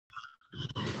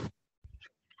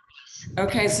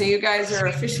Okay, so you guys are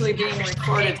officially being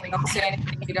recorded. Don't say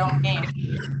anything you don't mean.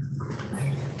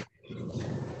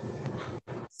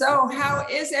 So how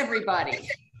is everybody?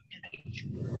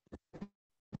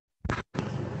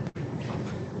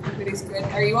 Everybody's good.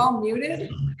 Are you all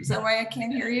muted? Is that why I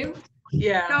can't hear you?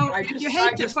 Yeah, No, I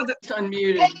just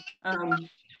unmuted.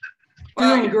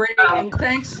 Well, Doing great, and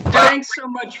thanks so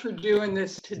much for doing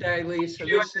this today, Lisa.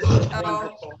 This is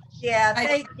wonderful. Yeah,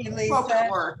 thank you, Lisa. Hope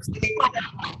it works.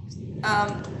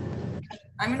 I'm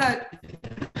gonna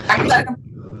put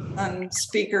on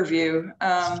speaker view.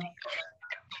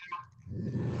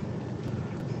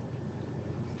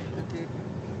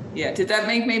 Yeah, did that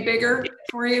make me bigger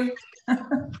for you?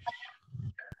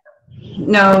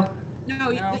 No,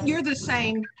 you're the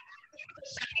same.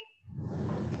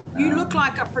 You look Um,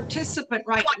 like a participant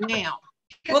right now.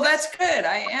 Well, that's good.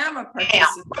 I am a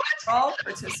participant. We're all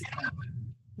participants.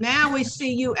 Now we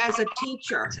see you as a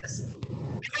teacher.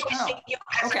 Oh,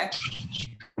 okay.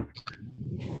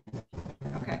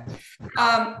 Okay.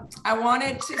 I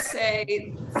wanted to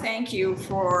say thank you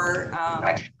for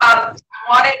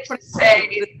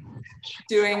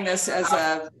doing this as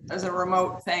a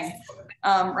remote thing.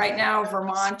 Right now,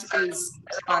 Vermont is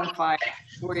on fire.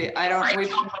 We're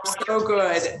so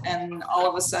good, and all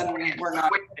of a sudden we're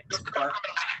not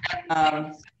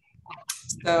anymore.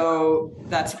 So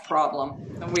that's a problem.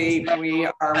 We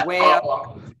are way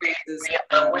up.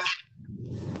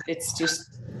 It's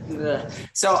just ugh.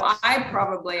 So I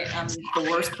probably am the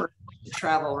worst person to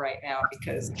travel right now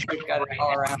because we've got it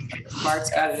all around. Mart's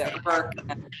got it at work,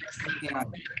 and, you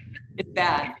know, it's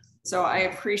bad. So I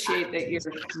appreciate that you're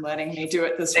letting me do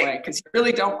it this way because you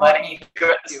really don't want me to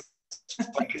do it.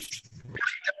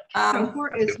 So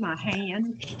where is my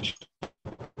hand?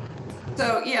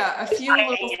 So yeah, I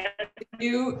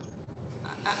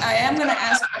am going to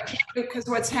ask you because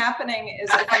what's happening is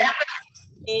if I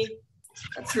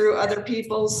through other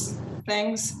people's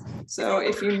things. So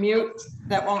if you mute,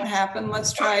 that won't happen.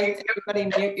 Let's try everybody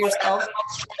mute yourself,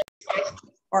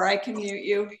 or I can mute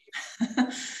you.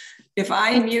 If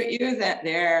I mute you,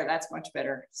 that's much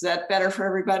better. Is that better for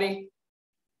everybody?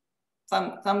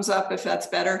 Thumbs up if that's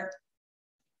better.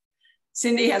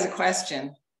 Cindy has a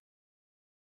question.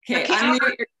 Okay,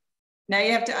 now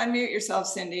you have to unmute yourself,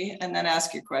 Cindy, and then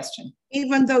ask your question.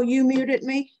 Even though you muted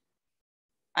me?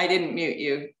 I didn't mute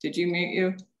you. Did you mute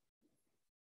you?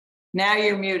 Now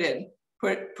you're muted.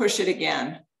 Push it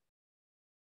again.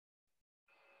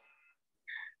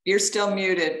 You're still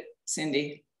muted,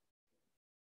 Cindy.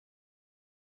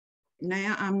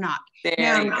 Now I'm not.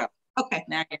 There you go. Okay.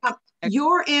 Now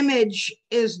your image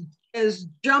is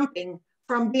jumping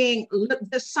from being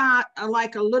this size,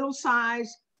 like a little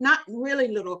size, not really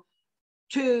little,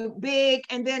 to big,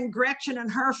 and then Gretchen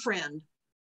and her friend.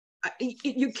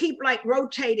 You keep like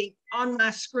rotating on my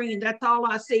screen. That's all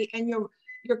I see, and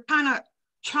you're kind of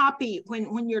choppy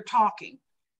when you're talking.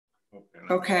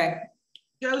 Okay.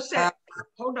 Joe said,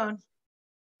 hold on.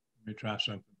 Let me try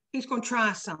something. He's going to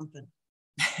try something.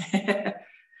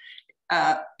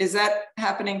 Is that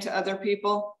happening to other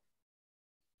people?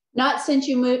 Not since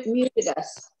you muted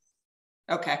us.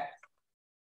 Okay.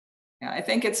 Yeah, I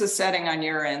think it's a setting on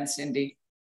your end, Cindy.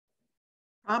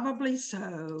 Probably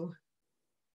so.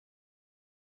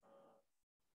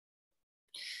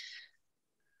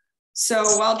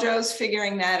 So while Joe's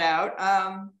figuring that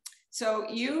out, so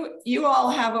you all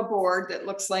have a board that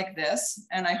looks like this,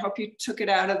 and I hope you took it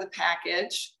out of the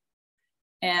package.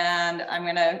 And I'm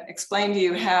going to explain to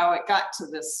you how it got to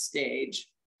this stage.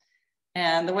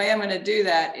 And the way I'm going to do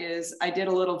that is I did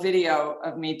a little video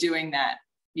of me doing that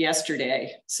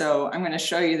yesterday. So I'm going to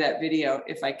show you that video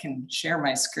if I can share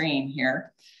my screen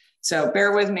here. So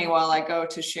bear with me while I go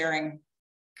to sharing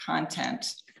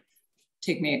content.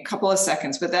 Take me a couple of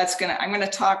seconds, but I'm going to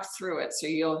talk through it. So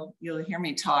you'll hear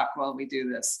me talk while we do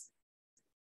this.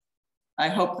 I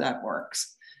hope that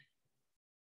works.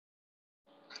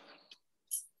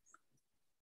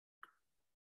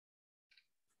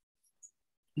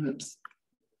 Oops.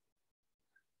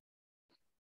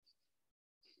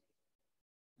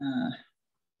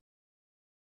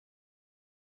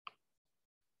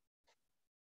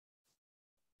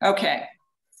 Okay.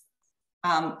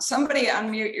 Somebody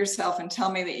unmute yourself and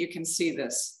tell me that you can see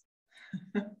this.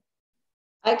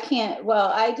 I can't. Well,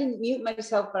 I didn't mute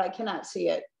myself, but I cannot see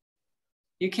it.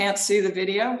 You can't see the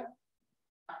video?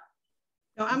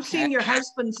 No, I'm seeing your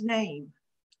husband's name.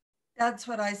 That's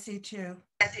what I see too.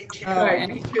 Oh,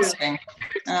 interesting.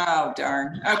 Oh,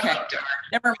 darn. Okay,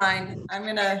 never mind.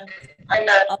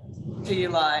 I'll do you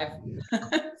live.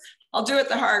 I'll do it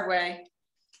the hard way.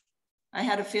 I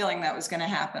had a feeling that was going to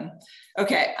happen.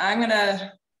 Okay, I'm going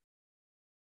to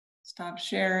Stop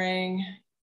sharing.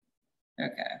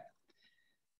 Okay.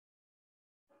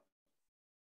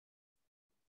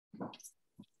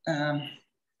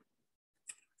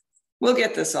 We'll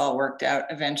get this all worked out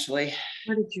eventually.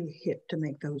 What did you hit to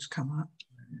make those come up?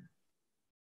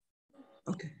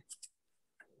 Okay.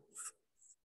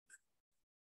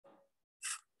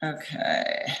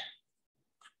 Okay.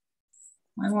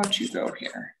 Why won't you go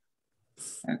here?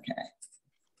 Okay.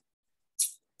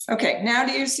 Okay, now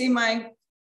do you see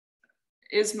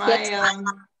is my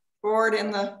board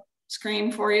in the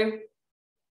screen for you?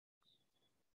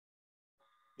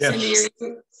 Yes.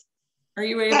 Cindy, are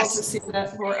you able to see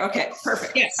that board? Okay,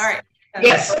 perfect. Yes. All right.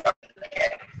 Yes.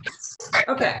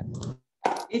 Okay.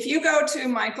 If you go to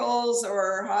Michael's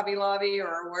or Hobby Lobby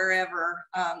or wherever,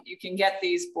 you can get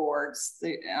these boards.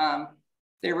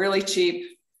 They're really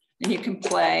cheap and you can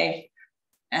play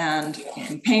and you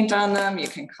can paint on them. You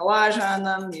can collage on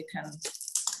them. You can,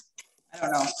 I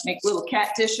don't know, make little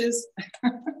cat dishes.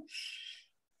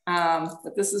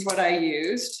 But this is what I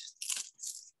used.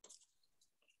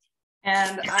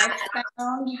 And I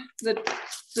found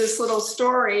this little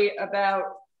story about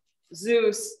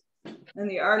Zeus and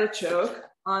the artichoke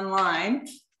online.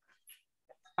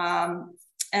 And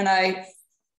I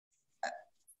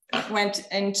went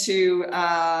into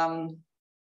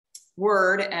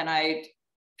Word and I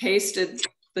pasted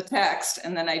the text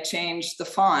and then I changed the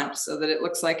font so that it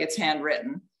looks like it's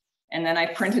handwritten. And then I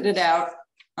printed it out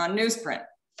on newsprint.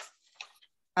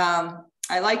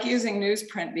 I like using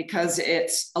newsprint because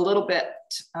it's a little bit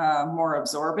more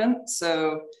absorbent.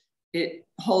 So it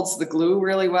holds the glue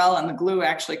really well and the glue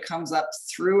actually comes up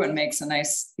through and makes a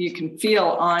nice, you can feel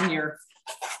on your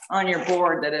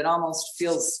board that it almost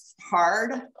feels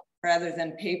hard rather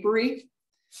than papery.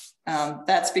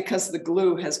 That's because the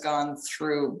glue has gone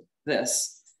through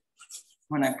this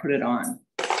when I put it on.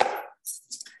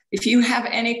 If you have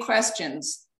any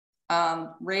questions,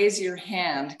 raise your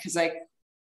hand because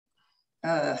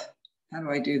how do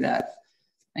I do that?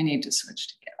 I need to switch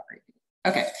to gallery.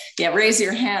 Okay, yeah, raise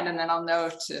your hand and then I'll know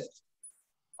to,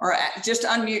 or just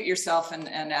unmute yourself and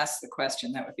ask the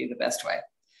question. That would be the best way.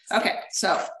 Okay,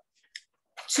 so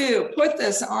to put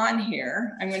this on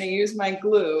here, I'm going to use my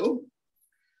glue,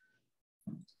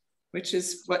 which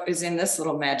is what is in this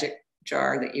little magic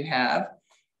jar that you have.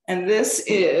 And this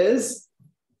is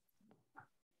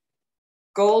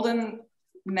Golden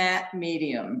Matte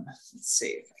Medium. Let's see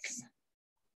if I can.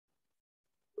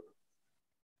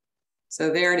 So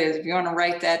there it is. If you want to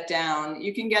write that down,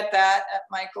 you can get that at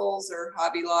Michael's or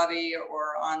Hobby Lobby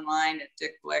or online at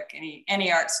Dick Blick.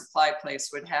 Any art supply place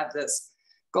would have this.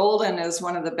 Golden is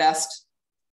one of the best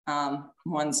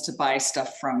ones to buy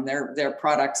stuff from. Their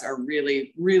products are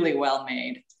really, really well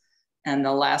made and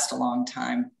they'll last a long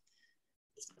time.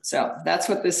 So that's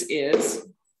what this is.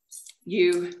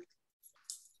 You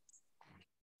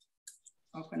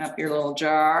open up your little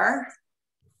jar.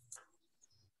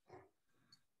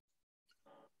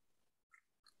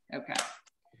 Okay,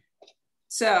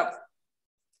 so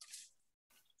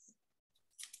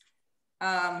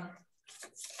I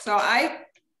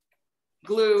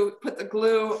put the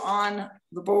glue on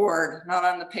the board, not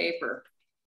on the paper.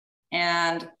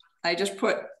 And I just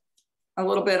put a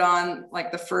little bit on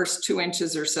like the first 2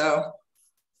 inches or so.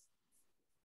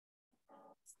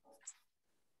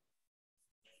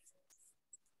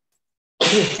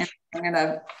 And I'm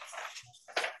gonna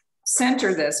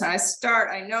center this. And I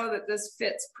know that this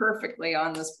fits perfectly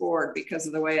on this board because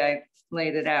of the way I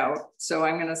laid it out. So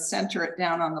I'm going to center it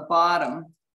down on the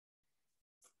bottom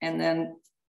and then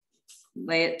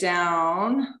lay it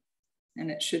down and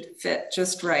it should fit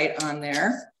just right on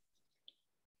there.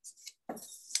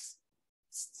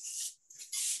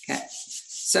 Okay,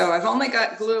 so I've only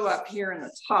got glue up here in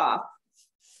the top.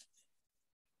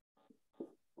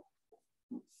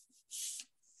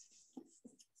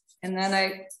 And then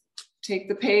I take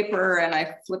the paper and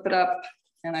I flip it up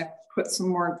and I put some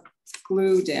more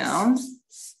glue down.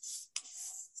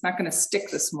 It's not going to stick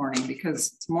this morning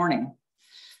because it's morning.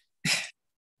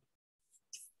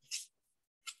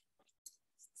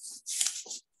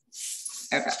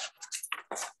 Okay.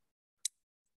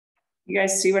 You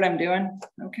guys see what I'm doing?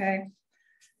 Okay.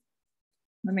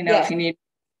 Let me know if you need,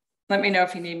 let me know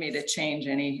if you need me to change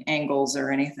any angles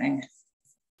or anything.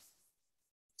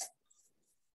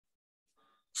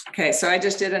 Okay, so I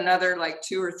just did another like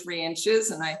 2 or 3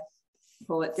 inches and I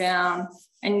pull it down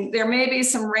and there may be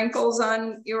some wrinkles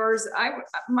on yours.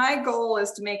 My goal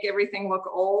is to make everything look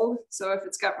old. So if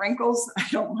it's got wrinkles, I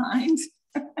don't mind.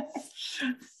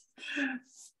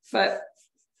 But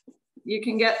you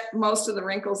can get most of the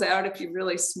wrinkles out if you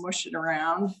really smush it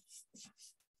around.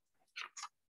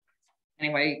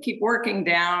 Anyway, keep working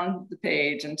down the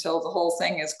page until the whole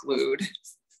thing is glued.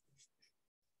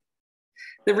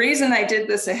 The reason I did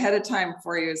this ahead of time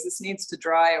for you is this needs to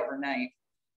dry overnight.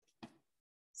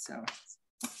 So.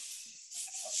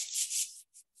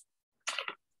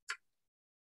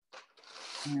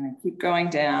 I'm gonna keep going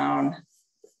down.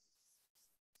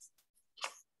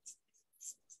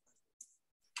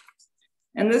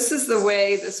 And this is the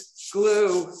way this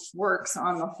glue works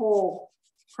on the whole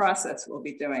process we'll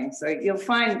be doing. So you'll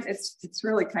find it's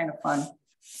really kind of fun.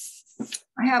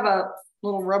 I have a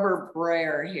little rubber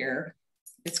brayer here.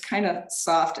 It's kind of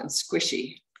soft and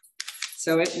squishy.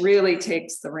 So it really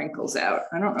takes the wrinkles out.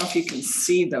 I don't know if you can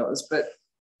see those, but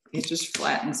it just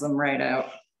flattens them right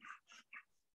out.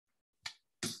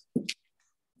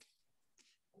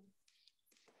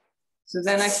 So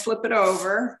then I flip it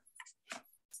over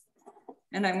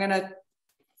and I'm gonna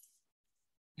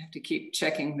have to keep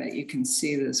checking that you can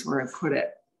see this where I put it.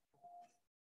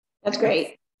 That's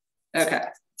great. Okay.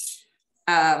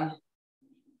 I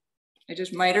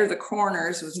just miter the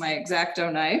corners with my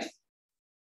X-Acto knife.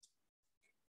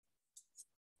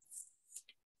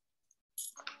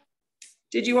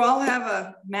 Did you all have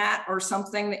a mat or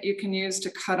something that you can use to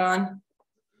cut on?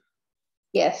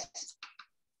 Yes.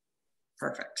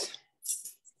 Perfect.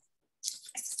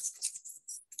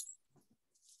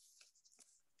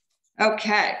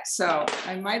 Okay, so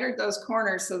I mitered those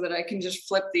corners so that I can just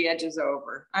flip the edges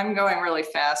over. I'm going really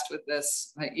fast with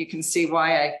this. You can see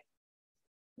why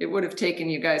it would have taken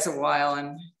you guys a while,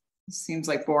 and it seems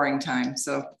like boring time.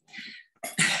 So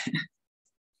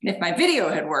if my video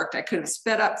had worked, I could have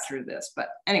sped up through this, but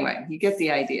anyway, you get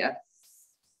the idea.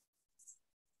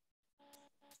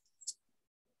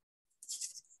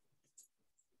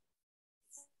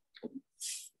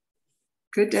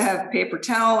 Good to have paper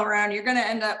towel around. You're gonna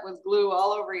end up with glue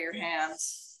all over your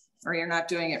hands or you're not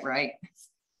doing it right.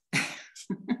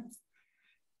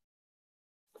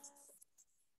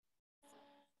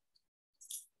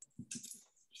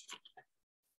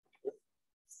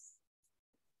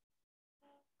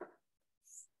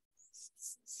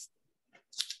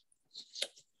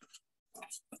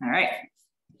 All right.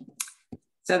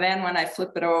 So then when I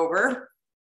flip it over,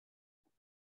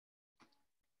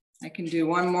 I can do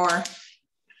one more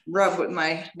rub with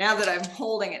my, now that I'm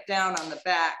holding it down on the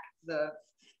back, the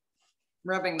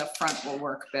rubbing the front will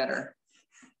work better.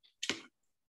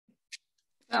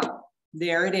 So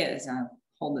there it is. I'll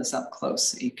hold this up close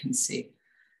so you can see.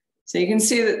 So you can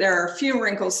see that there are a few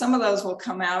wrinkles. Some of those will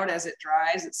come out as it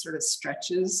dries. It sort of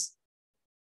stretches.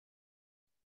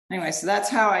 Anyway, so that's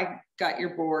how I got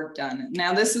your board done.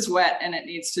 Now this is wet and it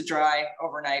needs to dry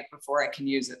overnight before I can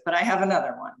use it, but I have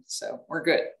another one, so we're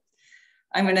good.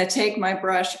 I'm gonna take my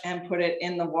brush and put it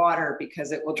in the water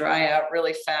because it will dry out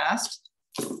really fast,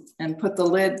 and put the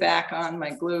lid back on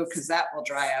my glue because that will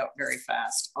dry out very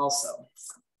fast also.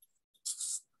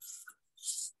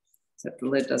 Except the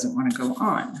lid doesn't want to go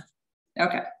on.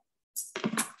 Okay.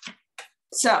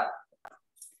 So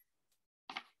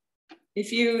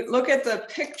if you look at the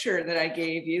picture that I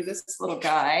gave you, this little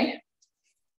guy,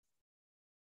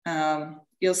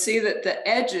 you'll see that the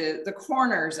edges, the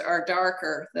corners are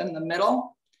darker than the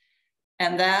middle.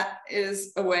 And that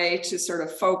is a way to sort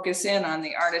of focus in on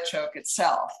the artichoke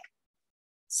itself.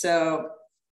 So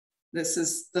this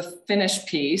is the finished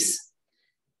piece.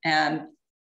 And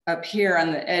up here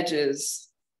on the edges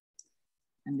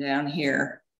and down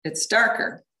here, it's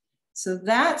darker. So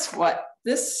that's what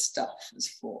this stuff is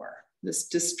for, this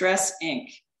distress ink.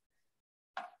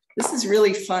 This is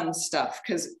really fun stuff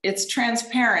because it's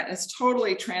transparent. It's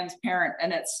totally transparent,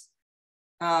 and it's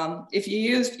if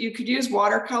you could use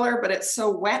watercolor, but it's so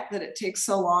wet that it takes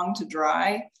so long to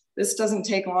dry. This doesn't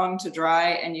take long to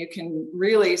dry, and you can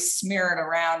really smear it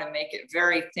around and make it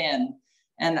very thin.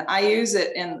 And I use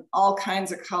it in all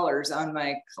kinds of colors on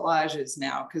my collages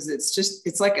now because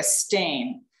it's like a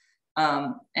stain,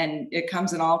 and it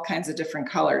comes in all kinds of different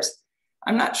colors.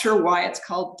 I'm not sure why it's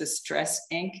called distress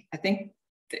ink. I think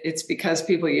it's because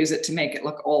people use it to make it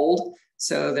look old.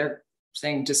 So they're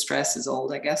saying distress is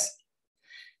old, I guess.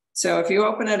 So if you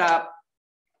open it up,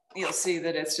 you'll see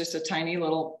that it's just a tiny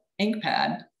little ink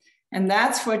pad. And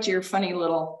that's what your funny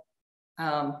little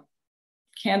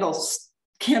candle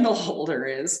holder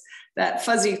is. That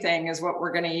fuzzy thing is what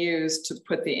we're going to use to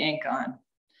put the ink on.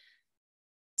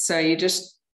 So you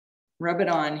just rub it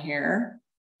on here.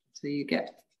 So you get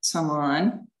some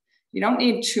on. You don't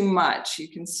need too much. You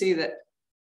can see that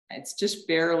it's just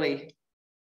barely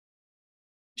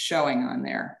showing on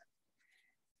there.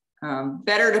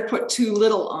 Better to put too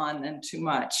little on than too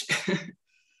much.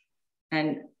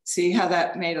 And see how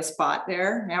that made a spot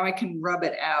there? Now I can rub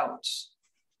it out.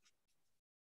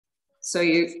 So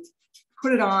you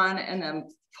put it on and then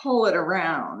pull it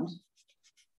around.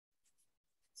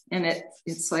 And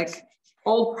it's like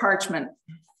old parchment.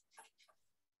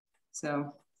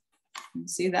 So you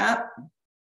see that?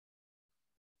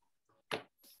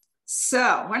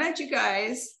 So why don't you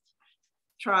guys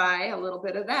try a little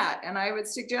bit of that? And I would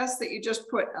suggest that you just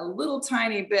put a little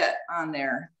tiny bit on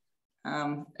there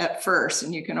at first,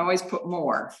 and you can always put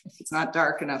more if it's not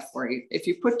dark enough for you. If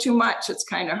you put too much, it's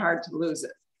kind of hard to lose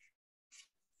it.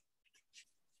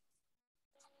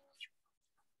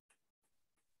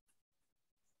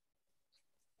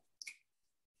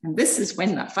 And this is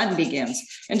when the fun begins.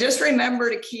 And just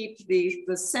remember to keep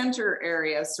the center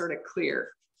area sort of clear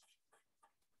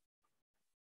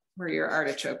where your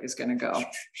artichoke is going to go.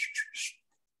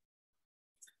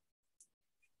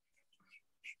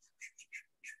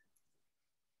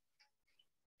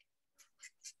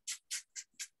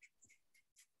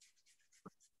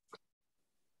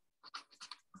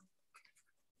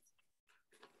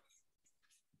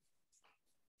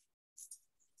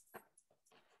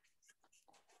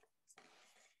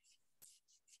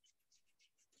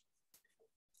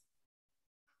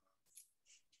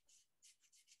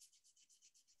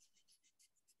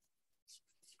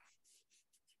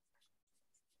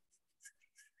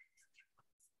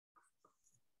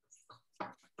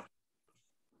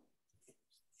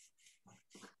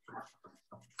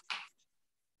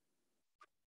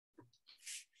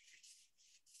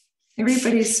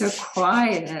 Everybody's so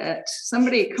quiet.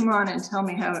 Somebody come on and tell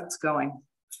me how it's going.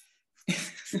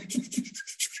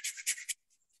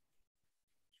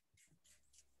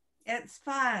 It's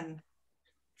fun.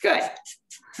 Good.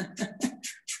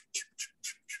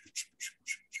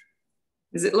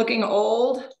 Is it looking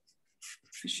old?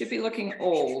 It should be looking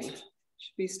old. It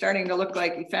should be starting to look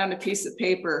like you found a piece of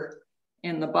paper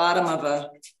in the bottom of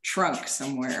a trunk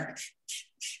somewhere.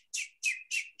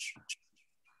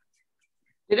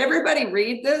 Did everybody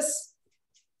read this?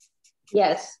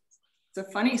 Yes. It's a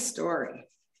funny story.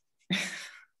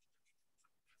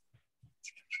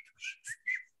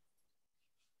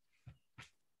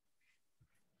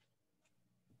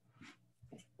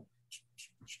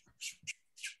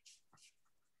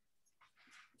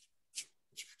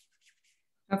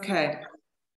 Okay,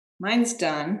 mine's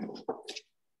done.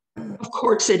 Of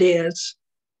course it is.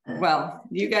 Well,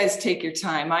 you guys take your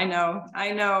time. I know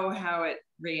how it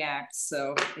reacts,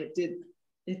 so it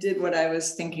did what I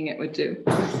was thinking it would do.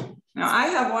 Now I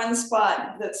have one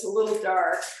spot that's a little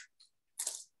dark.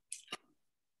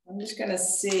 I'm just gonna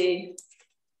see.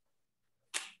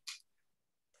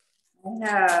 I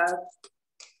have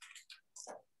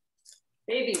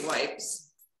baby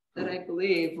wipes that I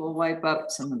believe will wipe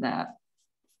up some of that.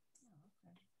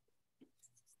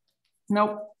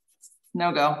 Nope,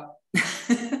 no go.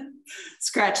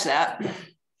 Scratch that.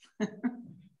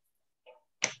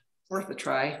 Worth a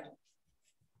try.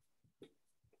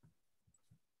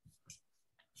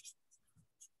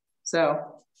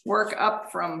 So work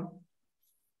up from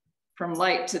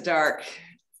light to dark.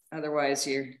 Otherwise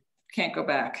you can't go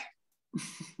back.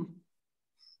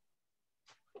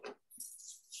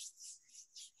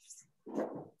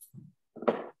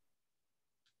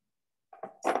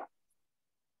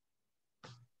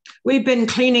 We've been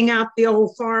cleaning out the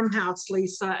old farmhouse,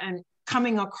 Lisa, and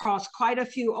coming across quite a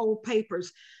few old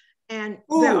papers. And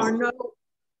there are no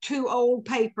two old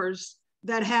papers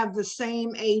that have the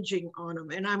same aging on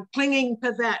them. And I'm clinging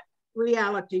to that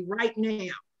reality right now.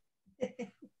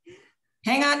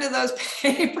 Hang on to those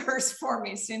papers for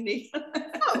me, Cindy.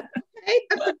 Oh,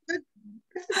 okay.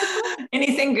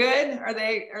 Anything good? Are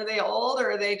they old,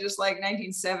 or are they just like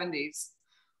 1970s?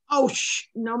 Oh,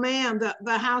 no, ma'am.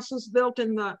 The house was built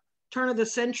in the turn of the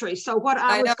century. So what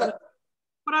I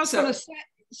was going to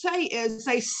say is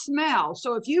they smell.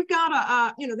 So if you've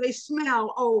got they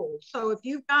smell old. So if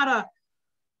you've got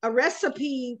a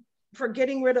recipe for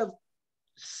getting rid of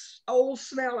old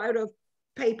smell out of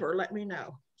paper, let me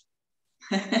know.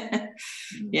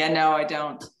 Yeah, no, I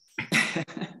don't.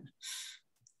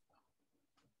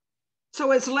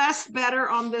 So is less better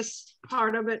on this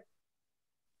part of it?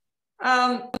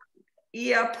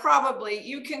 Yeah, probably.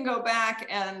 You can go back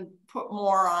and put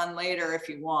more on later if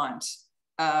you want.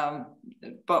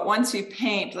 But once you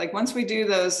paint, like once we do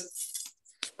those,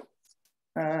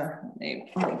 let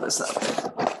me hold this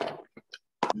up.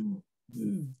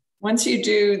 Once you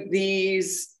do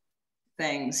these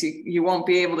things, you won't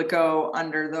be able to go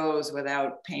under those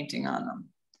without painting on them.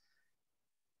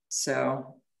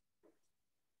 So,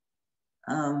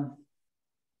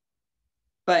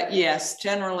 but yes,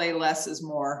 generally less is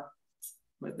more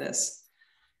with this.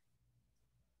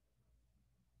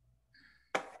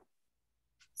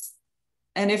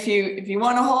 And if you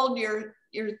want to hold your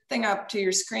thing up to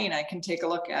your screen, I can take a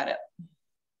look at it.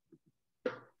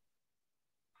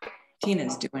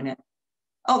 Tina's doing it.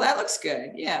 Oh, that looks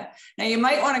good. Yeah. Now you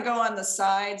might want to go on the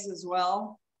sides as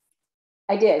well.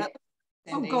 I did.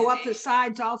 Oh, go up the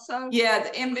sides also? Yeah,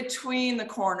 in between the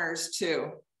corners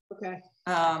too. Okay.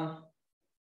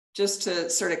 Just to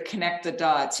sort of connect the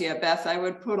dots. Yeah, Beth, I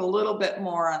would put a little bit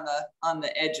more on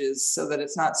the edges so that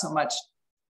it's not so much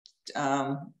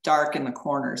dark in the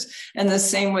corners. And the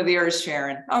same with yours,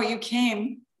 Sharon. Oh, you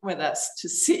came with us to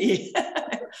see.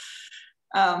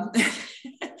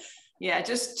 Yeah,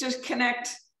 just connect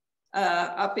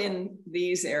up in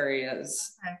these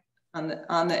areas. Okay.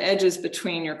 On the edges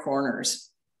between your corners.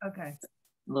 Okay.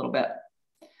 A little bit.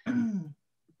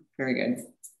 Very good.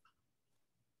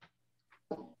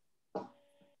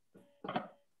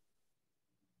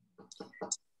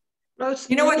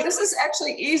 You know what? This is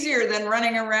actually easier than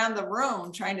running around the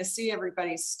room trying to see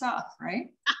everybody's stuff, right?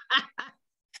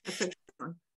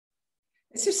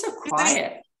 It's just so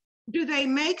quiet. Do they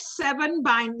make 7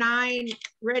 by 9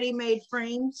 ready-made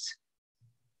frames?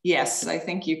 Yes, I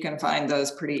think you can find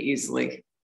those pretty easily.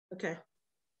 Okay.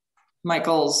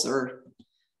 Michael's or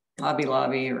Hobby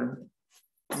Lobby or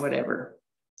whatever.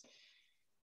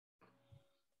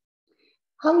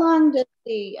 How long does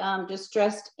the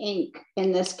distressed ink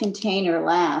in this container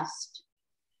last?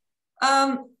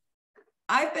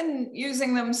 I've been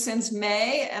using them since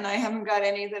May and I haven't got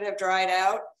any that have dried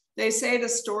out. They say to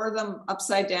store them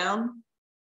upside down.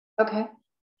 Okay.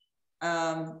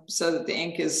 So that the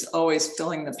ink is always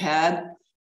filling the pad.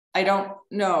 I don't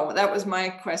know. That was my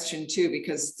question too,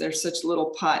 because they're such little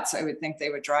pots. I would think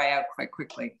they would dry out quite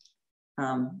quickly.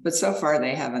 But so far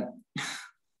they haven't.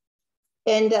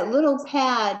 And that little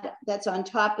pad that's on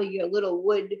top of your little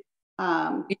wood.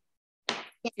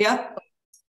 Yeah.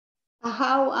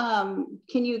 How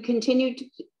can you continue to,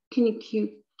 can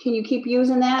you keep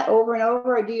using that over and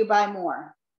over, or do you buy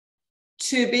more?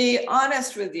 To be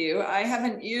honest with you, I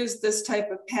haven't used this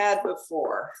type of pad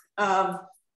before.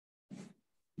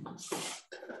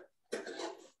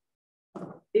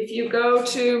 If you go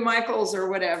to Michael's or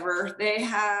whatever, they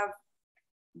have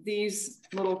these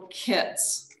little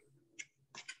kits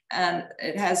and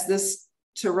it has this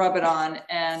to rub it on,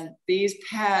 and these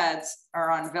pads are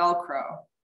on Velcro.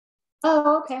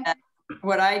 Oh, okay. And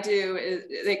what I do is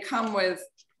they come with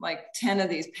like 10 of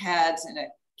these pads in a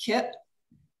kit.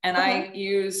 And okay. I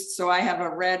use, so I have a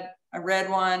red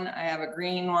one, I have a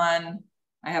green one,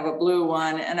 I have a blue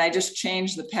one, and I just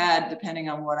change the pad depending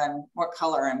on what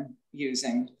color I'm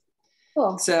using.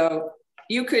 Cool. So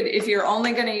you could, if you're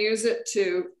only going to use it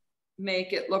to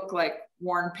make it look like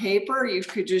worn paper, you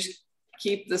could just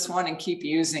keep this one and keep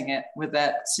using it with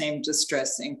that same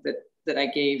distress ink that I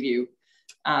gave you.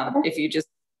 If you just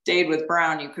stayed with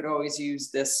brown, you could always use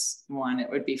this one,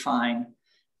 it would be fine.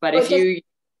 But well, if you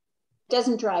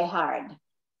doesn't dry hard.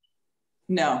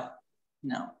 No.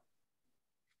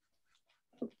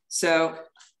 So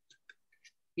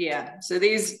yeah, so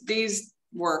these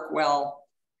work well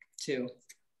too.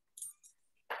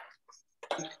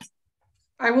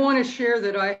 I want to share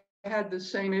that I had the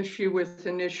same issue with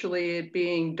initially it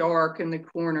being dark in the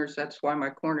corners. That's why my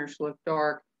corners look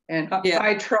dark. And yeah.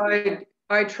 I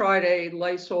tried a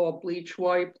Lysol bleach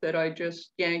wipe that I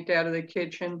just yanked out of the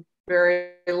kitchen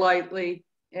very lightly.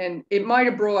 And it might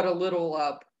have brought a little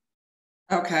up.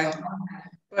 Okay.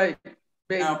 But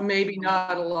maybe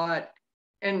not a lot.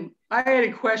 And I had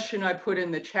a question I put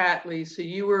in the chat, Lisa.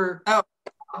 You were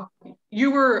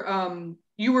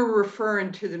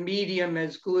referring to the medium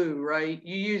as glue, right?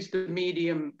 You used the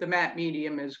matte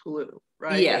medium as glue,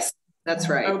 right? Yes, that's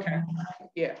right. Okay.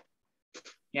 Yeah.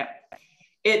 Yeah.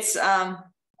 It's a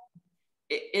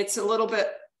little bit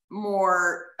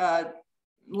more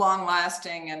long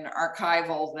lasting and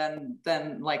archival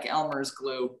than like Elmer's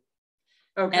glue.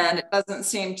 Okay. And it doesn't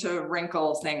seem to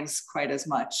wrinkle things quite as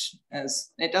much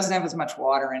as, it doesn't have as much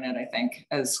water in it, I think,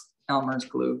 as Elmer's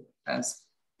glue does.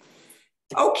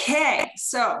 Okay,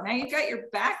 so now you got your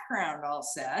background all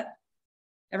set.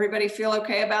 Everybody feel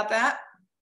okay about that?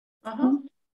 Uh-huh.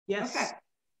 Yes. Okay.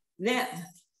 Then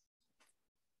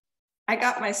I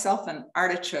got myself an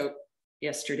artichoke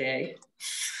yesterday.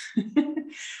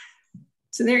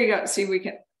 So there you go. See, we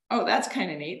can, oh, that's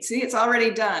kind of neat. See, it's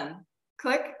already done.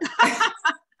 Click.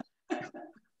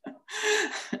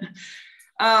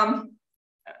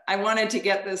 I wanted to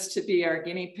get this to be our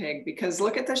guinea pig because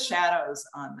look at the shadows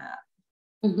on that.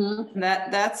 Mm-hmm. And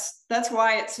that's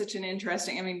why it's such an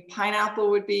interesting, I mean, pineapple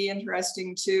would be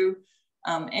interesting too.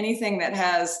 Anything that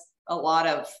has a lot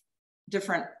of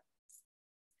different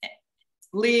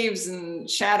leaves and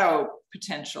shadow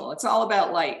potential. It's all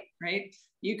about light, right?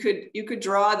 You could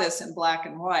draw this in black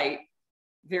and white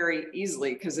very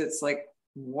easily because it's like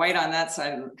white on that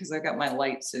side because I've got my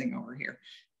light sitting over here.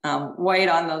 White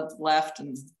on the left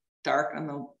and dark on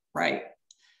the right.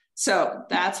 So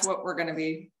that's what we're going to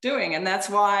be doing. And that's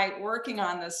why working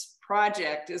on this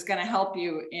project is going to help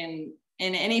you in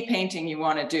any painting you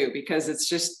want to do, because it's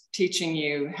just teaching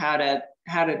you how to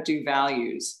do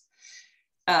values.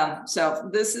 So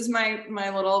this is my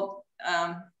little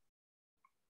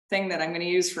thing that I'm going to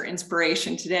use for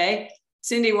inspiration today.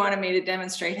 Cindy wanted me to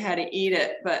demonstrate how to eat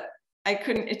it, but I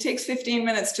couldn't. It takes 15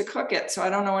 minutes to cook it, so I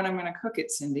don't know when I'm going to cook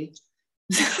it, Cindy.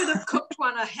 You should have cooked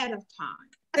one ahead of time.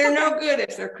 They're no good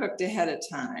if they're cooked ahead of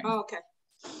time. Oh, okay.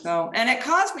 So, and it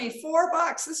cost me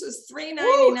 $4. This was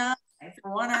 $3.99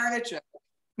 for one artichoke.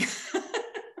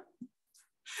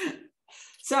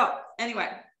 So anyway,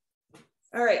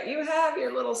 all right, you have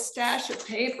your little stash of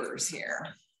papers here.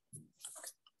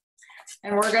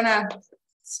 And we're gonna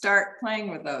start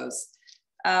playing with those.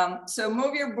 So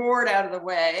move your board out of the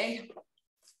way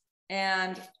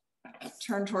and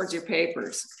turn towards your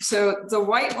papers. So the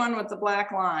white one with the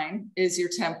black line is your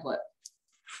template.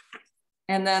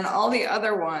 And then all the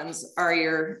other ones are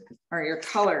your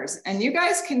colors. And you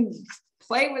guys can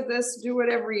play with this, do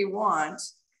whatever you want.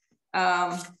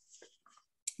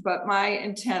 But my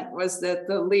intent was that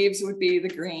the leaves would be the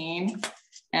green,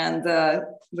 and the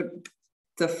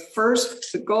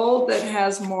gold that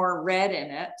has more red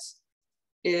in it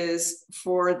is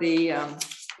for these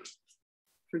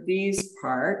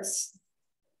parts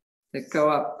that go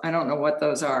up. I don't know what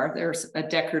those are. There's a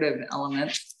decorative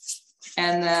element.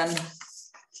 And then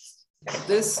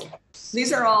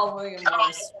these are all William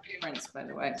Morris prints, by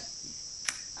the way.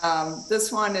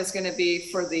 This one is going to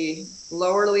be for the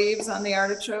lower leaves on the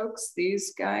artichokes,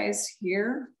 these guys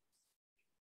here.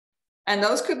 And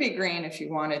those could be green if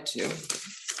you wanted to.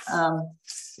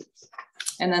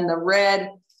 And then the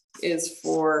red is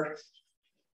for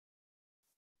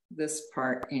this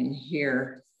part in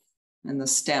here and the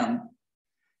stem.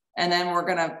 And then we're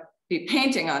going to be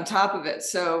painting on top of it.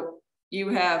 So you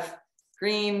have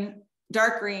green,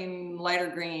 dark green, lighter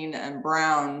green, and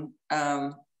brown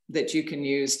that you can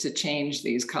use to change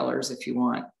these colors if you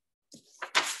want.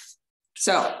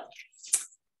 So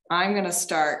I'm going to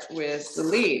start with the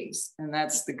leaves, and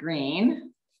that's the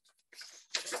green.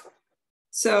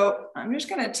 So I'm just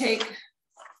going to take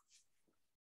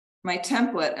my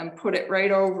template and put it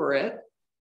right over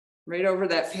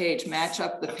that page, match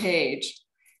up the page.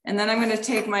 And then I'm going to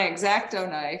take my X-Acto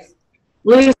knife.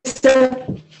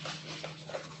 Lisa?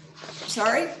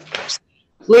 Sorry?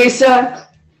 Lisa?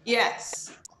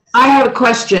 Yes. I have a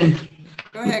question.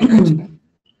 Go ahead, Gretchen.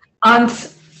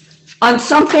 On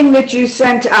something that you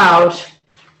sent out,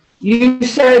 you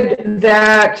said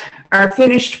that our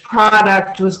finished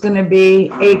product was going to be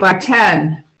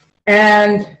 8x10.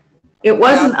 And it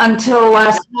wasn't until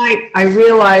last night I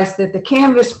realized that the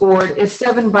canvas board is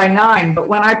 7x9. But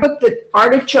when I put the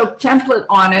artichoke template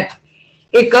on it,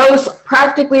 it goes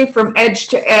practically from edge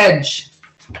to edge.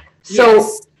 So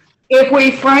yes. If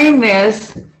we frame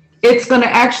this, it's going to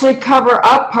actually cover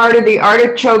up part of the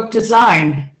artichoke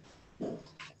design.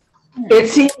 It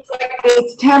seems like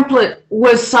this template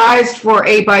was sized for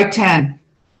 8x10.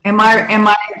 Am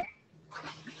I?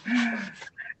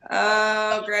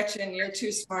 Oh, Gretchen, you're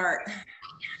too smart.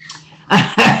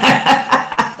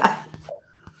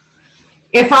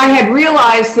 If I had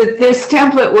realized that this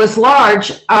template was large,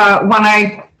 when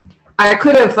I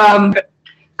could have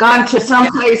gone to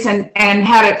someplace and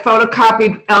had it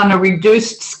photocopied on a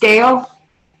reduced scale.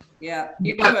 Yeah,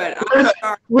 you could. I'm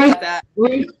sorry about that.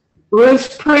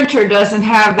 Ruth's printer doesn't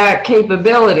have that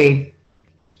capability.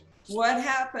 What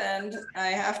happened, I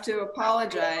have to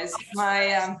apologize.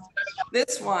 My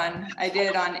this one I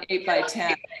did on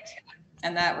 8x10,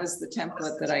 and that was the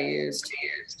template that I used.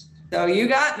 So you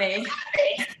got me.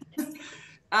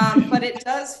 But it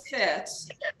does fit.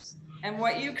 And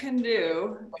what you can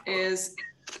do is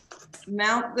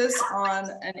mount this on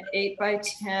an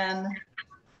 8x10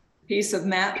 piece of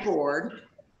matte board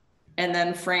and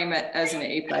then frame it as an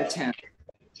 8x10.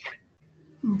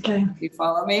 Okay. You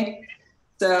follow me?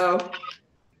 So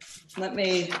let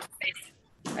me,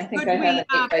 I think I have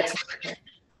an 8x10.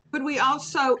 Could we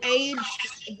also age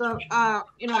the,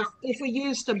 if we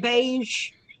used a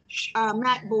beige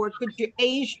matte board, could you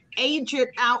age it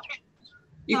out?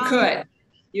 You could.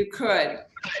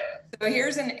 So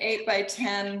here's an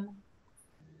 8x10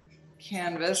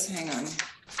 canvas, hang on.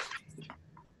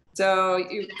 So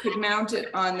you could mount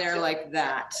it on there like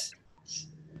that.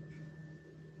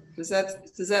 Does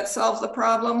that solve the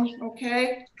problem?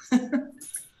 Okay.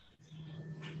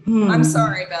 I'm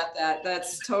sorry about that.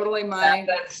 That's totally my,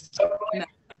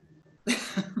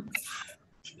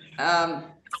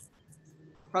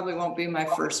 probably won't be my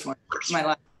first one, my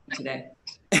last one today.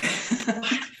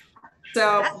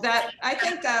 So that, I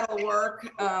think that'll work.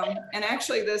 And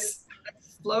actually this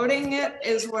floating it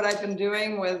is what I've been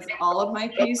doing with all of my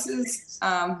pieces.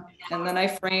 And then I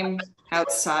frame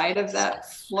outside of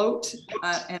that float,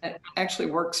 and it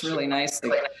actually works really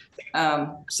nicely.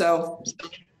 So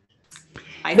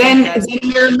I then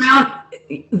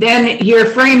your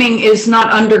framing is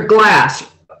not under glass.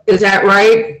 Is that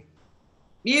right?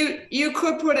 You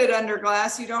could put it under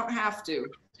glass. You don't have to.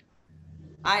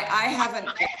 I haven't.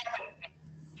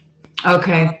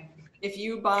 Okay. If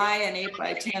you buy an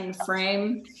 8x10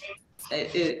 frame,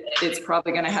 it's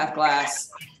probably going to have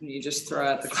glass. You just throw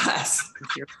out the glass.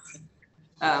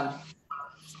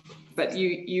 But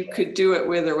you could do it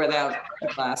with or without the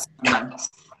glass. Okay.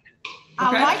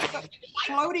 I like the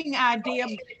floating idea,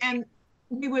 and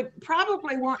we would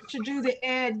probably want to do the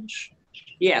edge.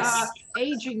 Yes.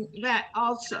 Aging that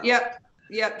also. Yep.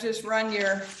 Just run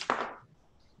your.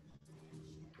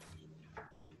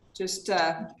 Just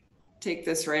take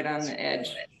this right on the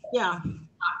edge. Yeah.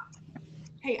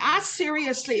 Hey, I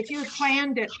seriously, if you had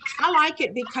planned it, I like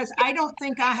it because I don't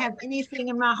think I have anything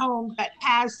in my home that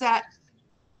has that,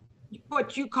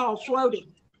 what you call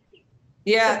floating.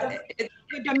 Yeah. The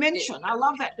dimension. I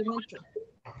love that dimension.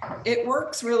 It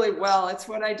works really well. It's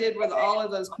what I did with all of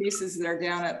those pieces that are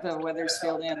down at the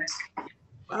Wethersfield Inn.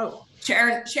 Oh.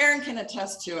 Sharon can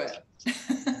attest to it.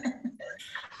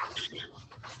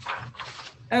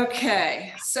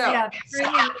 Okay, so yeah,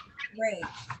 really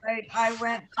great. I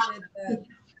went to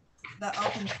the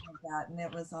opening of that, and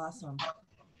it was awesome.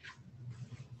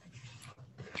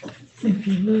 If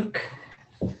you look,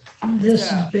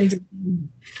 this is bigger.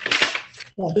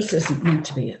 Well, this isn't meant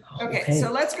to be at all. Okay,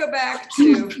 so let's go back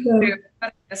to cutting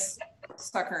this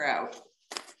sucker out.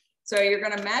 So you're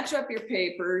going to match up your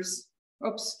papers.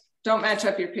 Oops, don't match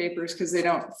up your papers because they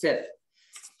don't fit.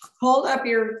 Hold up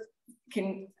your.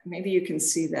 Maybe you can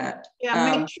see that.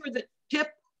 Yeah, make sure the tip.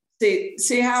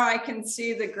 See how I can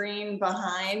see the green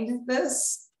behind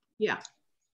this? Yeah.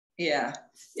 Yeah.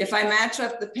 If I match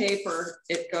up the paper,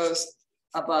 it goes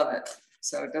above it,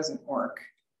 so it doesn't work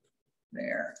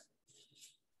there.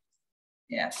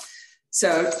 Yeah.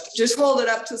 So just hold it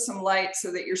up to some light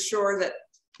so that you're sure that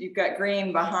you've got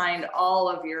green behind all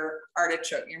of your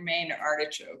artichoke, your main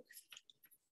artichoke.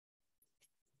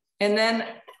 And then,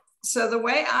 so the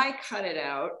way I cut it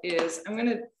out is I'm going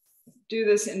to do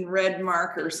this in red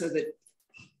marker so that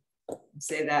I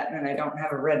say that and then I don't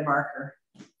have a red marker.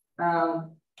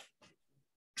 How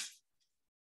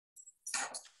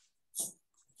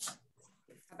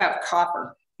about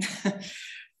copper?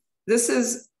 This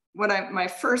is what my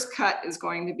first cut is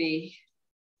going to be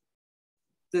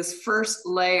this first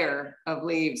layer of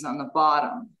leaves on the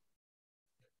bottom.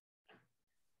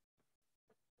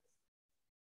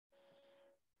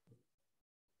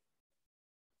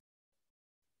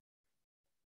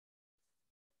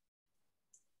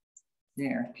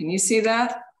 There, can you see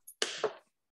that?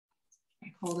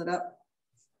 Hold it up.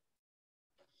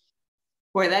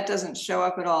 Boy, that doesn't show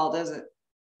up at all, does it?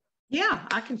 Yeah,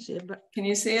 I can see it, but. Can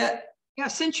you see it? Yeah,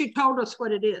 since you told us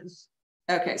what it is.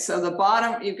 Okay, so the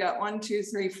bottom, you've got 1, 2,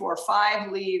 3, 4,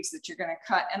 5 leaves that you're gonna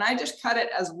cut, and I just cut it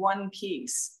as one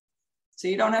piece. So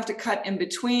you don't have to cut in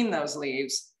between those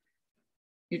leaves.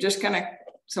 You're just gonna,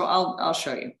 so I'll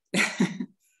show you.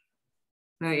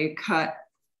 So you cut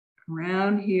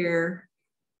around here.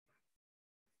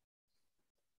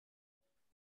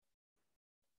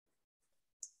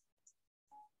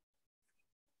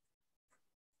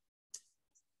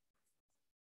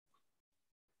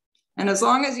 And as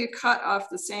long as you cut off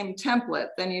the same template,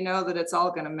 then you know that it's all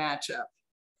going to match up.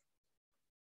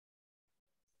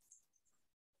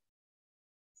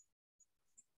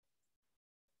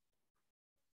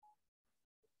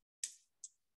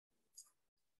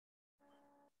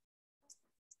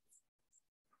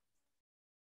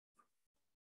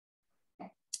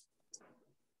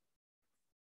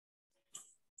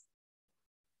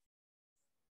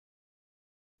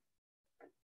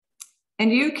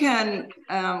 And you can,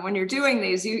 when you're doing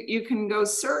these, you can go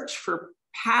search for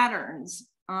patterns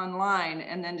online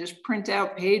and then just print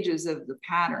out pages of the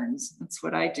patterns. That's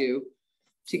what I do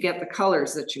to get the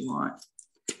colors that you want.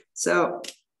 So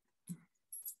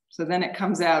then it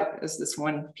comes out as this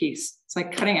one piece. It's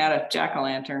like cutting out a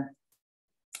jack-o'-lantern.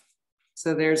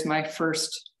 So there's my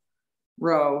first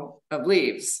row of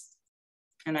leaves.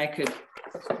 And I could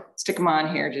stick them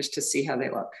on here just to see how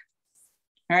they look.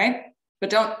 All right? But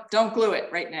don't glue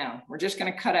it right now. We're just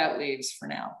gonna cut out leaves for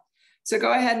now. So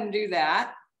go ahead and do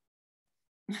that.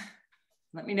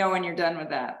 Let me know when you're done with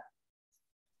that.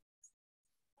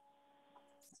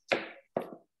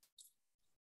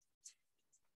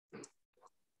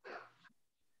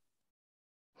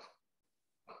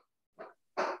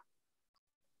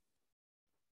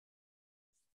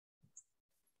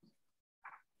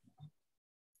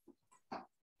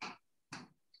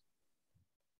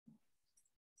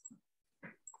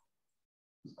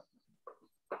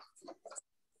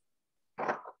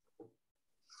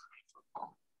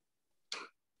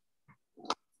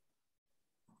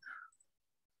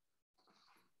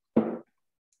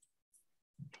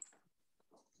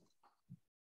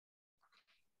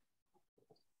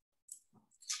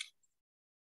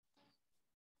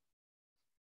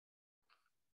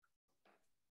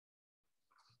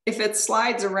 If it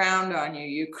slides around on you,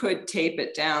 you could tape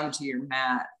it down to your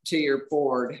mat, to your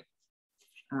board.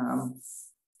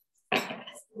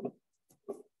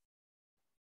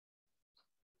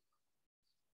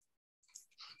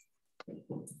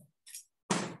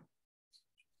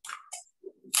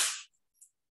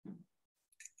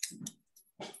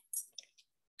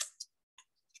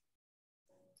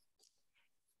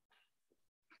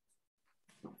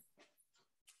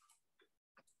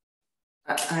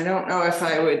 I don't know if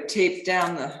I would tape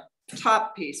down the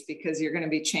top piece because you're going to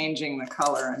be changing the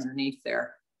color underneath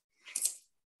there.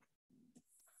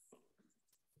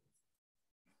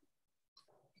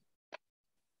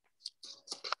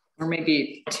 Or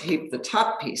maybe tape the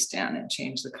top piece down and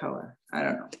change the color. I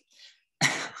don't know.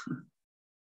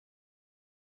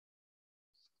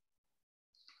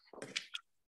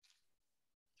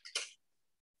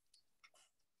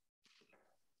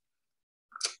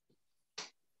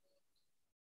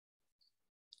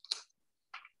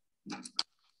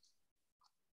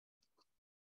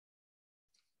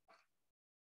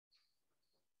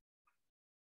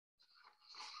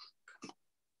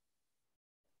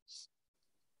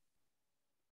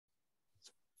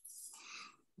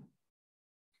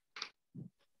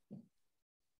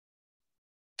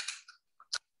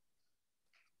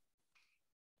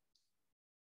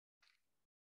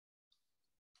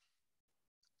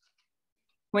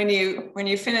 When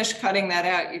you finish cutting that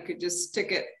out, you could just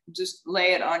stick it, just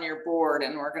lay it on your board,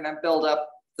 and we're going to build up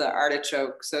the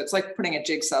artichoke. So it's like putting a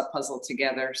jigsaw puzzle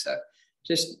together. So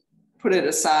just put it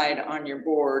aside on your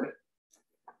board,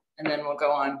 and then we'll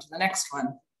go on to the next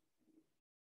one.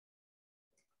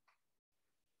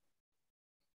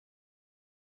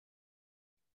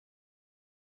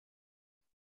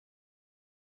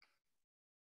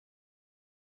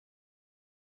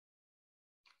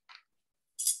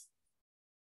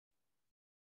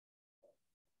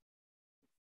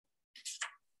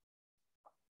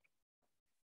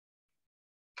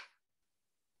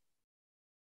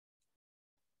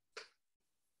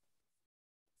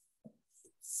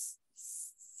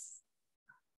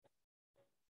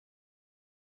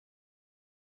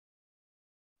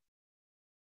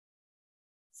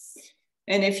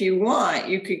 And if you want,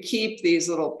 you could keep these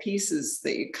little pieces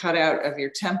that you cut out of your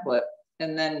template.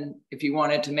 And then if you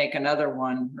wanted to make another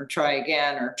one or try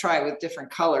again, or try with different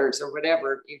colors or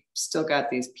whatever, you've still got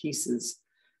these pieces,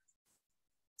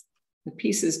 the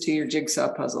pieces to your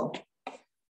jigsaw puzzle.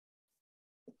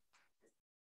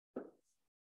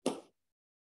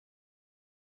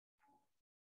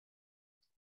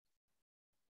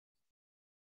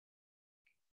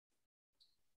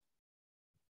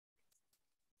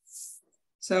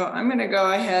 So I'm going to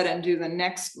go ahead and do the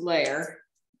next layer.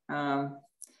 So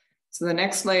the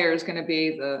next layer is going to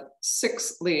be the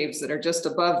 6 leaves that are just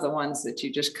above the ones that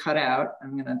you just cut out.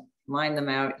 I'm going to line them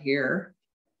out here.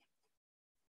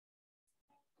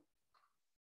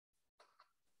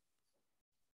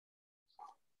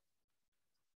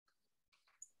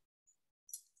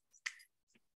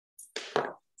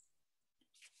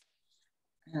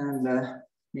 And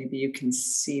maybe you can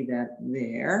see that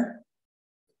there.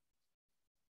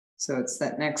 So it's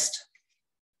that next,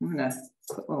 I'm gonna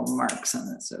put little marks on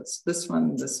it. So it's this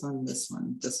one, this one, this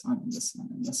one, this one, this one,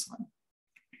 and this one.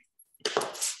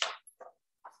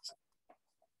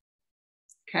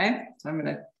 Okay, so I'm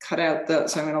gonna cut out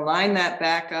those. So I'm gonna line that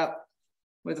back up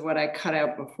with what I cut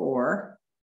out before.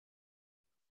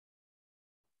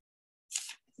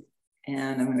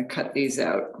 And I'm gonna cut these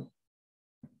out.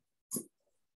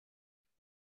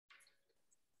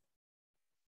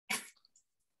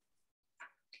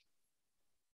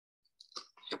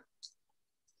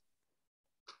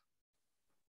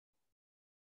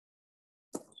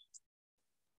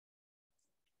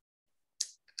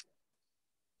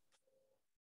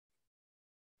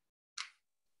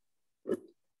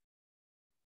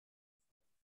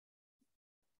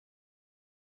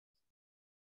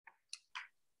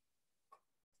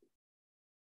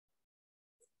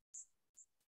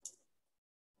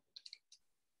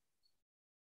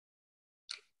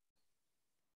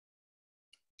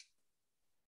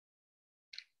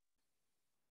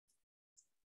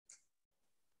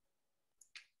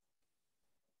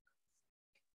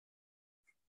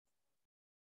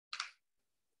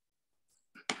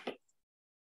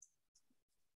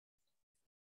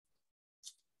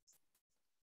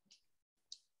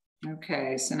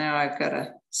 Okay, so now I've got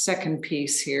a second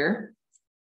piece here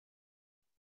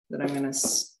that I'm going to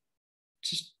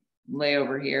just lay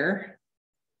over here.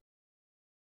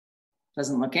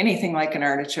 Doesn't look anything like an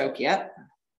artichoke yet,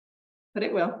 but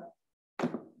it will.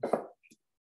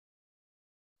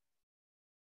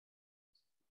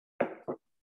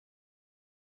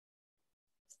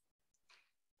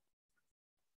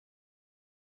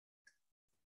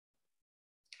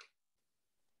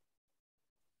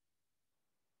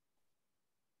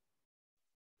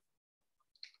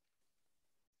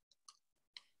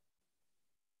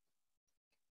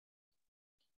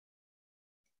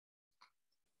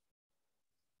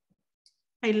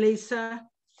 Hey, Lisa.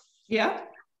 Yeah.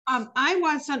 I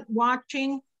wasn't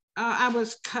watching, I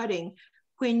was cutting.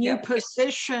 When you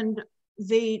positioned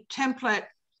the template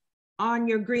on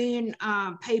your green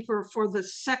paper for the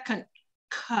second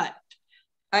cut.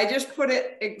 I just put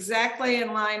it exactly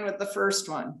in line with the first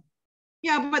one.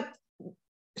 Yeah, but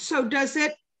so does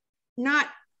it not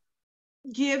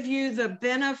give you the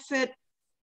benefit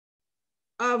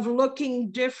of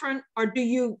looking different, or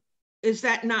is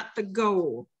that not the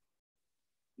goal?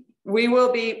 We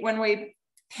will be, when we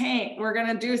paint, we're going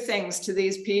to do things to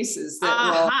these pieces that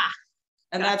will,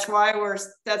 and that's why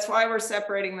we're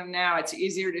separating them now. It's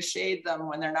easier to shade them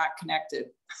when they're not connected.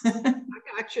 I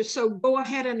got you. So go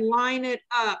ahead and line it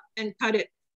up and cut it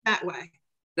that way.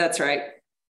 That's right.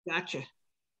 Gotcha.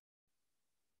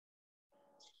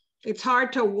 It's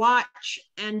hard to watch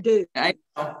and do. I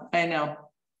know.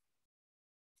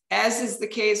 As is the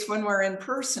case when we're in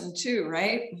person too,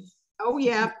 right? Oh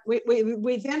yeah, we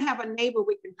then have a neighbor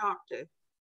we can talk to.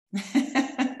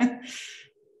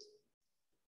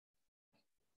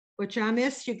 Which I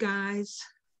miss you guys.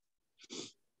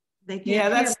 They can't yeah,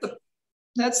 hear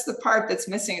that's the part that's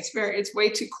missing. It's way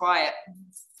too quiet.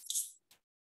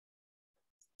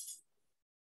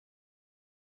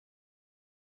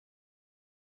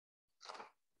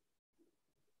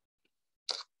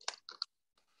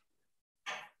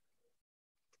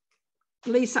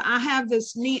 Lisa, I have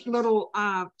this neat little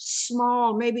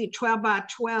small, maybe 12 by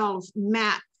 12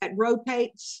 mat that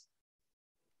rotates.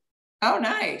 Oh,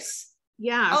 nice.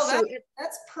 Yeah. Oh, so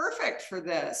that's perfect for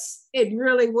this. It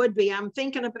really would be. I'm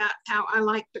thinking about how I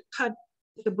like to cut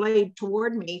the blade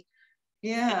toward me.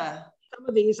 Yeah. And some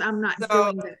of these I'm not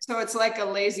doing that. So it's like a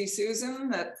lazy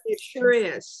Susan. It sure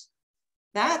is.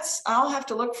 I'll have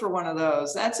to look for one of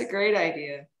those. That's a great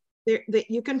idea.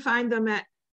 You can find them at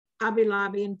Hobby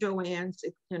Lobby and Joann's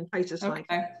and places like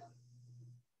that.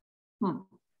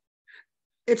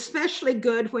 It's especially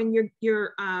good when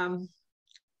you're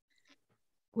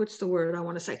what's the word I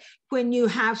want to say? When you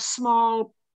have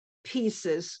small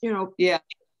pieces,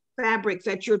 fabric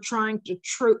that you're trying to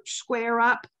square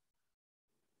up.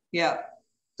 Yeah.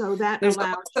 So that there's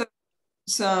allows also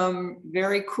some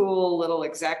very cool little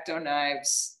X-Acto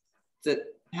knives that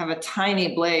have a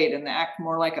tiny blade and they act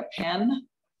more like a pen.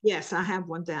 Yes, I have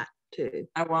one that too.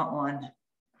 I want one.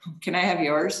 Can I have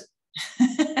yours?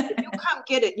 If you come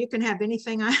get it, you can have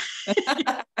anything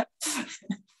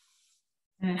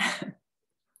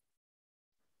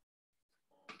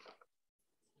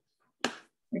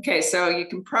Okay, so you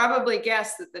can probably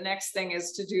guess that the next thing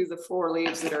is to do the 4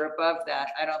 leaves that are above that.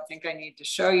 I don't think I need to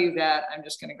show you that. I'm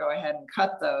just going to go ahead and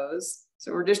cut those.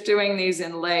 So we're just doing these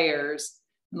in layers.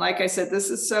 And like I said,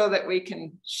 this is so that we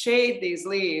can shade these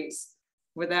leaves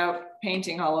without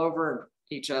painting all over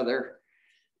each other.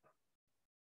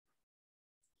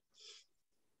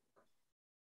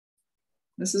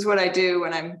 This is what I do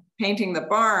when I'm painting the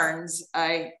barns.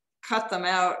 I cut them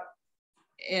out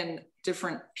in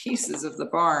different pieces of the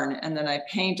barn and then I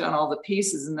paint on all the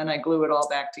pieces and then I glue it all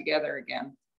back together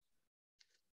again.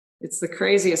 It's the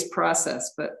craziest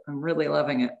process, but I'm really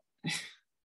loving it.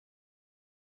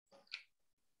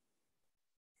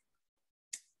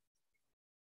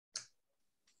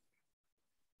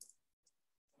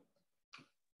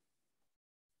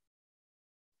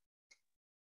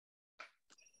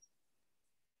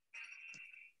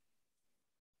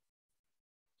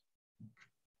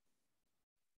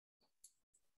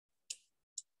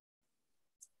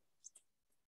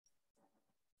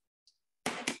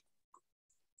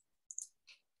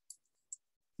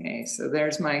 Okay, so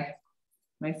there's my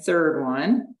third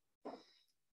one. Let's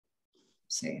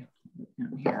see,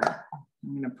 down here.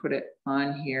 I'm going to put it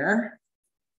on here.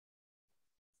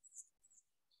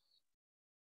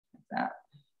 Like that.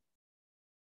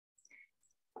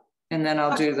 And then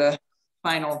I'll do the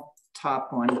final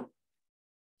top one.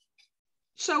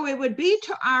 So it would be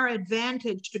to our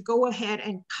advantage to go ahead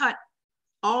and cut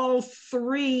all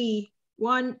 3,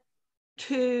 1,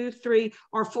 2, 3,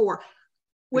 or 4,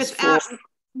 without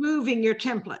moving your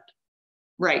template.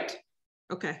 Right.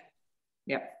 Okay.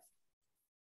 Yep.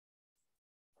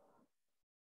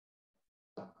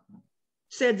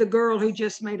 Said the girl who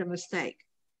just made a mistake.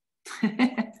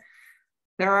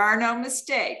 There are no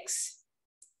mistakes.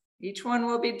 Each one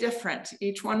will be different.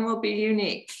 Each one will be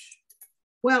unique.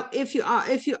 Well, if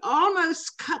you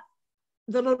almost cut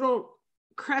the little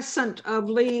crescent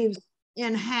of leaves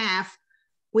in half,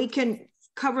 we can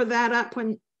cover that up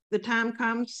when the time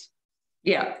comes.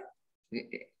 Yeah.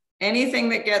 Anything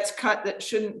that gets cut that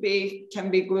shouldn't be can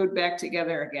be glued back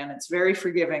together again. It's very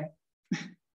forgiving.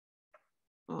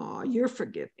 Oh, you're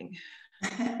forgiving.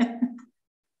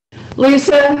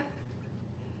 Lisa?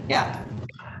 Yeah.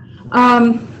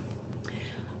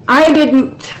 I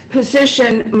didn't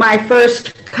position my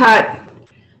first cut.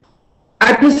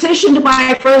 I positioned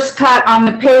my first cut on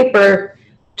the paper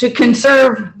to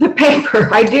conserve the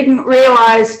paper. I didn't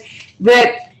realize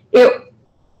that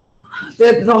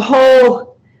the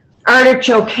whole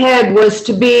artichoke head was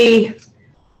to be,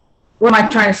 what am I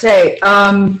trying to say?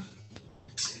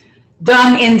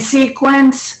 Done in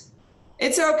sequence.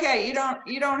 It's okay.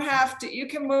 You don't have to. You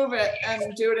can move it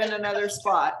and do it in another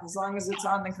spot as long as it's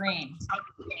on the green.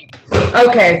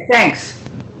 Okay, thanks.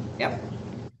 Yep.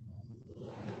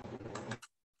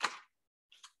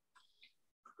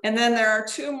 And then there are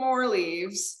two more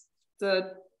leaves.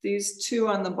 These two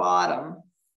on the bottom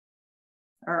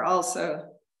are also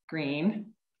green.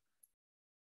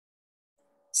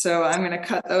 So I'm going to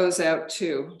cut those out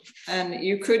too. And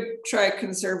you could try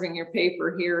conserving your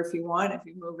paper here if you want. If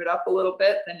you move it up a little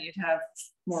bit, then you'd have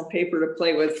more paper to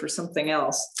play with for something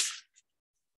else.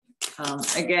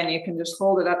 Again, you can just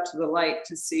hold it up to the light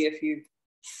to see if you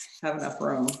have enough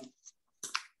room.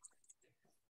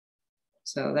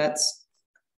 So that's,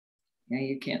 yeah,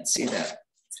 you can't see that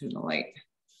to the light.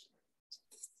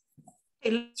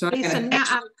 Hey, So Lisa, now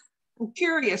I'm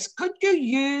curious, could you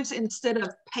use, instead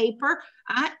of paper,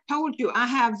 I told you I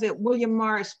have the William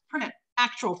Morris print,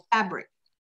 actual fabric.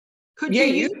 Could you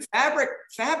use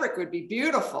fabric would be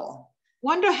beautiful.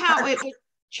 Wonder how it would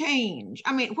change.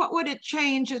 I mean, what would it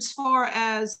change as far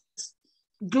as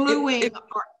gluing?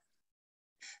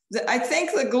 I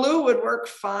think the glue would work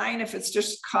fine if it's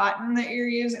just cotton that you're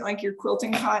using, like you're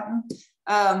quilting cotton.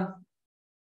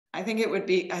 I think it'd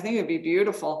be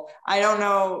beautiful. I don't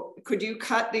know, could you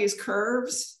cut these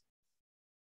curves?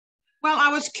 Well, I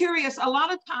was curious. A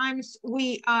lot of times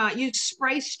we use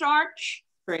spray starch.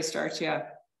 Spray starch, yeah.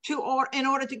 In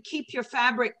order to keep your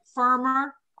fabric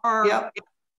firmer. Or, yep.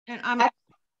 And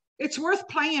it's worth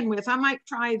playing with. I might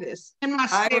try this in my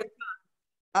spare time.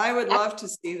 I would love to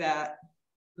see that.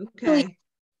 Okay.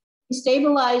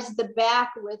 Stabilize the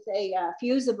back with a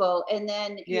fusible, and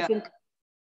then you can cut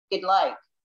it if you'd like.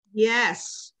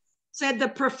 Yes, said the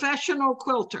professional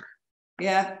quilter.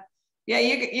 Yeah, yeah.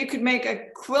 You could make a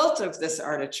quilt of this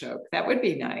artichoke. That would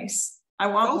be nice. I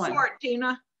want one. Go for it,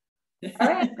 Tina. All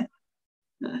right.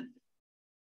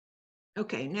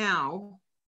 Okay, now.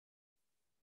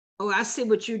 Oh, I see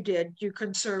what you did. You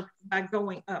conserved by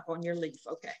going up on your leaf.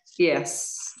 Okay.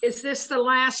 Yes. Is this the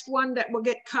last one that will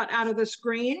get cut out of the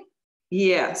screen?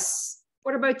 Yes.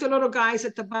 What about the little guys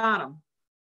at the bottom?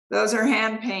 Those are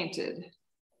hand painted.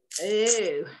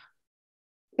 Ew.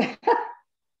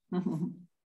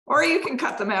 Or you can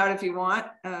cut them out if you want.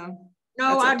 No,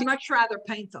 I'd much rather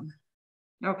paint them.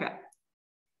 Okay.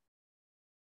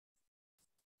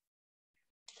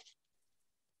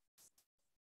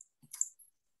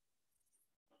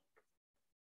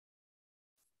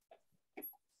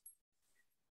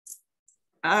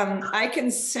 I can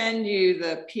send you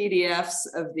the PDFs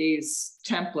of these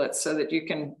templates so that you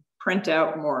can print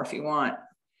out more if you want.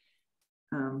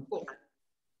 Cool.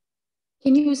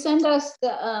 Can you send us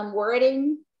the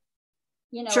wording?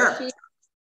 You know, sure.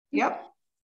 Yep. Thank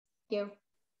you.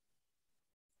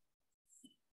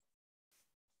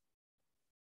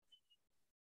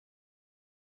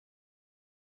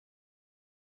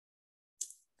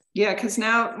 Yeah, because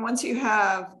now once you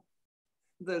have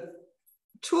the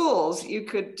tools, you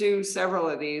could do several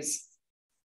of these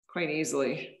quite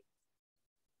easily.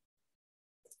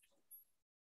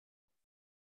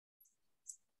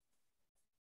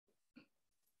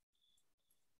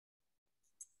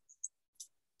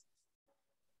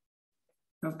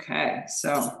 Okay,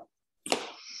 so.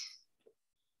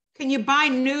 Can you buy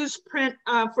newsprint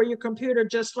for your computer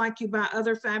just like you buy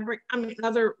other fabric? I mean,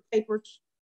 other papers?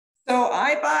 So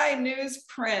I buy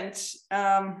newsprint.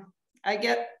 I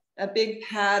get a big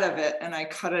pad of it and I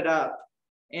cut it up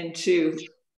into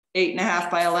 8.5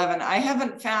 by 11. I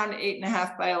haven't found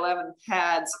 8.5 by 11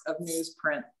 pads of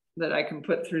newsprint that I can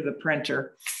put through the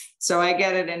printer. So I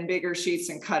get it in bigger sheets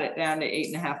and cut it down to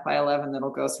 8.5 by 11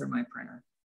 that'll go through my printer.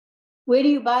 Where do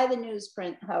you buy the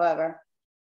newsprint, however?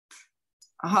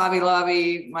 Hobby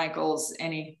Lobby, Michael's,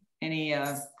 any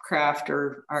craft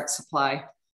or art supply.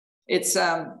 It's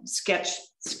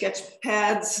sketch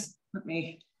pads. Let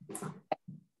me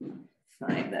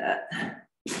find that.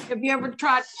 Have you ever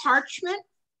tried parchment?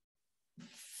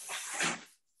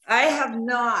 I have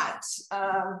not,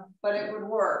 but it would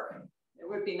work. It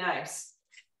would be nice.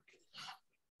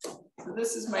 So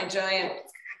this is my giant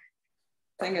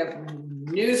thing of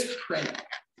newsprint.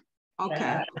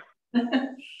 Okay.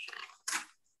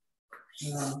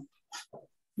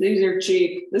 These are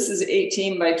cheap. This is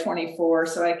 18 by 24,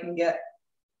 so I can get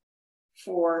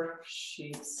 4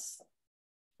 sheets.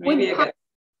 Maybe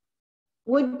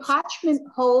Would parchment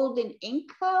hold an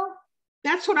ink though?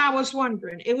 That's what I was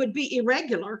wondering. It would be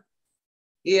irregular.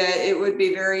 Yeah, it would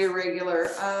be very irregular.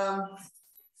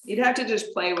 You'd have to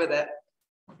just play with it.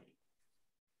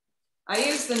 I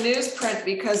use the newsprint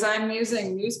because I'm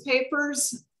using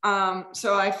newspapers.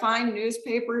 So I find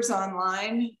newspapers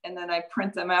online and then I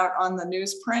print them out on the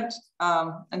newsprint.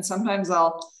 And sometimes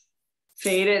I'll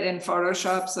fade it in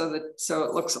Photoshop so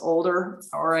it looks older,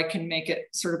 or I can make it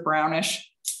sort of brownish.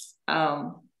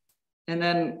 And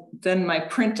then my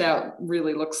printout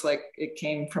really looks like it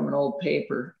came from an old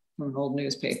paper, from an old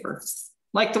newspaper,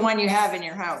 like the one you have in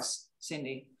your house,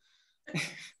 Cindy.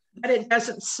 But it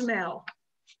doesn't smell.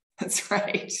 That's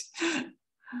right.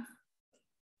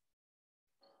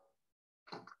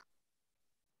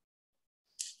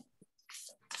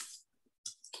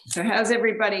 So how's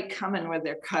everybody coming with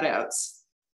their cutouts?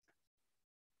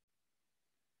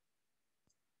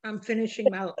 I'm finishing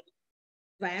my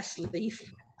last leaf.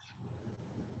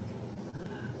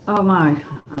 Oh my,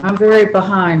 I'm very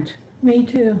behind. Me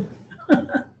too.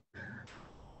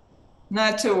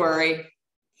 Not to worry.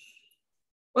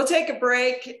 We'll take a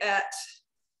break at,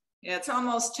 yeah, it's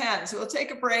almost 10. So we'll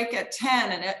take a break at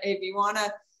 10. And if you want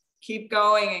to keep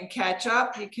going and catch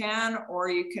up, you can, or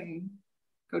you can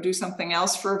go do something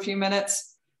else for a few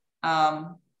minutes.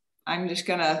 I'm just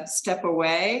going to step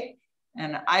away.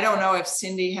 And I don't know if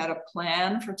Cindy had a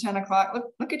plan for 10 o'clock.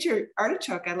 Look at your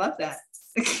artichoke. I love that.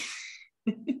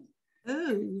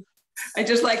 Ooh. I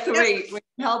just like the way when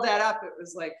you held that up, it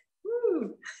was like,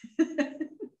 woo.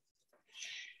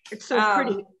 It's so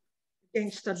pretty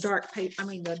against the dark paper. I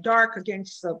mean, the dark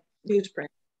against the newsprint.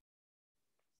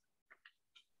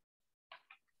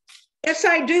 Yes,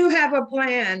 I do have a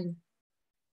plan.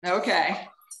 Okay.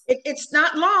 It's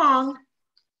not long.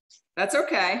 That's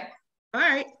okay. All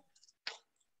right.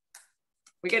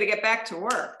 We got to get back to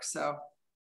work, so.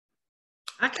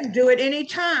 I can do it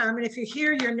anytime. And if you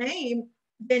hear your name,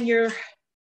 then you're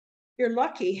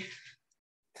lucky.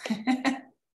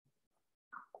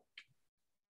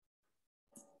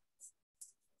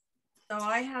 So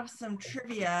I have some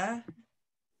trivia,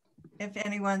 if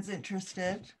anyone's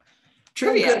interested.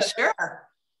 Trivia, sure.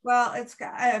 Well, it's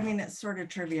sort of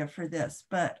trivia for this,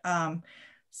 but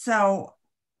so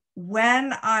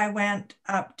when I went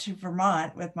up to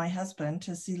Vermont with my husband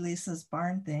to see Lisa's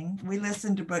barn thing, we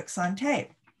listened to books on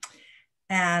tape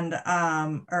and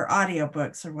or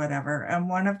audiobooks or whatever. And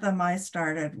one of them I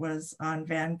started was on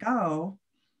Van Gogh.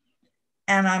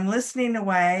 And I'm listening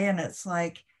away and it's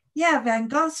like, yeah, Van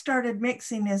Gogh started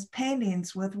mixing his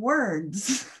paintings with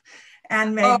words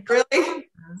and made really?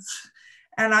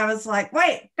 And I was like,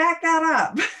 wait, back that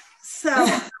up.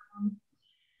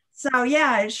 So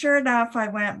yeah, sure enough, I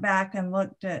went back and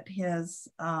looked at his,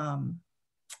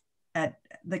 at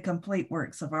the complete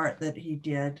works of art that he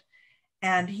did.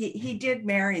 And he did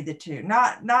marry the two,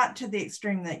 not to the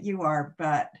extreme that you are,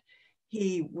 but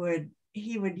he would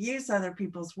use other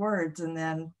people's words and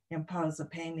then impose a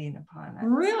painting upon it.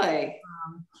 Really?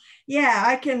 Yeah,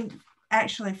 I can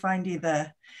actually find you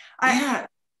the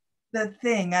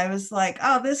thing. I was like,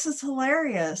 oh, this is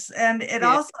hilarious. And it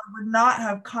also would not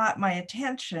have caught my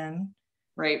attention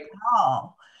at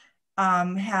all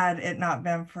had it not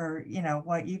been for,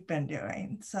 what you've been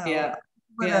doing. So I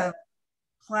would have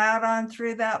plowed on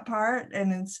through that part.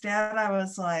 And instead I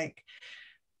was like,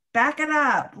 back it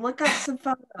up, look up some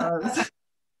photos.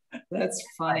 That's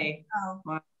funny.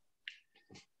 Wow.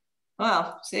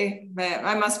 Well, see,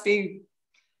 I must be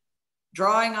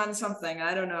drawing on something.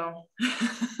 I don't know.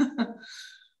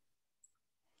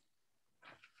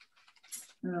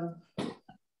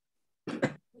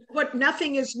 What,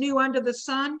 nothing is new under the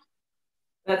sun?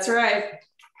 That's right.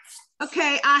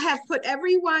 Okay, I have put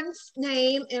everyone's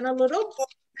name in a little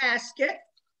basket.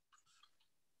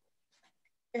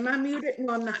 Am I muted?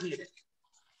 No, I'm not muted.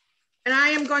 And I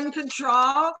am going to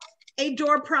draw a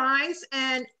door prize,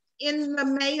 and in the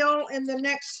mail in the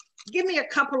next, give me a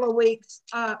couple of weeks,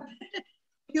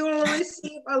 you will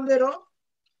receive a little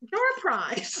door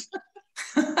prize.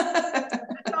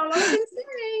 That's all I can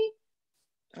say.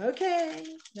 Okay,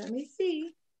 let me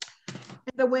see.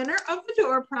 And the winner of the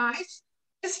door prize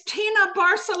is Tina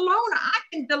Barcelona. I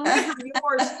can deliver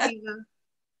yours, Tina.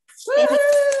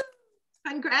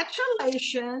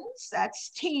 Congratulations. That's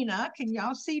Tina. Can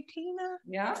y'all see Tina?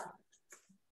 Yeah.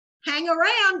 Hang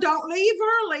around. Don't leave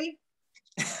early.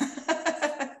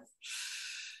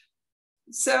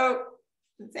 So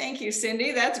thank you,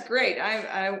 Cindy. That's great.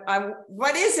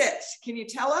 What is it? Can you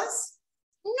tell us?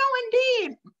 No,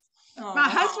 indeed. Oh, My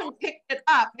husband picked it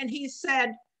up and he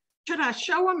said, should I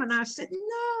show him? And I said,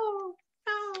 no.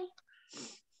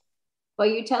 Well,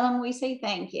 you tell him we say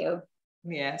thank you.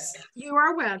 Yes. You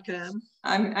are welcome.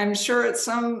 I'm sure it's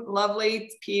some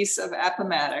lovely piece of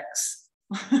appomattox.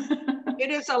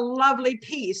 It is a lovely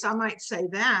piece. I might say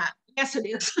that. Yes, it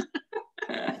is.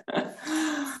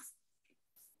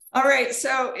 All right,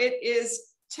 so it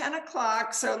is 10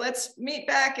 o'clock. So let's meet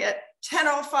back at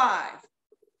 10:05.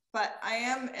 But I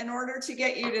am, in order to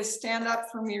get you to stand up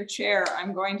from your chair,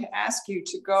 I'm going to ask you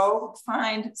to go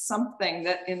find something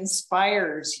that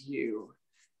inspires you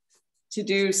to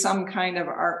do some kind of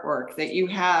artwork that you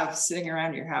have sitting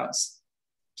around your house.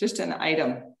 Just an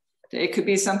item. It could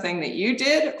be something that you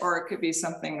did, or it could be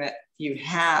something that you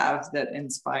have that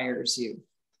inspires you.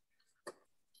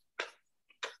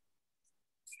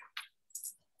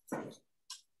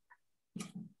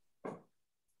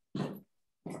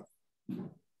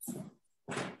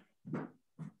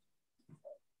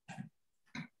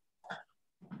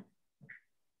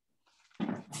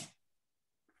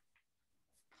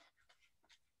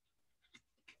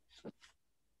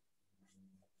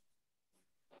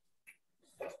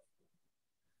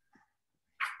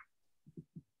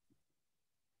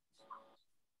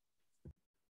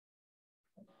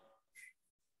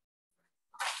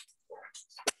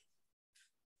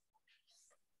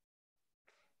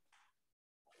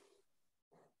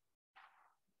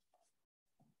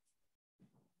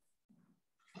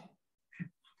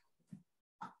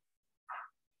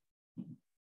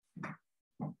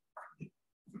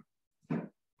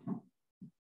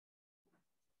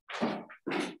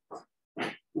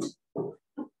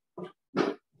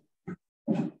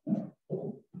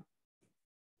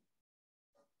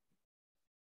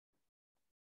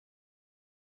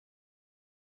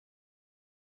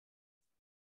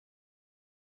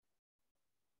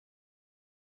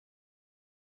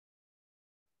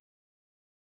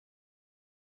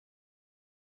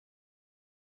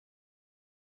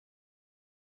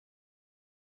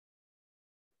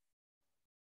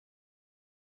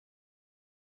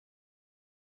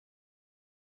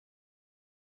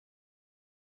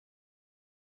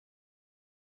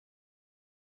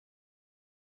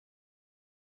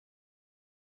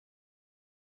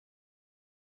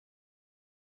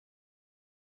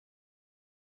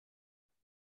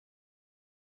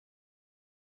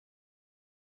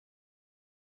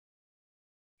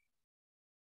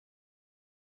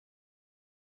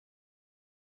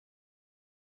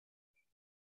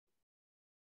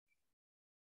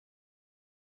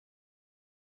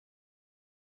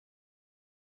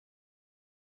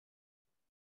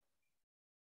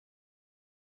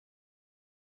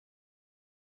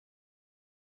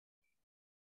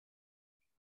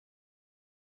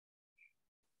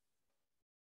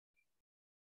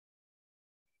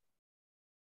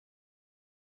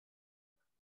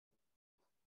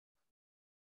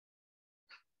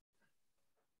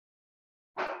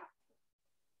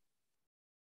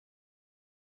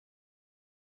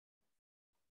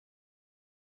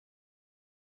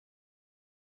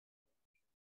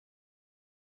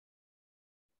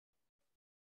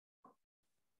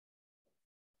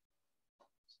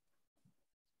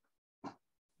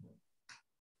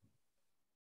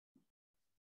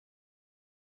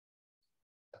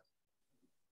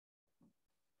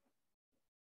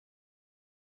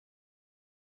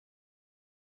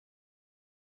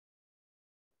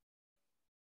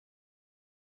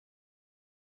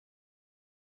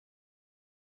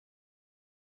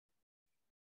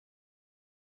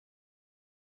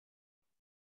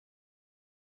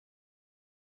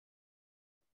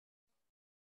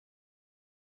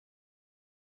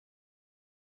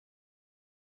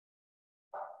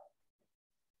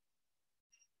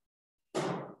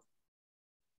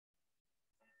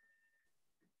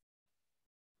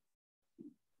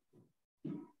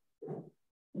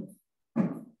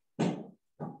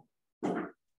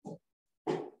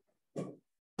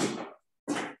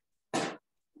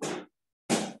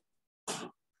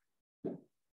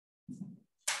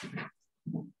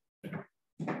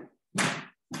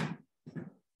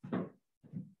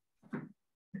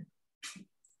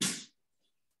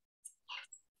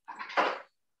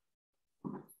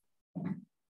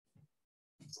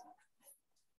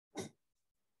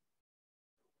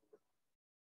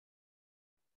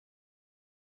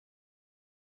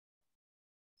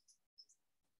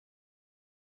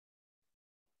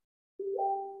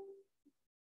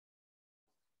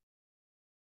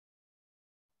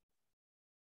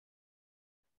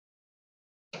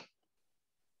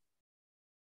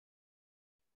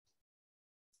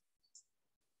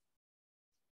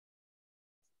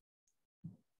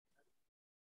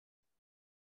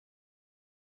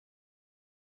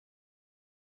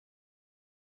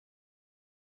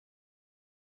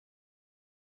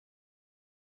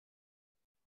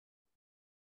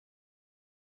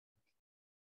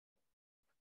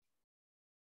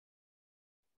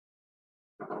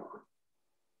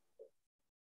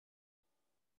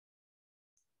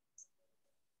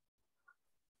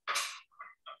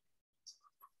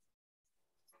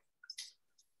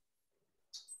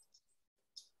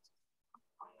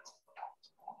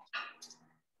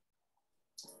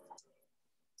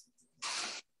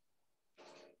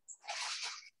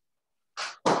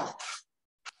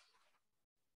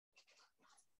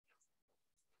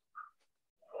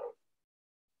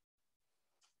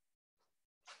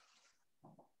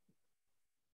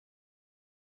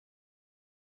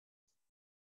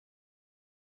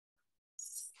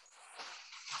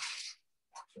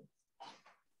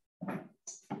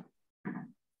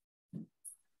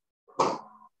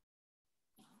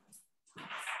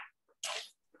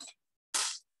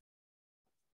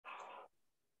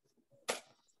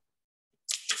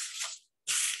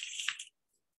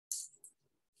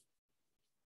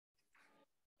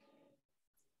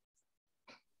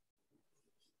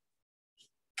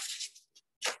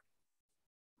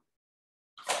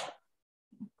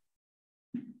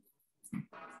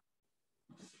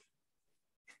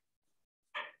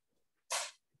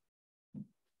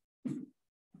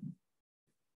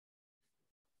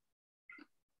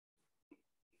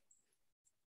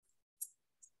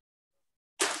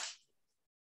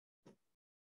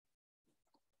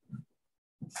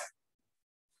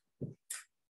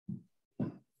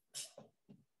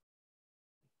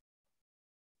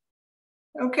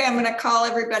 Okay, I'm gonna call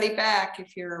everybody back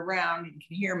if you're around and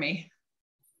can hear me.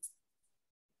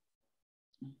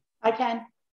 I can.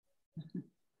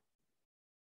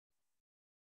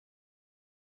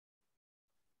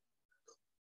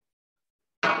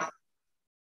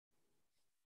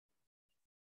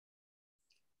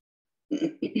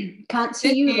 Can't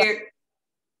see you.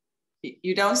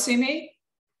 You don't see me?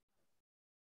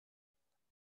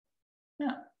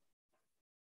 No.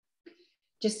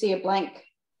 Just see a blank.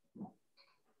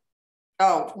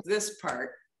 Oh, this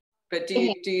part. But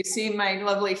do you see my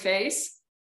lovely face?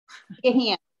 Your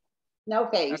hand, no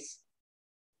face.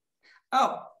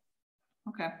 Oh,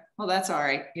 okay. Well, that's all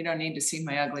right. You don't need to see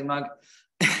my ugly mug.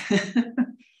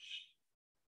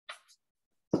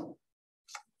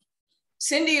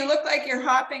 Cindy, you look like you're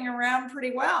hopping around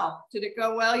pretty well. Did it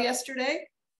go well yesterday?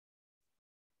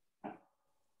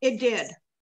 It did.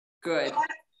 Good.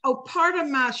 Part of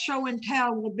my show and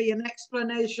tell will be an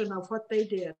explanation of what they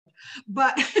did.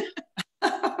 But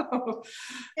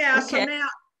yeah, okay. So now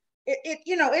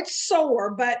it's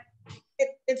sore, but it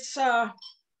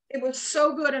was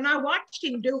so good, and I watched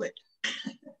him do it.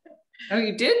 Oh,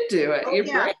 you did do it. You're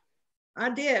brave. I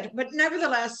did, but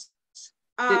nevertheless,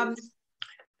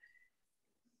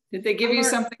 did they give you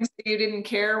something so you didn't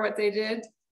care what they did?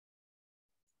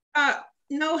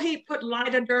 No, he put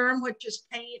lidoderm, which is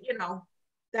paint,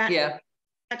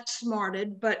 that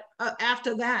smarted, but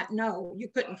after that, no, you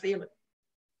couldn't feel it.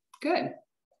 Good.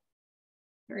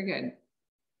 Very good.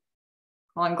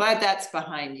 Well, I'm glad that's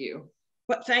behind you.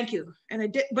 But thank you. And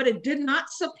it did not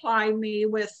supply me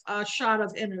with a shot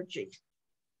of energy.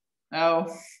 Oh.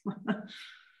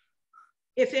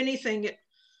 If anything,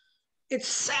 it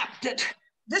sapped it.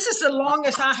 This is the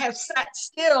longest I have sat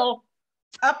still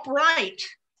upright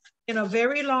in a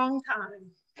very long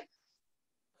time.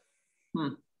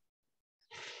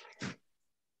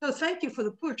 So thank you for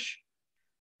the push.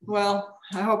 Well,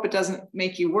 I hope it doesn't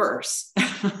make you worse.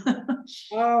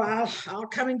 Oh, I'll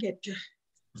come and get you.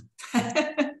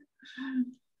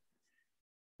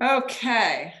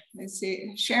 Okay, let's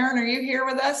see. Sharon, are you here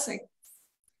with us?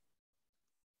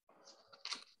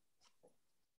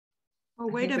 Oh,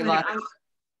 wait a minute.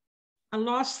 I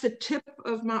lost the tip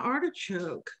of my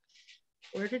artichoke.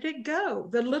 Where did it go?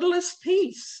 The littlest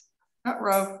piece.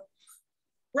 Ruh-roh.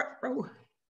 Ruh-roh.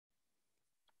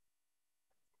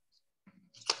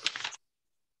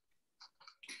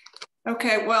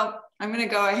 Okay, well, I'm going to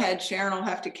go ahead. Sharon will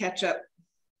have to catch up.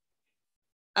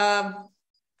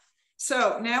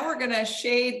 So now we're going to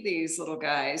shade these little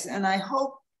guys, and I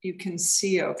hope you can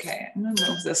see okay. I'm going to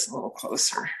move this a little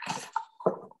closer.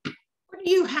 What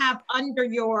do you have under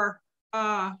your,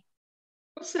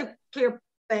 what's that clear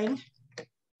thing?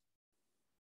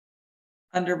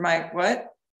 Under my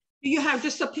what? Do you have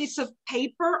just a piece of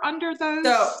paper under those?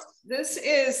 So this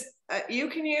is, you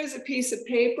can use a piece of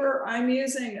paper. I'm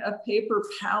using a paper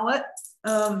palette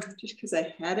just because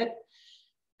I had it.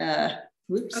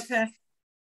 Whoops. Okay.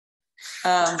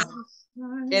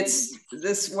 It's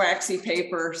this waxy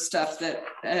paper stuff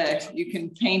that you can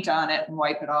paint on it and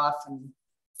wipe it off, and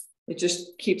it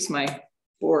just keeps my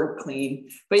board clean.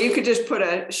 But you could just put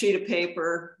a sheet of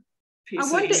paper.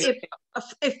 I wonder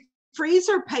if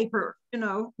freezer paper,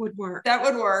 would work. That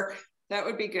would work. That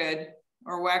would be good.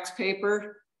 Or wax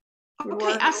paper.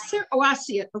 Okay, I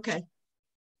see it. Okay.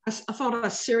 I thought I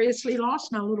seriously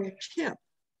lost my little tip.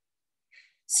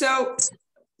 So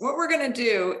what we're going to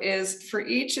do is for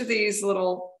each of these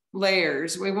little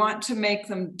layers, we want to make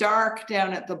them dark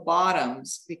down at the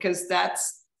bottoms, because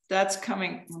that's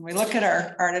coming. When we look at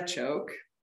our artichoke,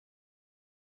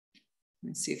 let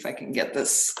me see if I can get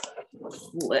this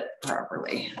lit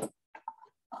properly.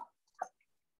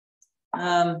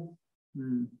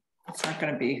 It's not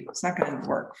going to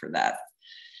work for that.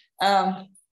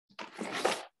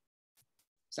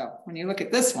 So when you look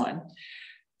at this one,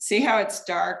 see how it's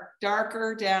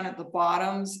darker down at the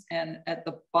bottoms and at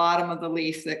the bottom of the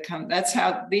leaf that come. That's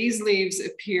how these leaves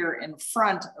appear in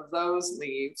front of those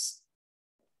leaves.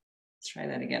 Let's try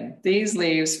that again. These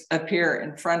leaves appear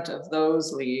in front of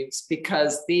those leaves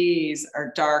because these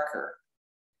are darker.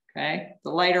 Okay,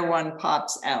 the lighter one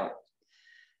pops out.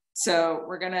 So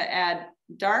we're going to add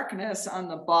darkness on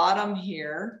the bottom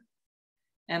here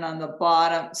and on the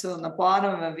bottom. So on the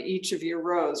bottom of each of your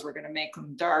rows, we're going to make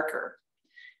them darker.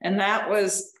 And that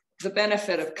was the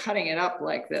benefit of cutting it up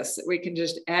like this, that we can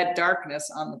just add darkness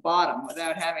on the bottom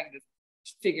without having to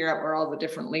figure out where all the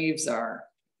different leaves are.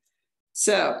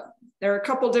 So there are a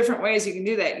couple different ways you can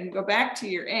do that. You can go back to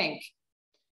your ink,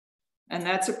 and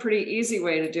that's a pretty easy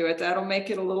way to do it. That'll make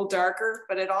it a little darker,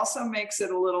 but it also makes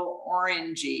it a little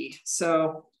orangey.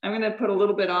 So I'm going to put a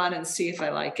little bit on and see if I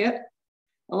like it.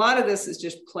 a lot of this is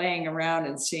just playing around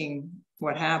and seeing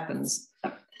what happens.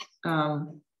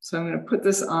 So I'm going to put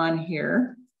this on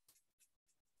here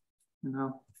and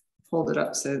I'll hold it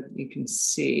up so you can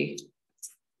see.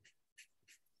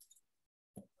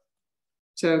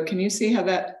 So can you see how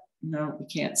that, no, you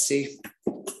can't see.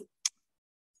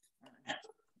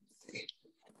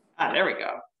 Ah, there we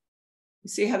go. You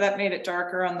see how that made it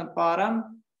darker on the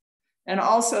bottom? And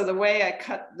also the way I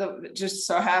cut the, just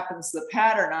so happens the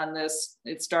pattern on this,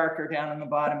 it's darker down on the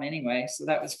bottom anyway. So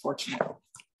that was fortunate.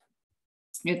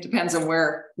 It depends on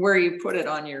where you put it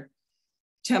on your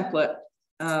template,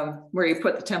 where you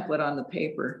put the template on the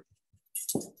paper.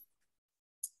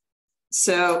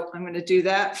 So I'm going to do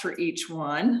that for each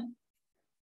one.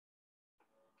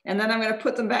 And then I'm going to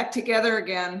put them back together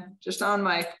again, just on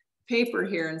my paper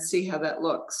here and see how that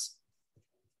looks.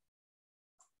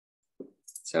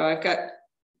 So I've got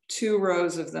 2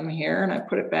 rows of them here and I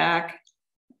put it back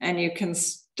and you can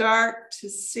start to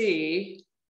see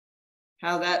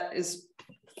how that is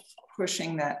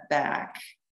pushing that back.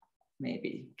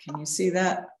 Maybe, can you see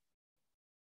that?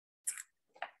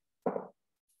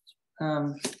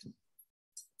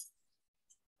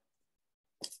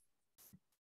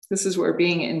 This is where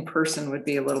being in person would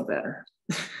be a little better.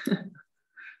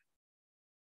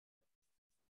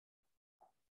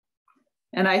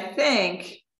 And I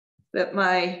think that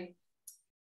my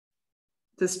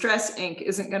distress ink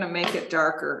isn't going to make it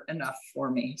darker enough for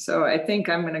me. So I think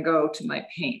I'm going to go to my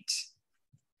paint.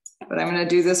 But I'm going to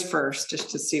do this first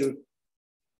just to see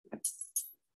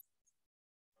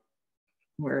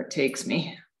where it takes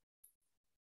me.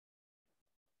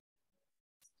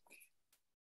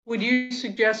 Would you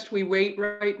suggest we wait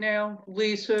right now,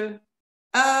 Lisa?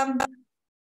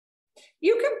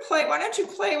 You can play, why don't you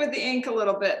play with the ink a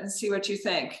little bit and see what you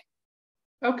think?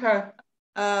 Okay.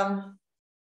 What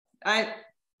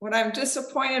I'm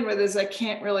disappointed with is I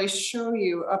can't really show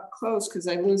you up close because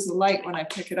I lose the light when I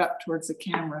pick it up towards the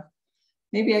camera.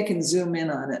 Maybe I can zoom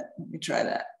in on it. Let me try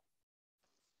that.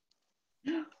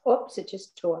 Oops, it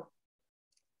just tore.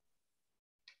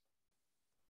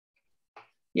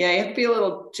 Yeah, you have to be a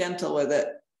little gentle with it.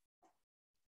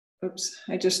 Oops,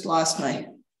 I just lost my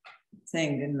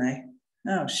thing, didn't I?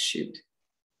 Oh, shoot.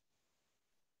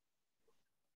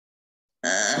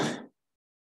 I'm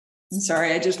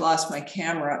sorry, I just lost my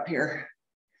camera up here.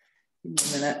 Give me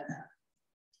a minute.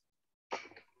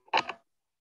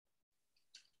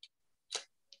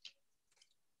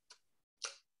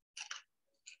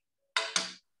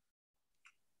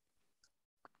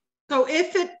 So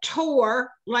if it tore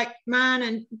like mine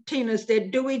and Tina's did,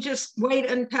 do we just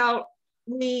wait until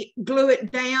we glue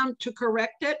it down to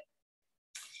correct it?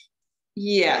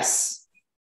 Yes.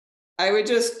 I would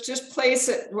just place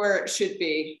it where it should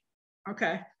be.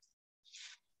 Okay.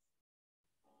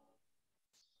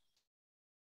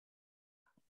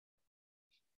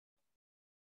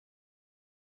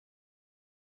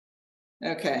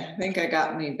 Okay, I think I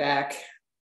got me back.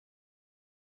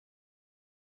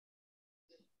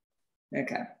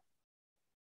 Okay.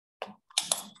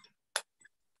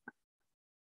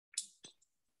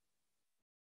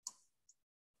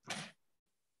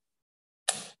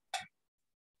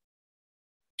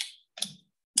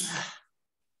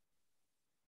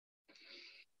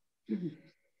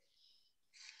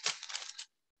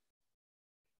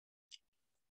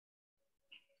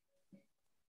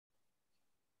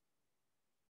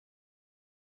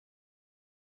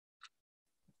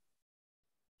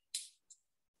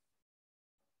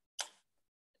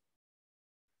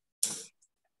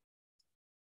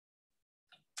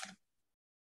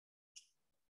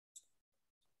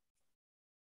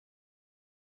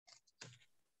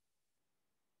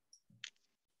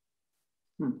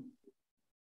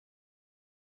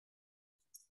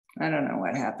 I don't know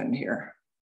what happened here.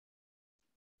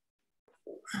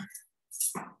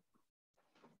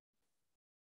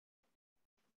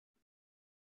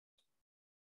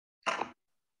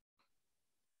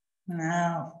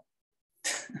 No.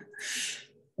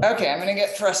 Okay, I'm gonna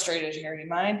get frustrated here. Do you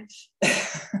mind?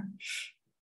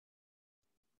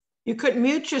 You could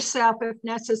mute yourself if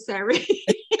necessary.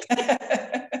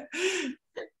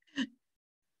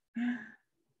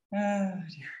 Oh,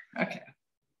 dear. Okay.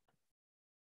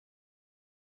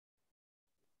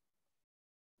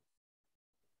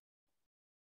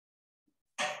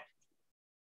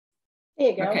 There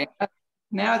you go. Okay.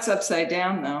 Now it's upside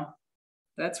down though.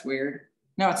 That's weird.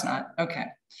 No, it's not. Okay.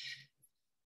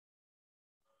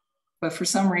 But for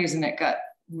some reason it got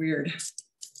weird.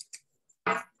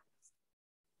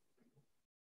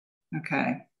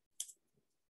 Okay.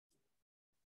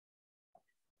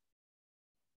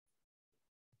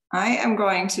 I am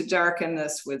going to darken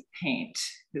this with paint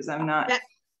because I'm not.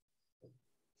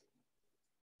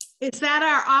 Is that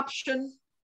our option?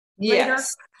 Later?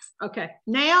 Yes. Okay,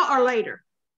 now or later?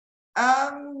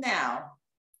 Now.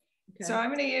 Okay. So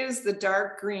I'm going to use the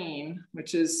dark green,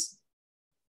 which is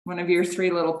one of your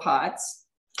 3 little pots,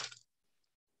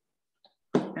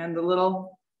 and the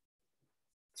little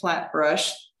flat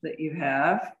brush that you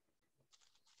have.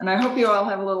 And I hope you all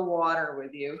have a little water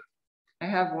with you. I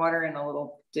have water in a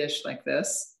little dish like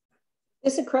this.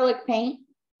 This acrylic paint?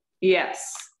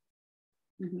 Yes.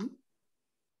 Mm-hmm.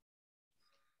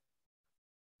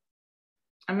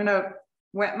 I'm going to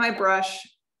wet my brush,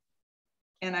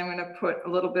 and I'm going to put a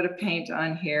little bit of paint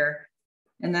on here.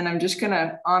 And then I'm just going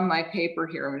to, on my paper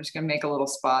here, I'm just going to make a little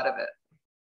spot of it.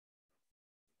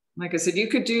 Like I said, you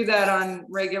could do that on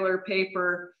regular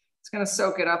paper. It's going to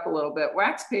soak it up a little bit.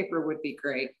 Wax paper would be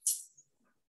great.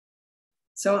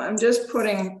 So I'm just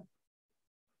putting,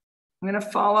 I'm going to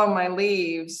follow my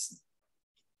leaves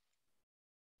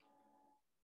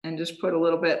and just put a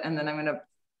little bit, and then I'm going to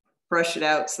brush it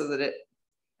out so that it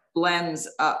blends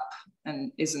up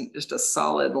and isn't just a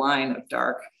solid line of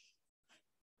dark.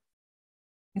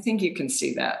 I think you can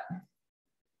see that.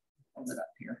 Hold it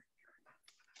up here.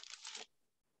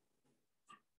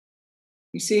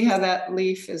 You see how that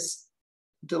leaf is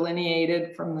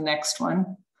delineated from the next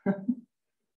one?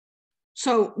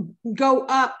 So go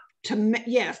up to,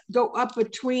 yes, go up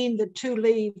between the 2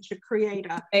 leaves to create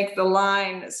a. Make the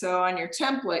line, so on your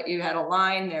template, you had a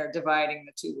line there dividing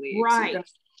the 2 leaves. Right. You're gonna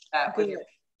do that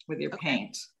with your Okay.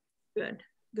 paint. Good,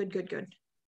 good, good, good.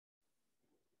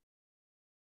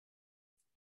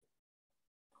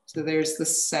 So there's the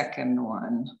second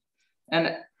one.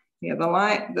 And yeah, the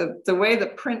line, the way the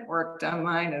print worked on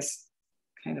mine is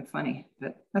kind of funny,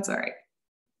 but that's all right.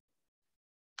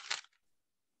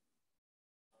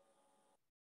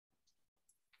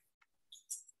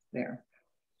 There.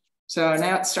 So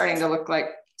now it's starting to look like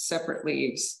separate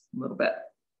leaves a little bit.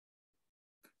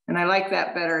 And I like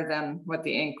that better than what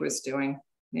the ink was doing.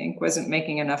 The ink wasn't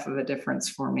making enough of a difference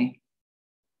for me.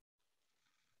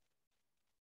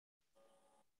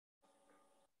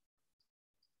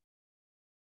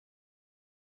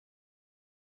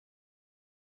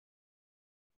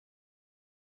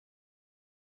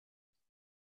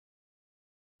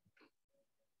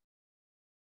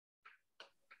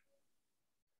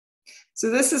 So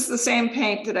this is the same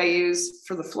paint that I use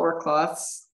for the floor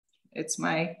cloths. It's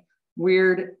my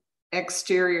weird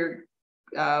exterior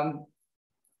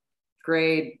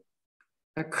grade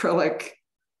acrylic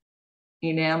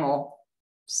enamel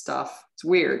stuff. It's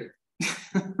weird.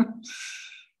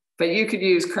 But you could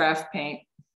use craft paint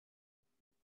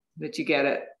that you get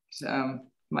at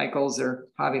Michael's or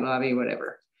Hobby Lobby,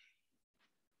 whatever.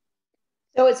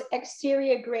 So it's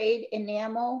exterior grade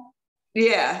enamel?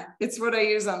 Yeah, it's what I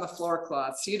use on the floor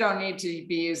cloths. You don't need to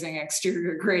be using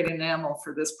exterior grade enamel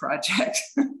for this project.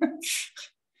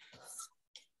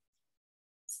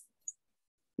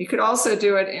 You could also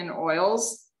do it in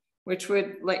oils, which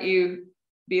would let you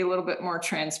be a little bit more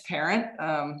transparent.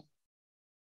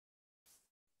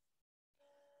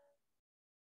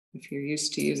 If you're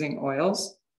used to using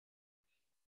oils.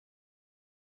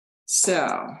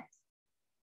 So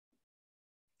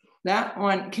that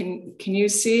one, can you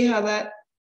see how that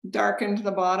darkened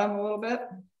the bottom a little bit?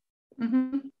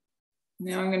 Mm-hmm.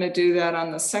 Now I'm going to do that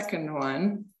on the second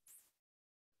one,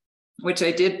 which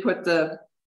I did put the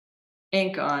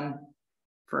ink on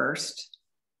first.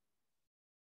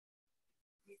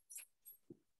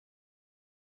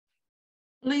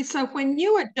 Lisa, when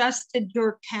you adjusted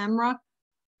your camera,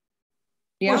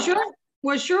 Yeah.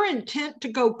 was your intent to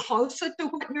go closer to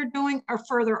what you're doing or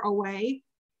further away?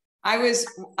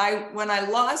 When I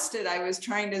lost it, I was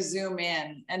trying to zoom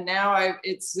in, and now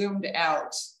it's zoomed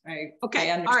out. Okay,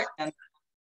 I understand. all right.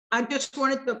 I just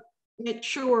wanted to make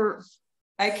sure.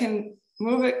 I can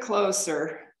move it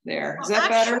closer there. Is that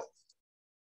better?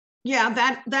 Yeah,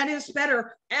 that is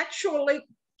better. Actually,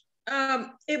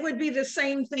 it would be the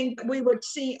same thing that we would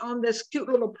see on this cute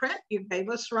little print you gave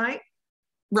us, right?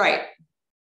 Right.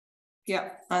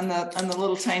 Yeah, on the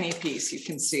little tiny piece, you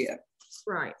can see it.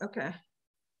 Right, okay.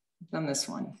 On this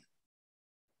one.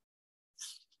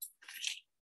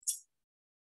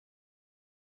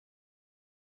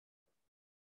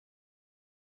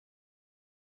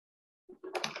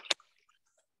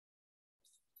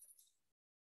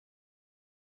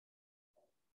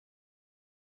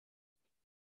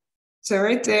 So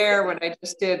right there, what I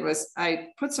just did was I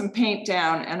put some paint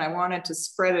down and I wanted to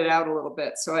spread it out a little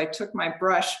bit. So I took my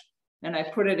brush and I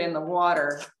put it in the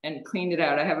water and cleaned it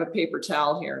out. I have a paper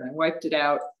towel here and I wiped it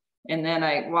out. And then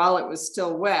while it was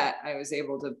still wet, I was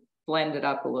able to blend it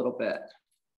up a little bit.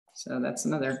 So that's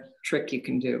another trick you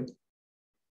can do.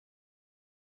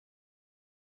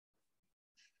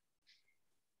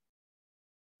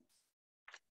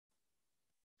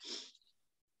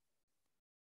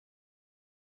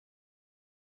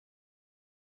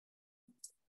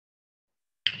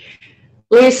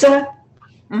 Lisa,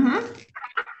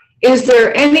 is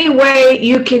there any way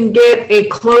you can get a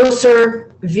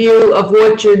closer view of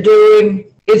what you're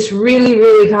doing? It's really,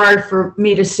 really hard for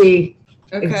me to see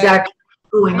exactly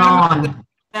what's going on.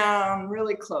 Down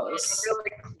really close.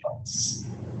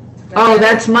 Oh,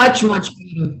 that's much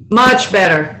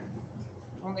better.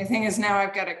 Only thing is now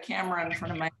I've got a camera in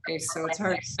front of my face, so it's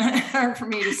hard for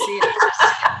me to see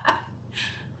it.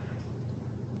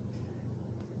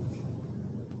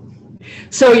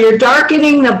 So you're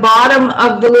darkening the bottom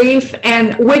of the leaf,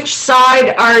 and which side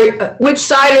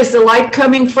is the light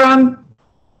coming from?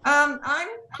 I'm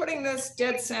putting this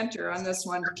dead center on this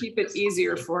one to keep it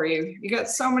easier for you. You got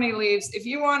so many leaves. If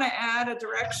you want to add a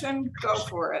direction, go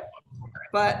for it.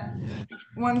 But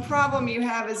one problem you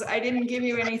have is I didn't give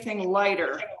you anything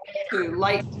lighter to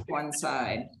light one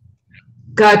side.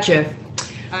 Gotcha.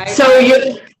 So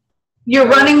you're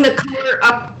running the color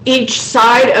up each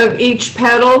side of each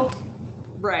petal?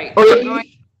 Right. Or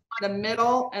going the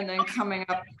middle and then coming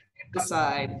up the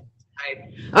side.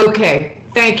 Okay,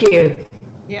 thank you.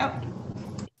 Yep.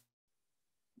 I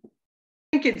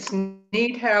think it's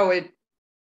neat how it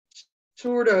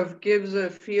sort of gives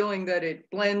a feeling that it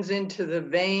blends into the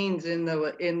veins in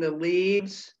the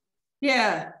leaves.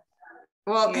 Yeah.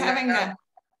 Well,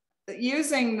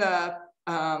 using the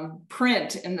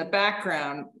print in the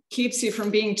background keeps you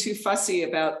from being too fussy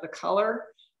about the color.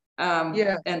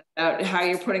 And about how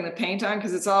you're putting the paint on,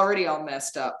 because it's already all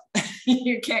messed up.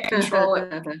 You can't control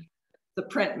it. The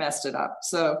print messed it up.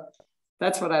 So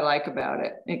that's what I like about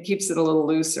it. It keeps it a little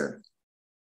looser.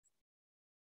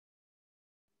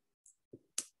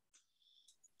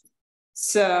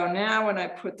 So now when I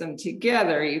put them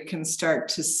together, you can start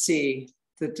to see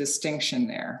the distinction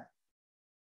there.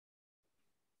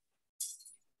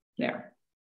 There.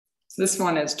 So this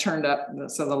one is turned up,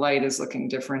 so the light is looking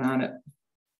different on it.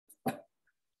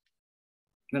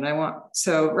 But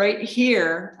so right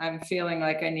here, I'm feeling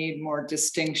like I need more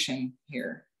distinction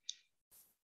here.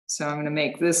 So I'm going to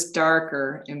make this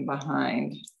darker in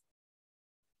behind.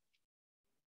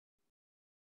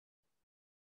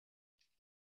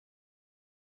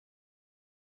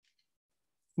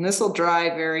 And this will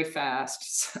dry very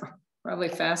fast, so probably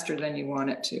faster than you want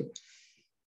it to.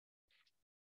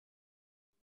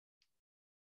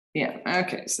 Yeah,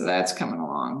 okay, so that's coming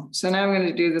along. So now I'm going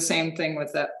to do the same thing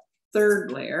with that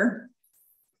third layer.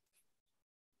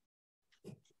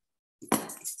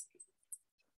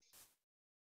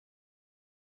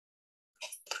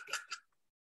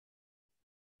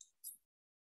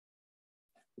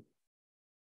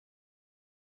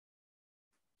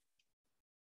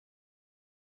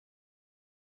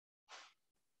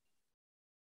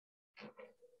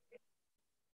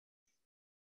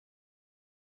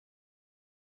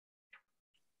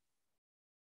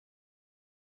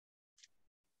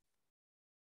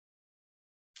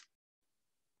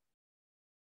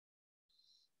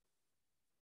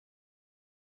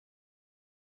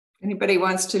 Anybody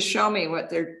wants to show me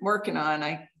what they're working on,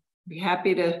 I'd be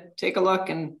happy to take a look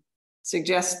and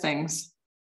suggest things.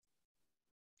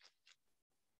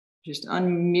 Just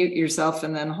unmute yourself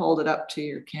and then hold it up to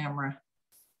your camera.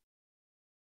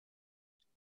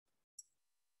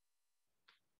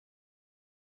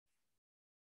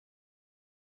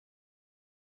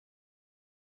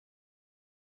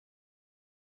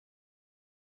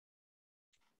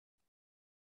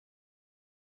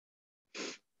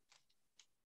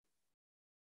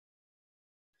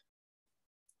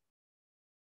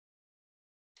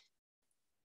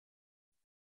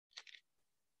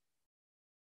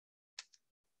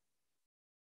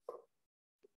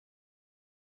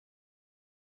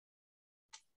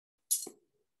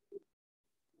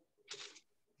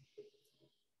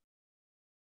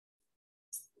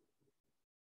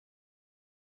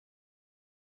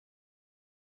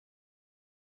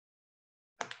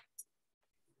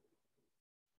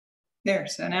 There,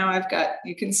 so now I've got,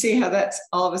 you can see how that's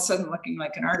all of a sudden looking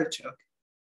like an artichoke.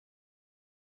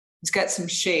 It's got some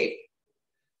shape.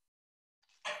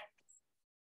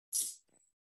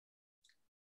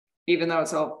 Even though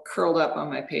it's all curled up on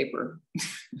my paper.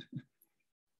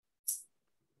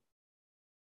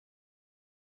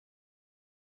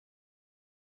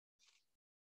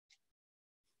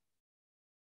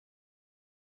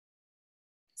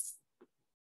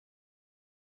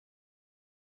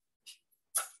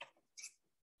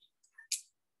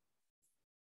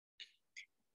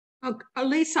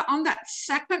 Lisa, on that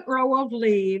second row of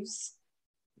leaves,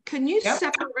 can you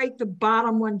separate the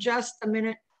bottom one just a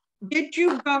minute? Did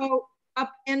you go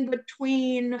up in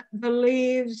between the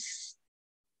leaves?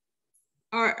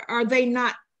 Or are they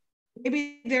not,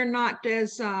 maybe they're not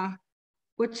as,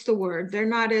 what's the word? They're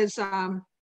not as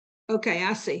Okay,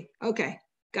 I see. Okay,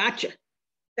 gotcha.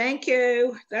 Thank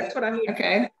you. That's what I need.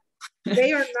 Okay.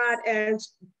 They are not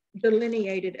as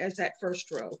delineated as that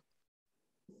first row.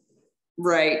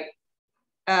 Right.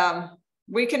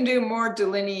 We can do more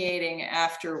delineating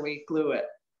after we glue it.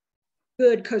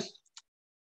 Good, because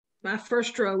my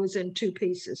first row is in 2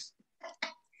 pieces.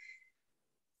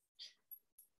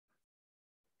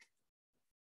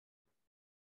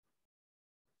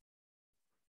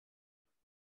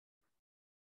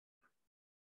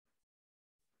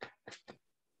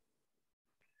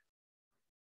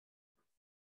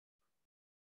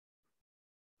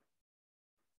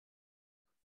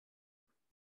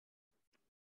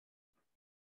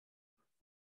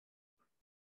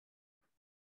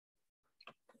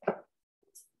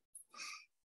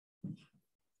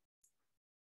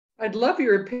 I'd love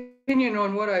your opinion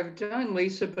on what I've done,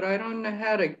 Lisa, but I don't know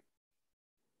how to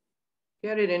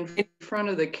get it in front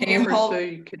of the camera so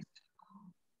you could.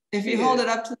 If you hold it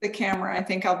up to the camera, I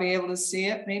think I'll be able to see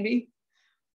it, maybe.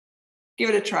 Give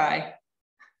it a try.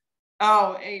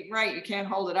 Oh, right, you can't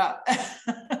hold it up.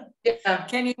 Yeah.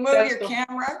 Can you move your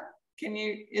camera? Can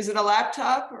you, is it a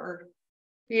laptop or?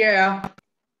 Yeah.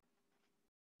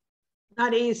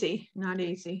 Not easy, not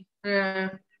easy.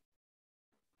 Yeah.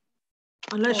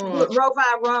 Unless you do it row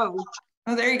by row.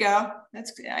 Oh, there you go.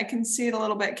 That's, I can see it a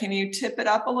little bit. Can you tip it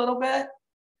up a little bit?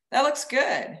 That looks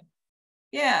good.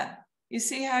 Yeah. You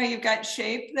see how you've got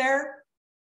shape there?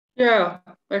 Yeah,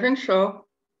 I think so.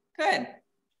 Good.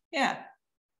 Yeah.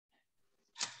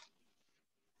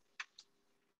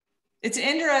 It's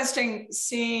interesting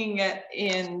seeing it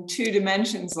in 2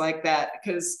 dimensions like that,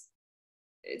 because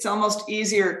it's almost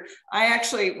easier. I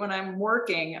actually, when I'm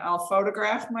working, I'll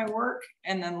photograph my work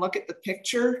and then look at the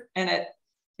picture, and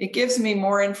it gives me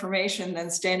more information than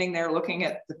standing there looking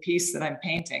at the piece that I'm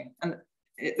painting. And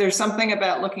there's something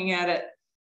about looking at it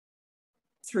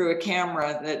through a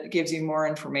camera that gives you more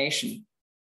information.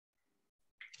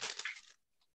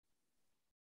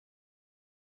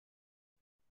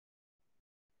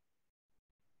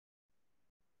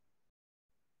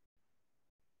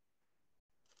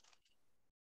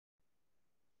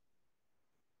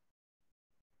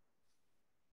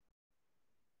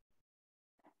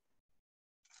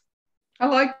 I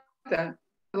like that.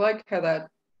 I like how that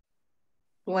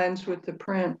blends with the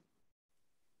print.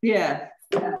 Yeah.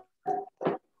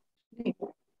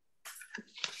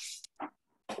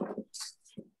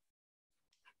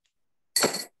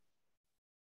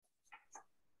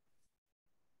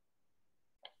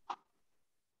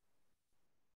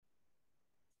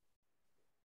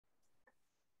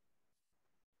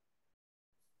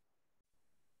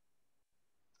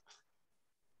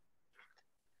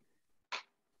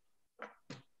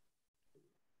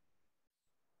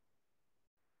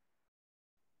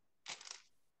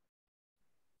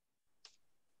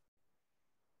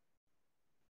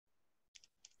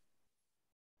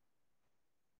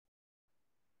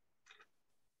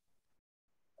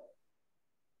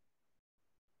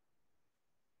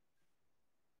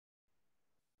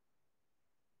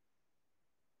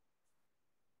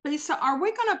 Lisa, are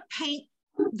we going to paint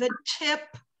the tip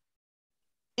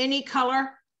any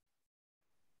color?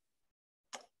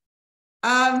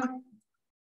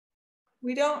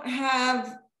 We don't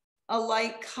have a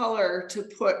light color to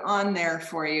put on there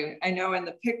for you. I know in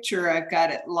the picture I've got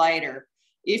it lighter.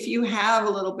 If you have a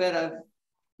little bit of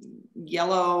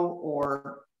yellow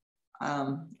or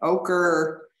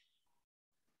ochre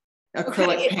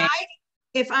acrylic paint.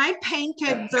 If I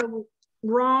painted the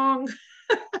wrong,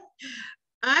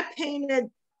 I painted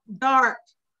dark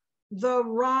the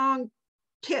wrong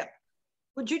tip,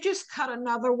 would you just cut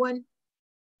another one?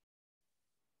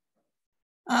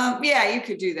 Yeah, you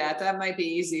could do that. That might be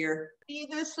easier. See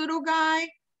this little guy?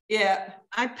 Yeah.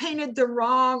 I painted the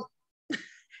wrong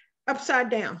upside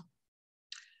down.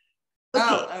 Okay.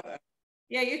 Oh,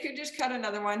 yeah, you could just cut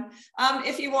another one.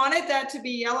 If you wanted that to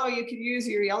be yellow, you could use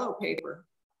your yellow paper.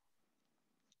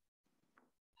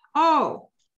 Oh,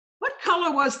 what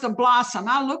color was the blossom?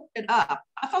 I looked it up.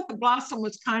 I thought the blossom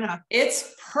was kind of.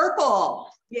 It's purple.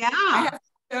 Yeah. I have to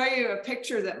show you a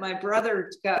picture that my brother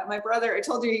got. My brother, I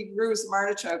told you he grew some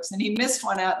artichokes and he missed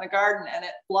one out in the garden and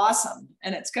it blossomed.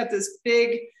 And it's got this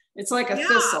big, it's like a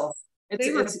thistle.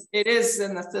 It is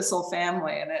in the thistle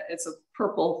family, and it's a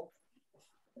purple.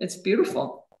 It's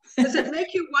beautiful. Does it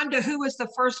make you wonder who was the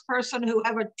first person who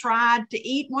ever tried to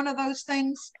eat one of those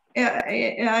things? Yeah. Or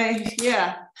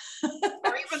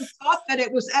even thought that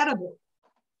it was edible.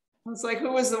 It's like,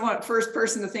 who was the first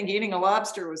person to think eating a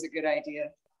lobster was a good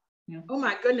idea? Yeah. Oh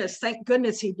my goodness, thank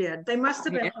goodness he did. They must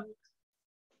have been.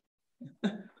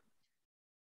 Yeah.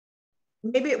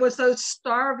 Maybe it was those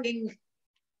starving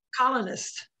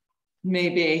colonists.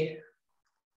 Maybe.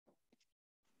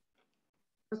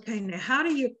 Okay, now how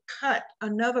do you cut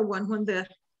another one when the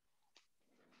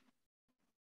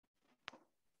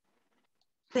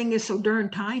thing is so darn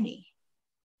tiny?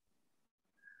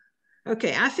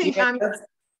 Okay, I think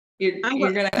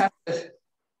you're gonna have to.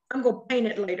 I'm gonna paint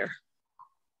it later.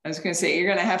 I was gonna say, you're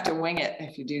gonna have to wing it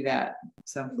if you do that.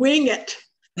 So wing it.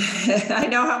 I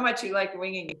know how much you like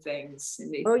winging things,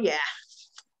 Cindy. Oh yeah.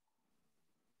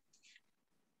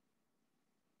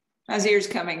 How's yours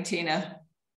coming, Tina?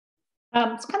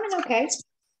 It's coming okay.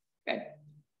 Good.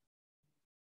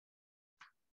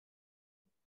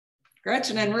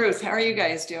 Gretchen and Ruth, how are you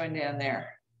guys doing down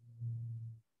there?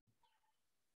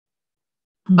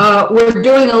 We're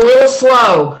doing a little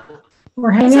slow.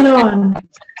 We're hanging on.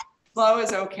 Slow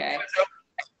is okay.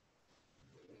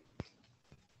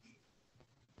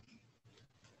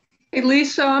 Hey,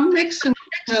 Lisa, I'm mixing,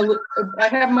 I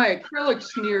have my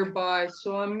acrylics nearby,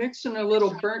 so I'm mixing a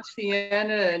little burnt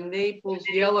sienna and Naples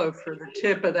yellow for the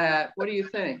tip of that. What do you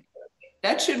think?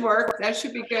 That should work. That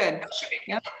should be good.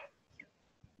 Yep.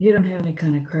 You don't have any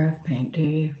kind of craft paint, do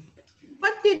you?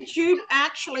 What did you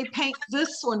actually paint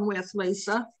this one with,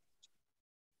 Lisa?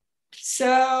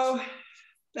 So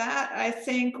that I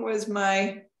think was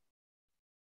my.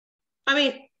 I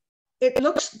mean, it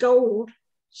looks gold.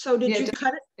 So did you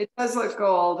cut it? It does look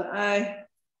gold.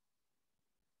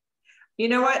 You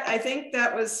know what? I think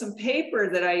that was some paper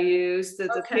that I used,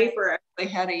 that the paper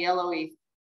actually had a yellowy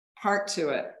part to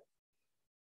it.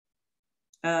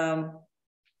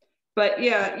 But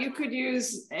yeah, you could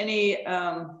use any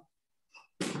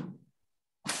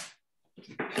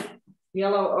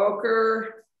yellow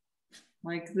ochre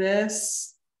like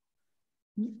this,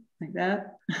 like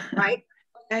that. Right.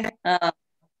 Okay.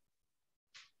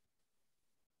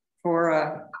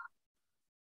 Or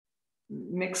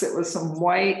mix it with some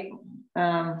white,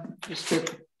 just to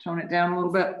tone it down a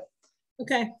little bit.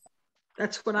 Okay,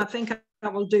 that's what I think I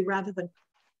will do rather than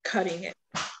cutting it.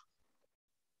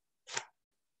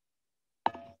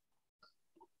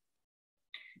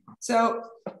 So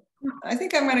I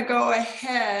think I'm going to go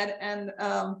ahead and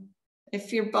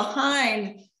if you're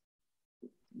behind,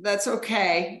 that's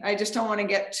okay. I just don't want to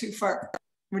get too far.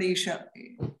 What do you show?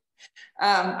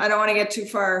 I don't want to get too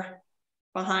far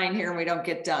behind here and we don't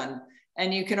get done.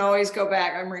 And you can always go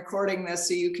back. I'm recording this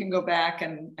so you can go back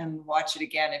and watch it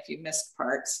again if you missed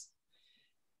parts.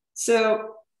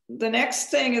 So the next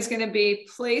thing is going to be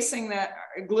placing that,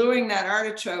 gluing that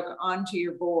artichoke onto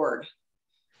your board.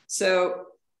 So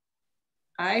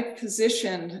I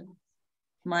positioned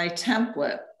my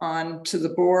template onto the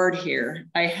board here.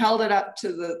 I held it up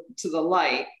to the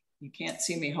light. You can't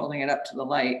see me holding it up to the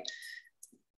light.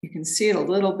 You can see it a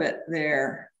little bit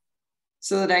there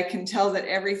so that I can tell that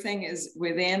everything is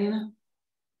within.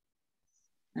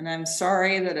 And I'm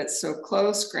sorry that it's so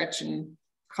close. Gretchen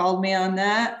called me on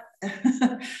that.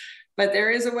 But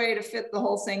there is a way to fit the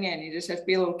whole thing in. You just have to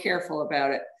be a little careful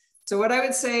about it. So what I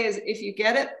would say is if you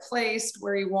get it placed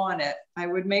where you want it, I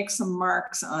would make some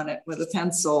marks on it with a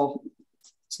pencil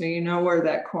so you know where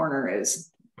that corner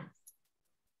is.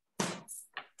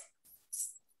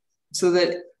 So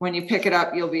that when you pick it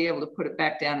up, you'll be able to put it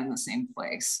back down in the same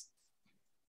place.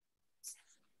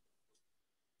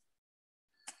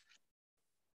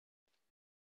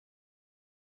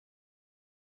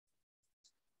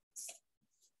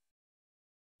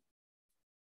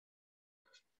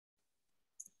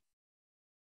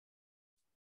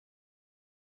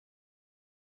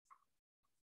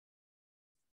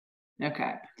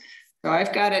 Okay, so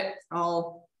I've got it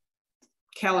all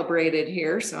calibrated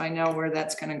here, so I know where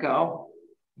that's going to go.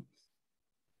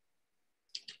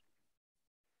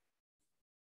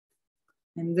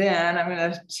 And then I'm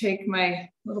going to take my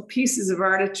little pieces of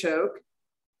artichoke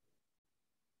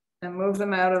and move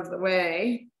them out of the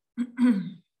way.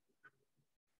 And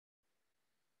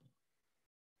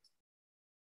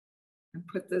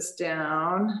put this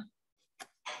down.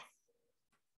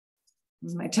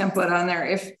 There's my template on there.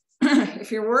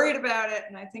 If you're worried about it,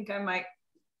 and I think I might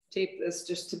tape this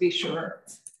just to be sure.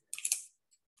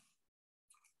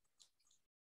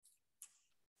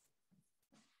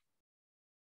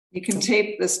 You can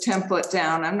tape this template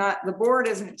down. The board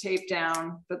isn't taped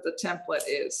down, but the template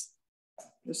is.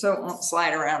 So it won't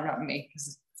slide around on me.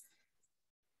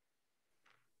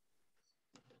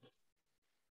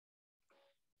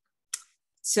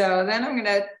 So then I'm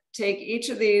gonna take each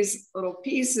of these little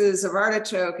pieces of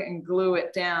artichoke and glue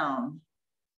it down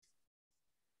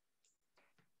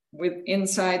with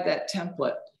inside that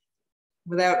template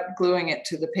without gluing it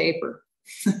to the paper.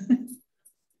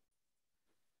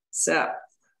 So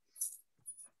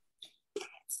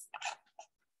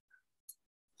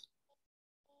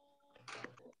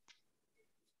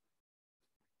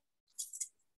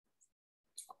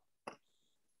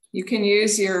You can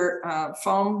use your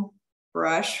foam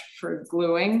brush for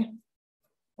gluing,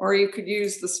 or you could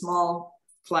use the small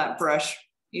flat brush.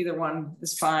 Either one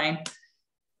is fine.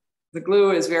 The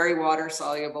glue is very water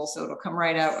soluble, so it'll come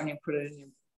right out when you put it in your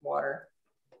water.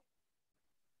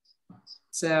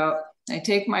 So I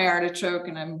take my artichoke,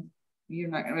 and you're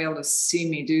not gonna be able to see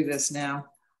me do this now.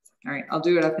 All right, I'll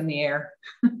do it up in the air.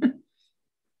 Just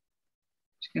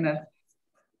gonna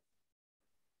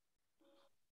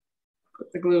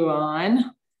put the glue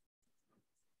on.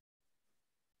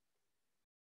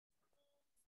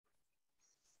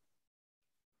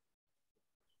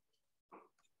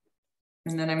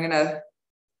 And then I'm gonna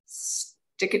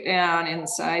stick it down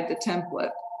inside the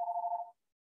template.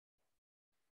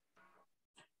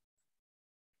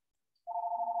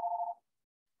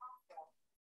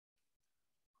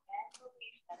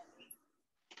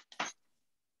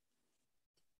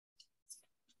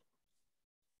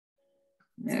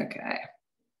 Okay.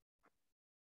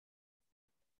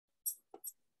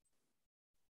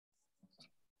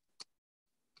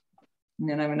 And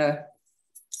then I'm gonna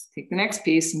take the next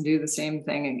piece and do the same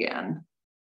thing again.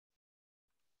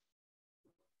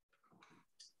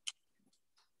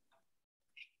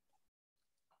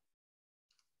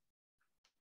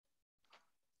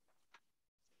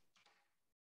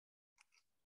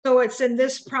 So it's in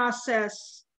this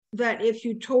process that if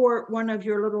you tore one of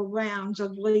your little rounds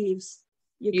of leaves,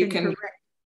 you can correct.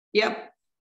 Yep.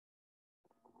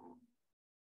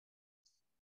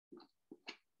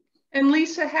 And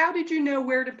Lisa, how did you know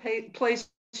where to place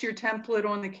your template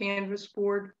on the canvas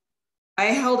board? I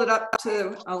held it up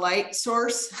to a light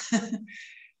source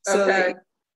so okay.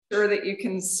 sure that you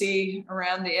can see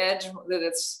around the edge that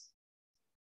it's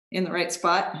in the right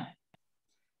spot.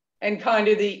 And kind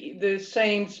of the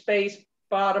same space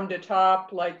bottom to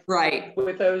top, like right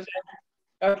with those.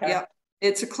 Okay. Yep.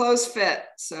 It's a close fit,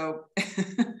 so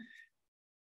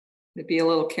be a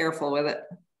little careful with it.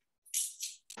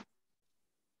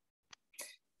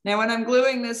 Now, when I'm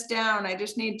gluing this down, I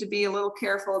just need to be a little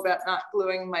careful about not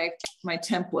gluing my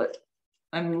template.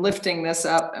 I'm lifting this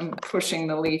up and pushing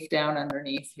the leaf down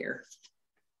underneath here.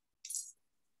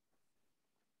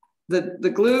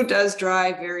 The glue does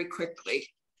dry very quickly.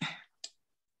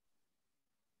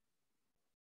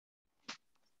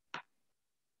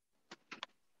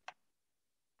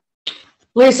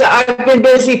 Lisa, I've been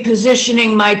busy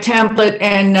positioning my template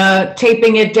and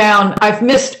taping it down. I've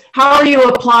missed, how are you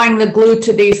applying the glue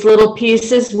to these little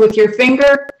pieces with your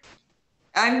finger?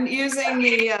 I'm using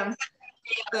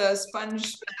the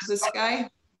sponge, this guy.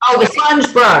 Oh, the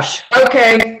sponge brush.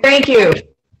 Okay, thank you.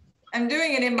 I'm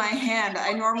doing it in my hand.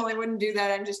 I normally wouldn't do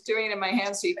that. I'm just doing it in my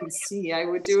hand so you can see. I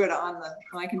would do it on the,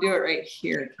 well, I can do it right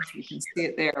here. You can see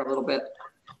it there a little bit.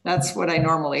 That's what I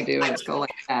normally do, is go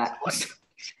like that.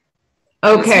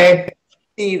 Okay.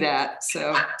 See that,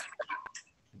 so.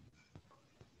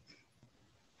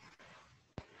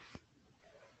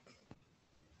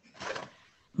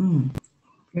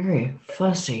 Very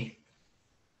fussy.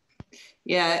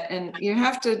 Yeah, and you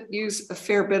have to use a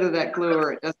fair bit of that glue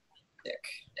or it doesn't stick.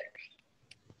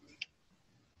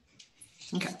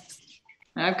 Okay,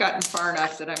 and I've gotten far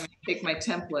enough that I'm going to take my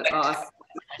template off.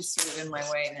 It's sort of in my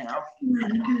way now.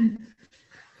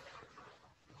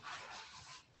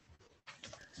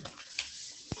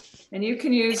 And you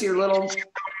can use your little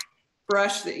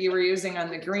brush that you were using on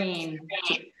the green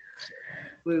to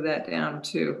glue that down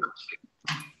too.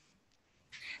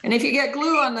 And if you get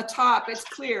glue on the top, it's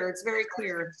clear, it's very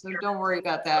clear, so don't worry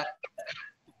about that.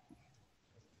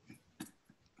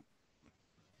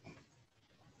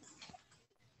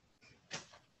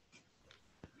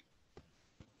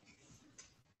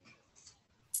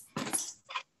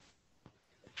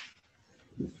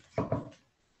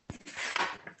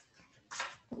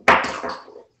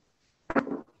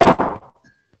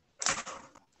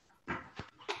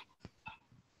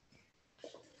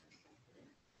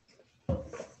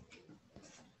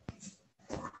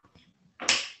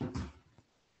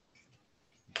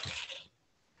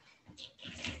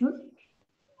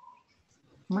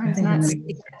 Mine's not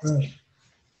sticky.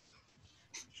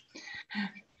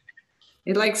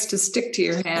 It likes to stick to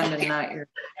your hand and not your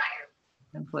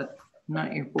template,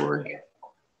 not your board.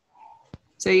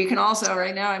 So you can also,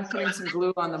 right now I'm putting some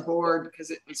glue on the board because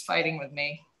it was fighting with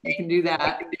me. You can do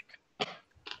that.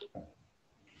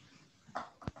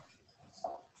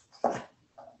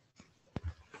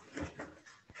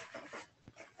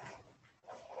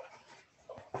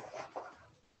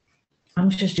 I'm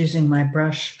just using my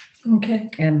brush. Okay.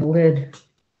 And the lid.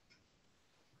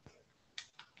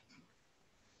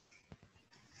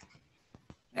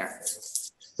 There.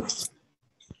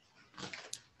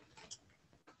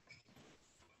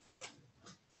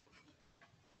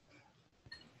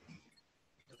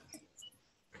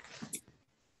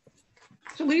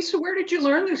 So Lisa, where did you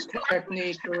learn this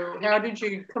technique, or how did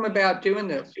you come about doing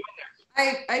this?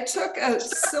 I took a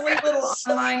silly little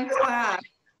online class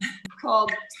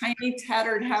called Tiny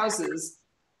Tattered Houses.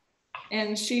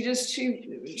 And she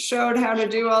showed how to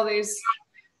do all these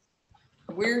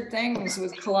weird things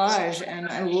with collage, and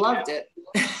I loved it.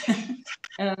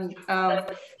 And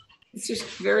it's just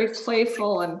very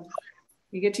playful, and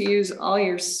you get to use all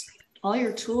your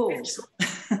tools.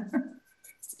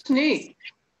 It's neat.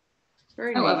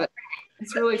 Very neat. I love it.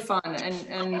 It's really fun,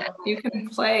 and you can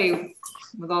play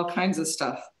with all kinds of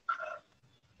stuff.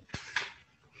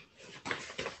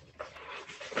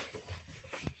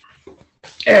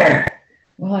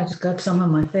 Well, I just got some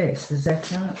on my face. Does that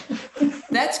count?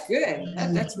 That's good.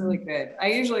 That's really good. I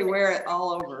usually wear it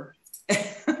all over.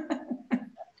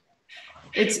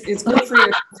 It's good for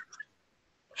your.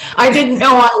 I didn't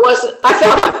know I wasn't. I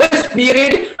thought I was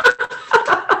muted.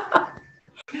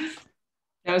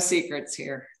 No secrets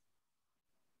here.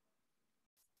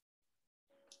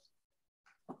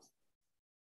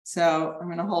 So I'm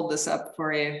going to hold this up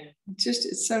for you.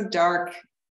 It's so dark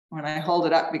when I hold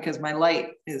it up because my light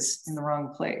is in the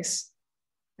wrong place.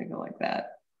 I go like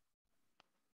that.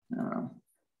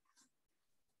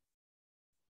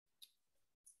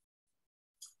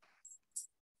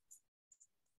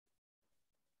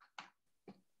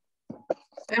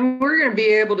 And we're going to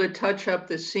be able to touch up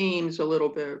the seams a little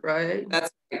bit, right?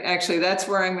 That's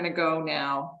where I'm going to go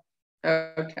now.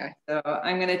 Okay. So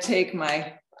I'm going to take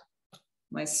my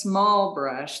small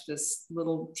brush, this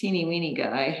little teeny weeny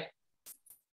guy,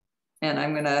 and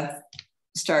I'm going to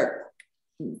start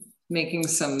making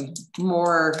some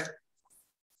more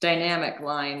dynamic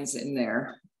lines in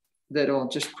there that'll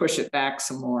just push it back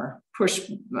some more.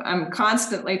 I'm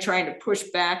constantly trying to push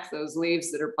back those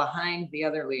leaves that are behind the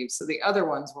other leaves, so the other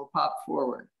ones will pop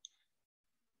forward.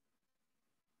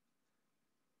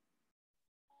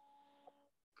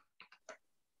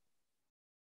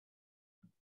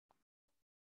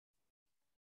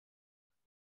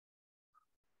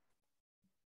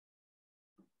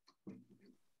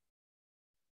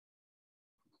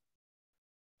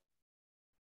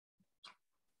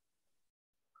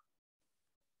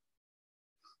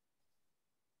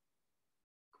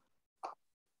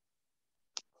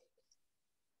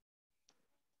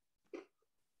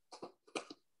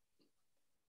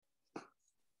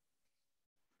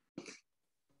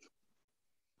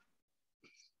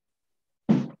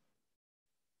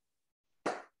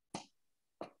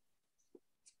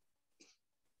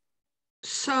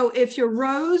 So if your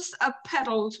rows of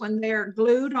petals, when they're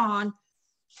glued on,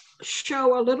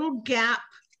 show a little gap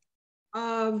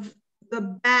of the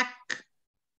back.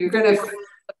 You're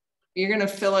gonna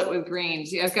fill it with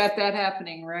greens. Yeah, I've got that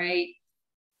happening, right?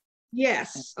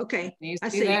 Yes. Okay. I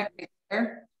see that right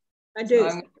there. I do. So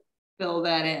I'm gonna fill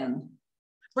that in.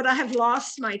 But I have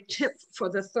lost my tip for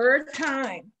the third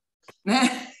time.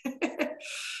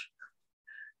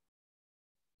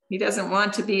 He doesn't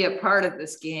want to be a part of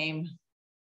this game.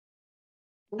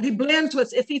 He blends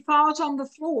with, if he falls on the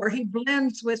floor, he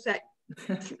blends with that,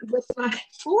 with my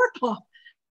floor cloth.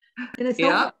 And it's,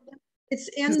 it's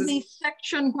in the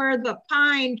section where the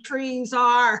pine trees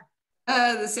are.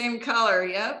 The same color,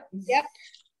 yep. Yep.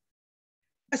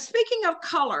 Speaking of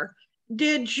color,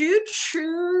 did you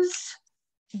choose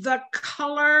the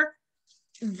color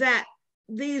that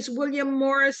these William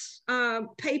Morris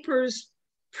papers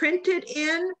printed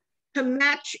in to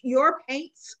match your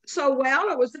paints so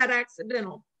well, or was that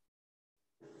accidental?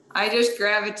 I just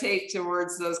gravitate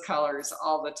towards those colors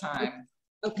all the time.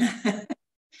 Okay.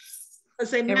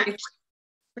 Because they match.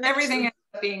 Everything ends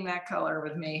up being that color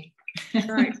with me.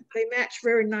 Right, they match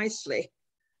very nicely.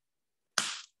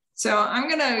 So I'm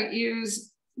gonna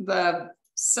use the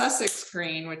Sussex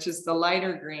green, which is the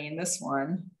lighter green, this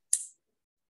one,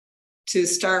 to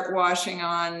start washing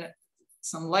on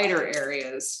some lighter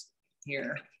areas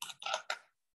here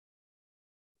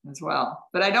as well.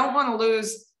 But I don't want to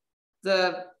lose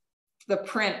the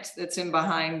print that's in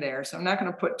behind there. So I'm not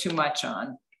going to put too much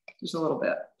on, just a little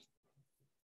bit.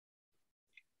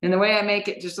 And the way I make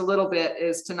it just a little bit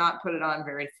is to not put it on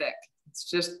very thick. It's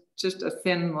just a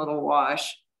thin little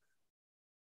wash.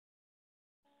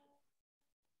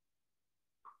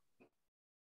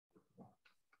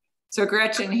 So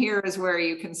Gretchen, here is where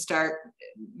you can start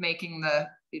picking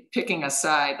a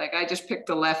side. Like I just picked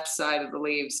the left side of the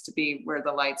leaves to be where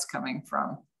the light's coming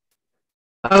from.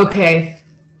 Okay.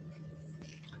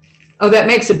 Oh, that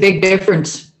makes a big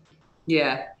difference.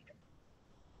 Yeah.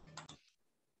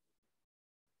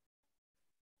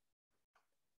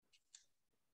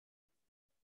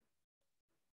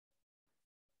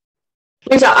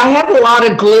 Lisa, I have a lot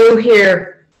of glue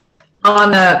here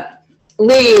on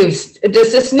leaves,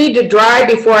 does this need to dry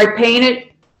before I paint it?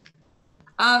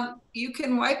 You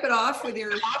can wipe it off with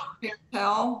your paper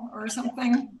towel or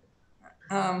something.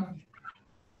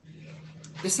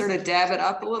 Just sort of dab it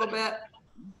up a little bit.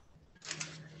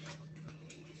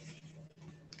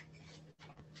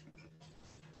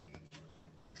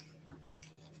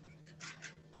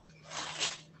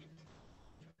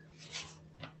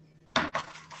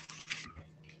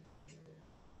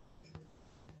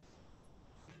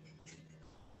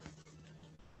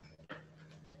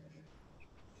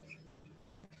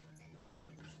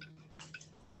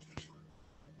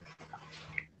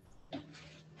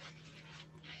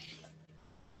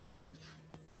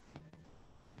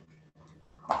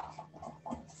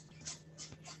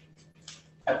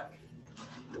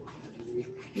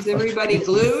 Is everybody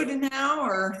glued now,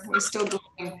 or are we still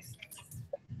gluing?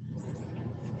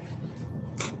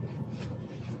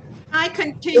 I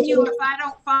continue if I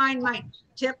don't find my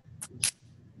tip.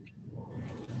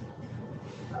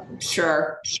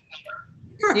 Sure.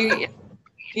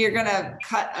 You're gonna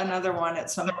cut another one at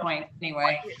some point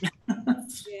anyway.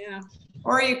 Yeah.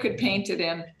 Or you could paint it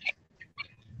in.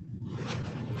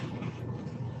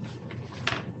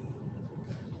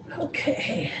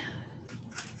 Okay.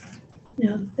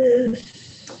 Now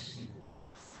this.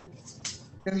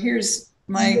 So here's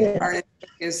my artichoke.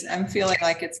 I'm feeling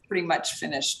like it's pretty much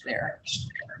finished there.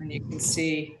 And you can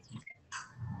see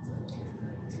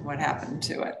what happened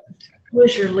to it.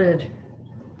 Where's your lid?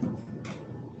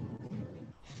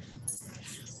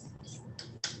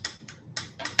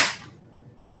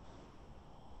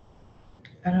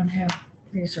 I don't have,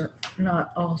 these are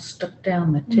not all stuck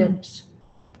down the tips.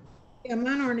 Yeah,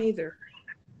 mine aren't either.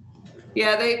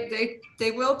 Yeah,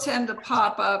 they will tend to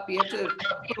pop up. You have to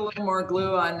put a little more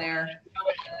glue on there.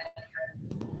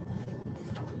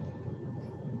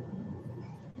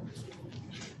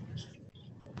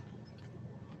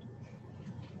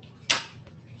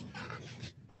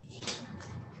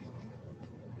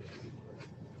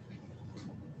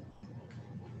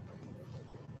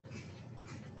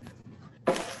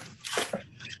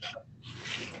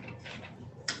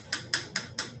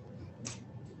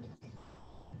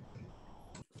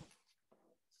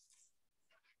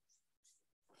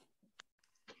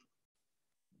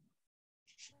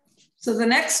 So the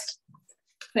next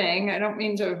thing, I don't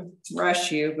mean to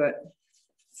rush you, but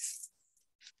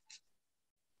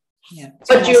yeah.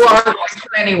 But you are going to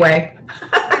anyway.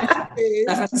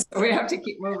 So we have to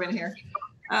keep moving here.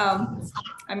 I'm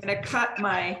going to cut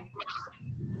my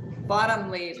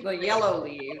bottom leaf, the yellow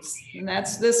leaves, and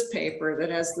that's this paper that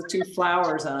has the two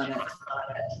flowers on it.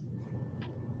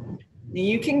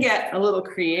 You can get a little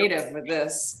creative with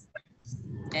this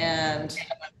and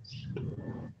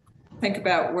think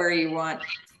about where you want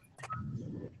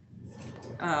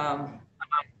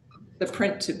the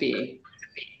print to be.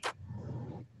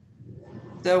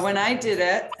 So when I did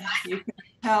it, you can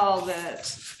tell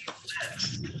that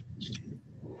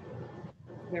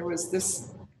there was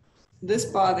this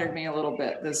bothered me a little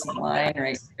bit, this line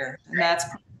right here, and that's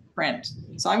print.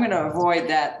 So I'm going to avoid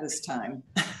that this time.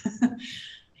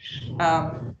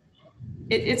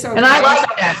 It's okay. And I like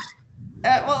that.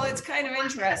 Well, it's kind of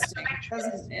interesting.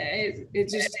 It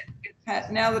just,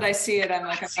 now that I see it, I'm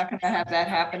like, I'm not going to have that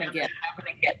happen again.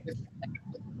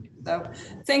 So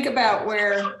think about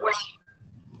where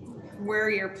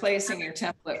you're placing your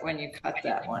template when you cut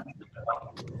that one.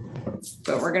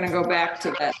 But we're going to go back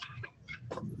to that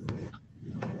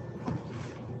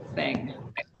thing,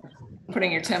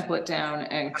 putting your template down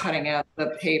and cutting out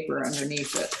the paper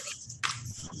underneath it.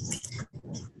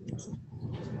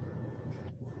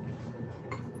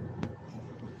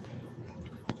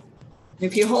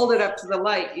 If you hold it up to the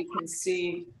light, you can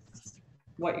see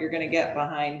what you're going to get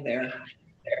behind there.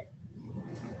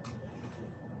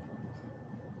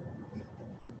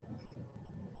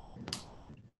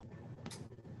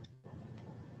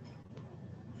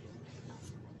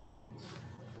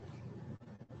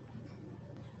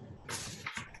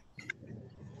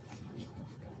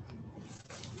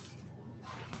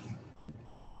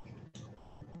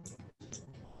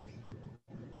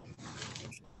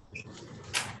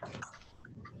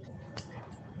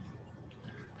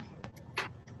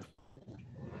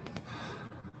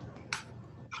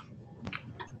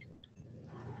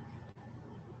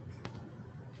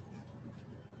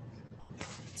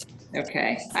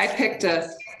 Okay, I picked a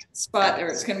spot where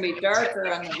it's going to be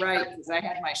darker on the right because I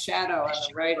had my shadow on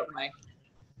the right of my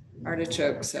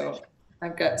artichoke. So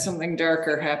I've got something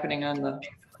darker happening on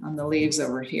the leaves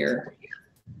over here.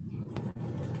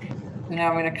 And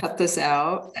now I'm going to cut this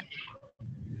out.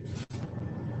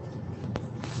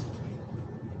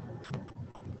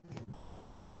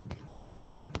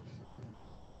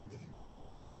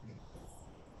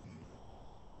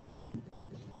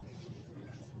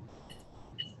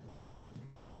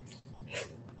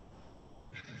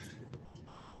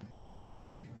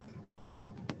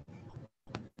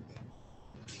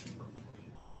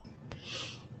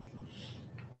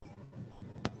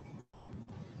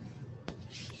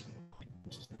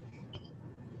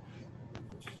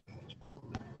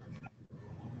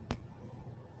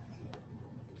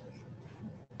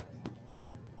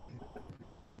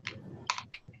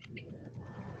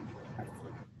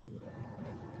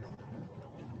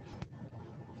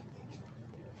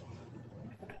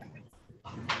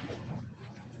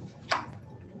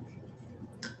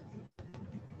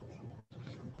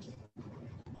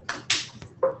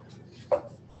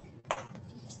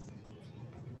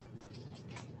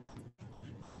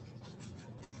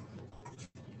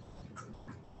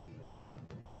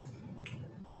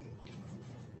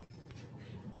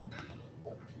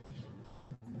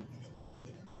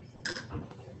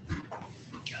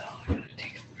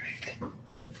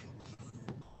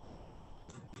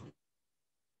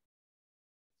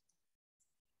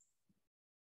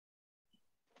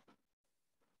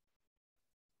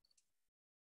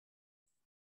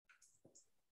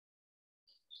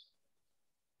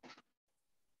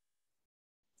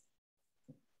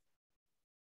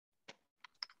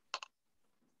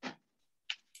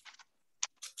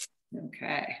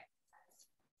 Okay.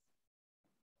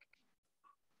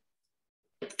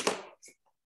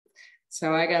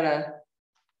 So I got a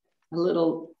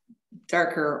little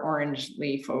darker orange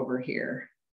leaf over here,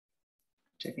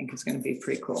 which I think is going to be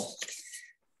pretty cool.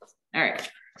 All right.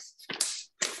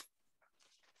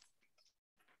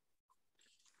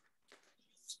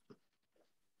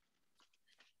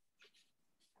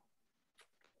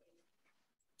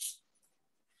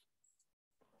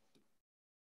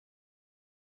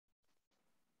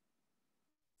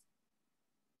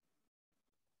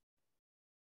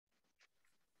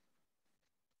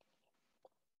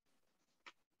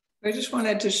 I just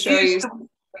wanted to show you.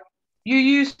 You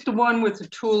used the one with the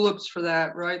tulips for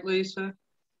that, right, Lisa?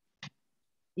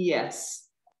 Yes.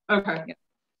 Okay. Yeah.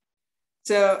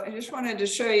 So I just wanted to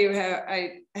show you how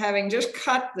having just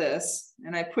cut this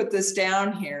and I put this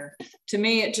down here, to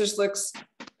me, it just looks,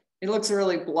 it looks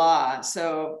really blah.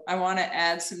 So I want to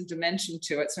add some dimension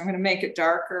to it. So I'm going to make it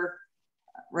darker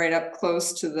right up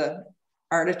close to the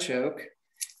artichoke.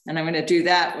 And I'm going to do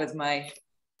that with my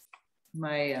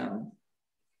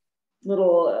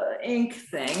little ink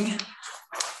thing.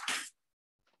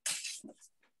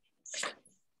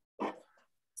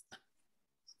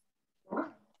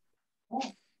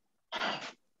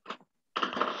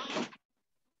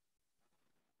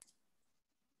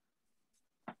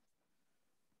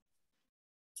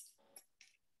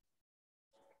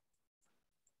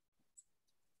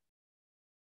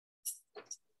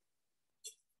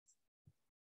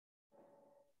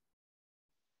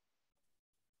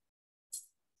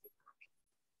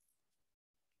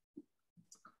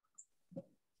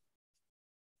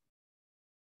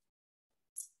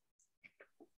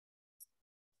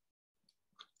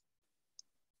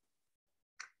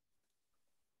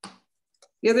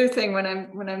 The other thing, when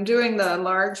I'm doing the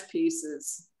large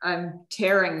pieces, I'm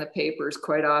tearing the papers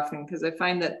quite often because I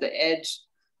find that the edge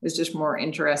is just more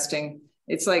interesting.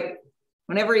 It's like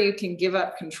whenever you can give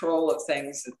up control of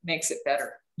things, it makes it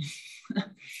better.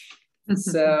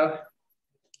 So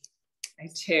I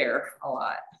tear a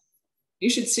lot. You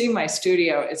should see my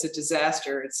studio. It's a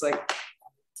disaster. It's like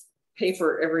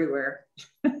paper everywhere.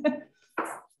 I'm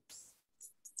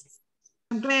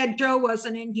glad Joe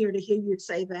wasn't in here to hear you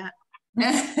say that.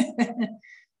 The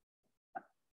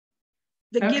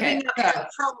giving up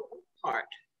control part.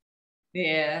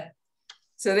 Yeah.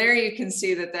 So there you can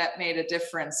see that that made a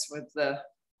difference with the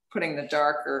putting the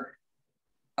darker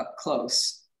up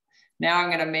close. Now I'm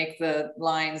going to make the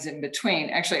lines in between.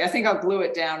 Actually, I think I'll glue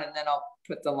it down and then I'll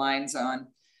put the lines on.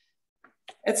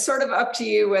 It's sort of up to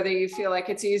you whether you feel like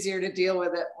it's easier to deal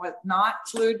with it with not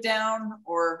glued down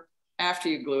or after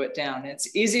you glue it down.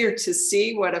 It's easier to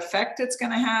see what effect it's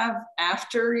going to have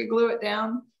after you glue it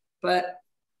down, but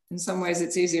in some ways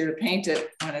it's easier to paint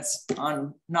it when it's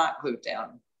on not glued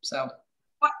down. So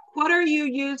what are you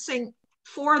using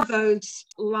for those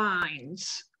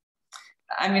lines?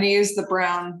 I'm going to use the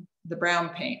brown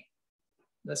paint.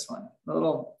 This one, the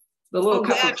little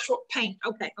cup the actual paint.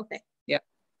 Okay. Yeah.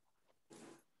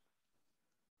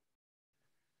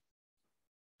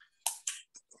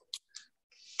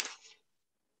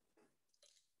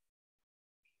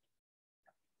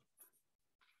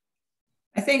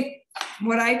 I think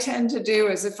what I tend to do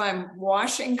is if I'm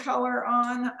washing color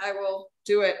on, I will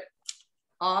do it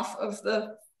off of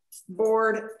the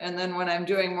board. And then when I'm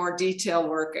doing more detail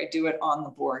work, I do it on the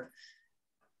board.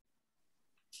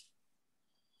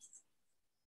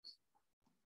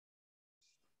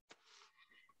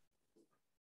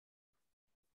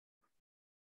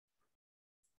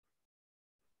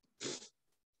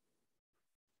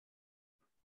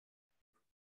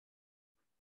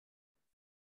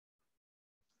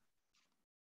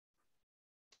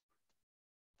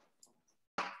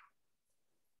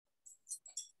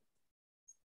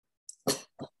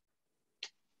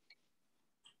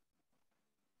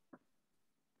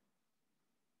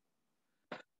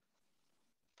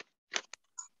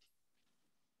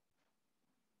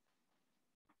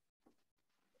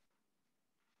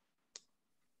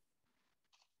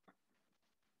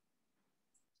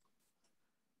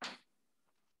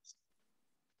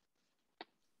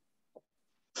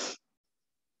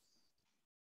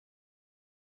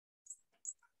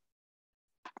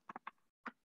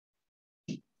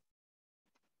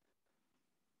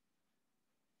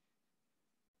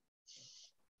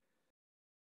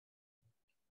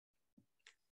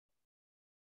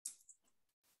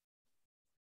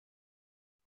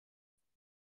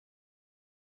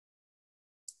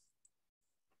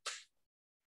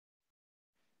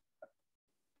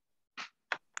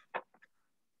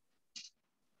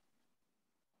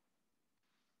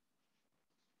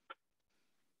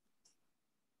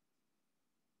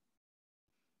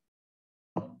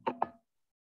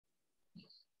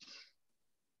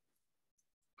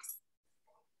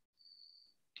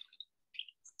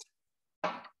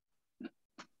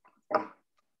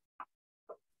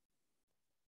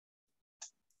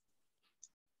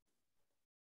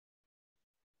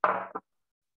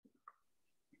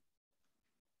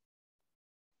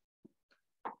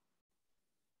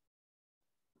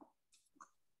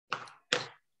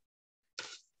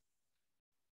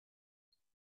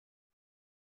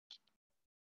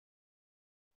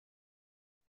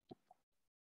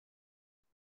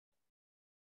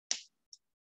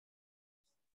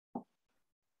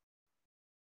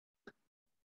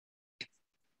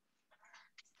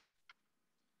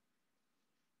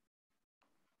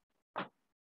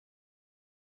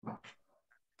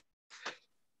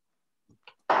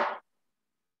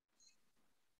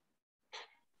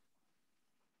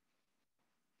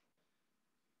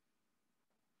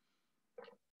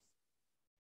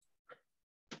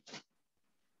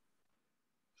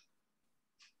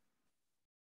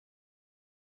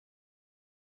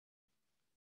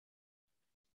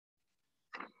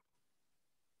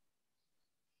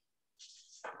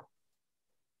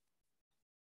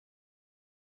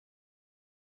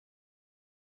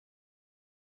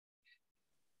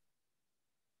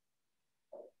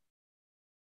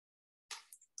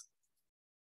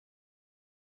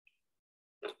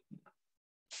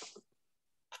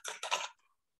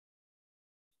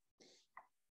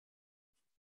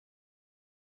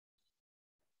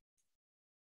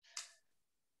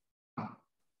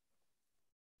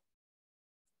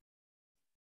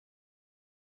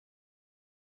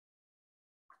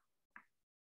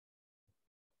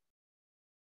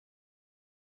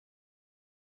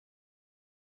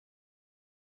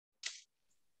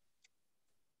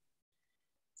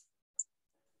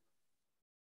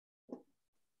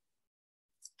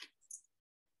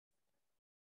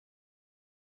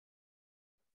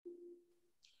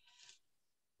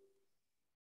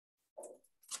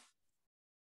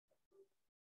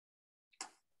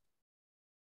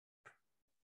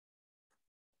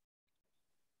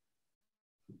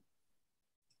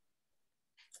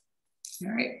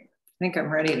 All right, I think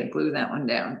I'm ready to glue that one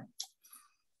down.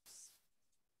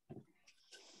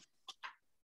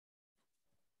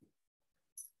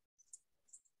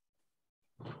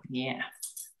 Yeah,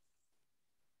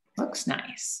 looks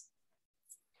nice.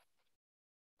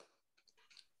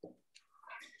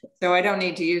 So I don't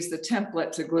need to use the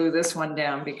template to glue this one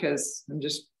down because I'm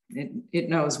just, it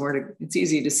knows where to, it's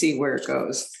easy to see where it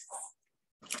goes.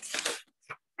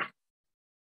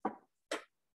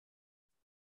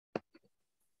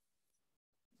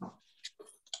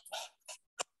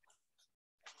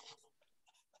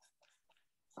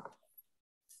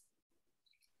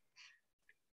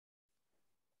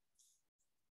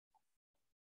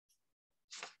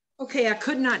 Okay, I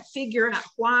could not figure out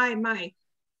why my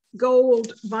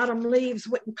gold bottom leaves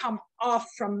wouldn't come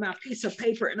off from my piece of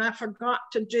paper, and I forgot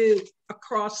to do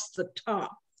across the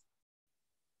top.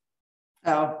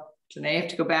 Oh, so now you have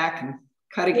to go back and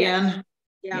cut again.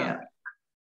 Yeah.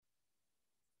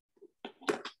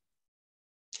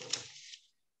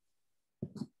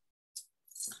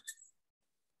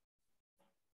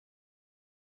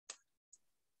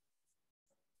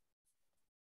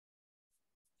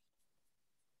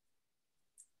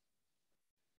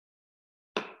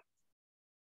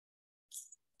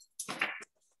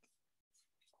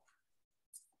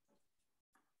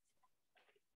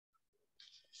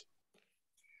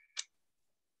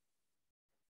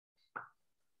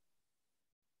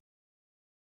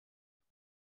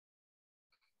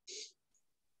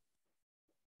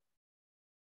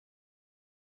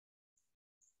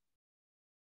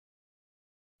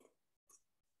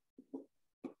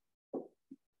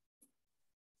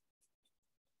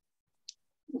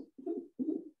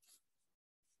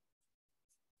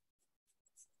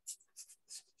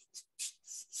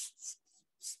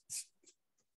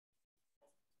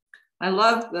 I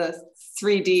love the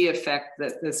 3D effect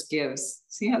that this gives.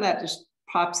 See how that just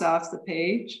pops off the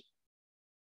page?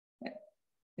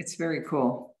 It's very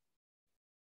cool.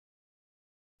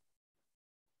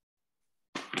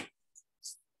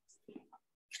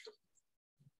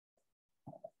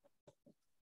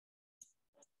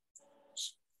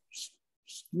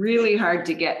 Really hard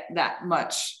to get that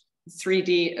much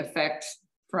 3D effect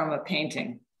from a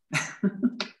painting.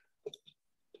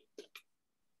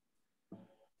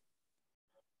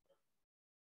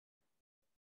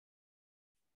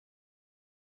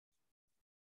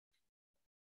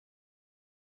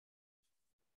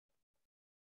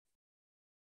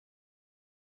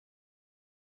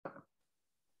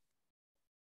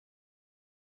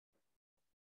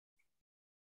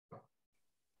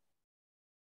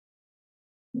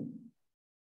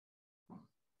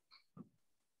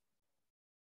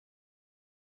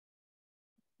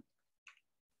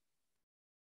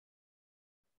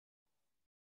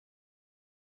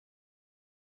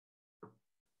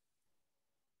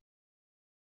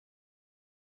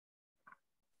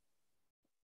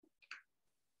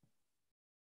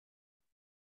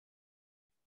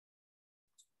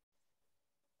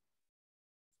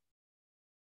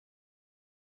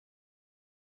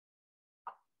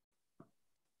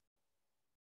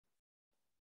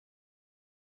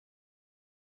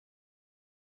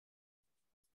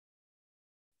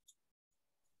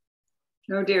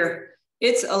 Oh dear.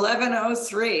 It's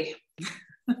 11:03.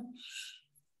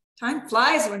 Time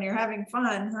flies when you're having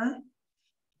fun, huh?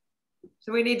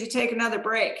 So we need to take another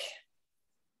break.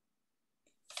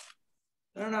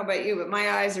 I don't know about you, but my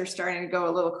eyes are starting to go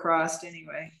a little crossed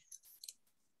anyway.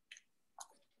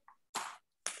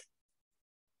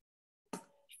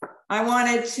 I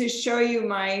wanted to show you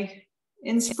my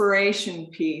inspiration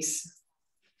piece.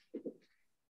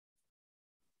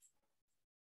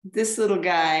 This little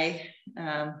guy,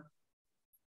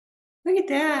 look at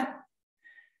that.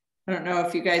 I don't know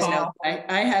if you guys know,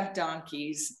 I have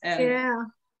donkeys, and Yeah.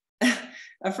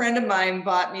 A friend of mine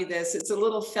bought me this. It's a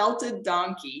little felted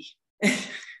donkey.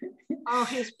 Oh,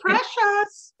 he's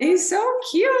precious. He's so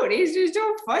cute. He's just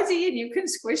so fuzzy, and you can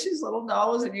squish his little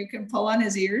nose and you can pull on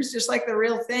his ears just like the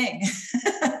real thing.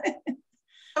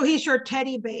 Oh, he's your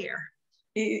teddy bear.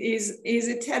 He's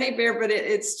a teddy bear, but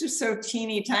it's just so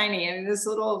teeny tiny. And this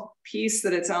little piece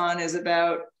that it's on is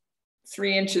about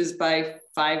 3 inches by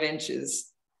 5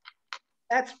 inches.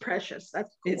 That's precious.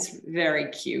 That's cool. It's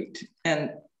very cute,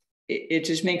 and it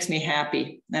just makes me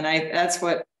happy. And that's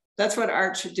what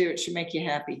art should do. It should make you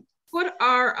happy. What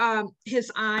are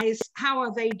his eyes? How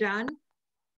are they done?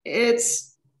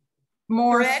 It's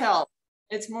more Red? felt.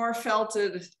 It's more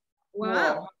felted.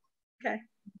 Wow. wool. Okay. I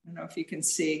don't know if you can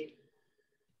see.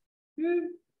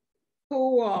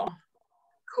 Cool.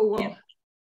 Cool.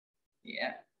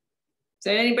 Yeah.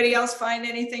 Did anybody else find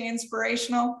anything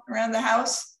inspirational around the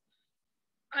house?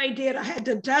 I did. I had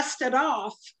to dust it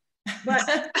off, but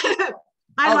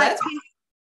I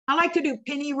like to do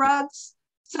penny rugs.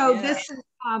 So this is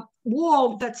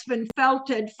wool that's been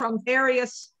felted from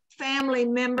various family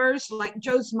members, like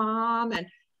Joe's mom, and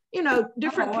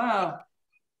different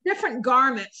different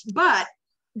garments. But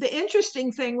the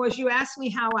interesting thing was, you asked me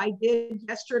how I did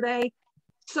yesterday.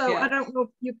 So I don't know if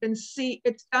you can see,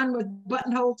 it's done with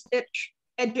buttonhole stitch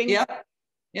edging. Yep.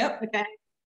 Yep. Okay.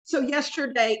 So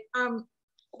yesterday,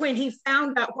 when he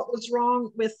found out what was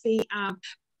wrong with the,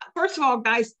 first of all,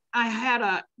 guys, I had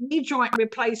a knee joint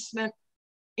replacement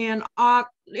in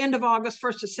end of August,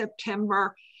 1st of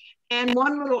September, and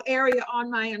one little area on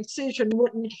my incision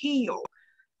wouldn't heal.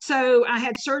 So I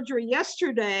had surgery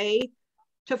yesterday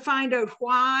to find out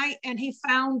why, and he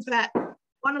found that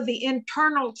one of the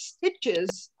internal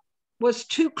stitches was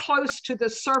too close to the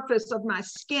surface of my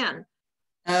skin.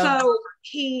 So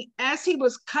as he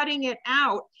was cutting it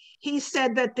out, he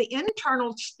said that the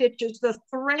internal stitches, the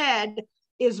thread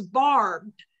is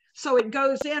barbed. So it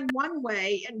goes in one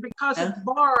way, and because it's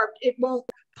barbed, it won't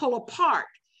pull apart.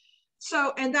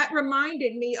 So, and that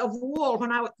reminded me of wool.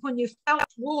 When you felt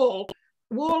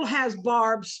wool has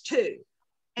barbs too.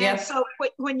 And so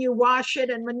when you wash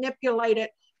it and manipulate it,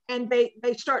 and they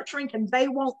start shrinking,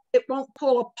 it won't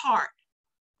pull apart.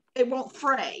 It won't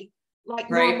fray like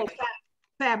normal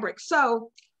fabric.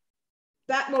 So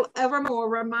that will evermore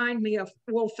remind me of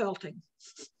wool felting.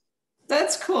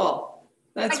 That's cool.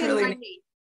 That's really neat.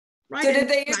 Right. So did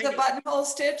they use the buttonhole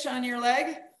stitch on your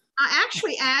leg? I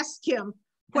actually asked him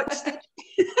what stitch.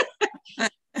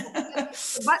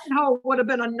 The buttonhole would have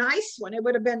been a nice one. It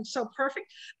would have been so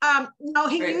perfect. No,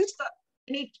 he used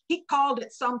he called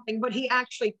it something, but he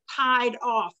actually tied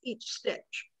off each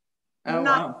stitch.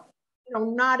 Wow.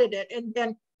 Knotted it and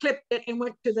then clipped it and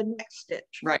went to the next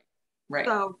stitch. Right.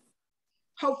 So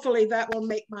hopefully that will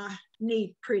make my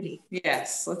knee pretty.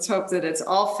 Yes, let's hope that it's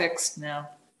all fixed now.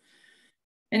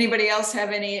 Anybody else have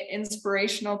any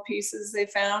inspirational pieces they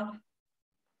found?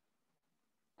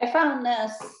 I found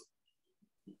this.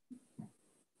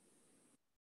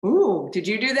 Ooh, did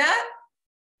you do that?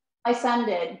 My son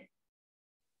did.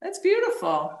 That's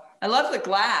beautiful. I love the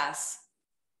glass.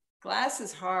 Glass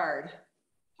is hard.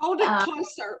 Hold it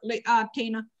closer,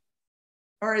 Tina.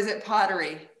 Or is it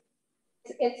pottery?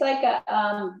 It's like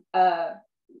a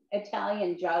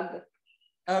Italian jug.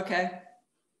 Okay.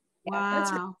 Wow.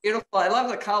 That's really beautiful. I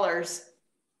love the colors.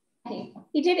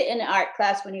 He did it in art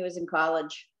class when he was in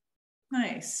college.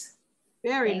 Nice.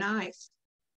 Very nice.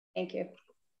 Thank you.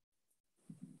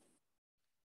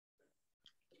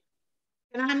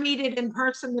 Can I meet it in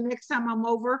person the next time I'm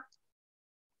over?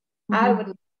 I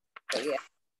would. Yeah.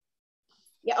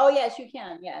 Yeah. Oh, yes, you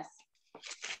can. Yes.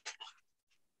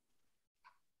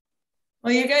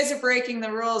 Well, you guys are breaking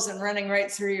the rules and running right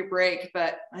through your break,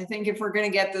 but I think if we're going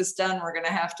to get this done, we're going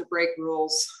to have to break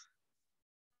rules.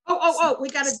 We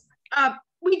got to,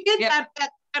 we did that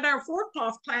at our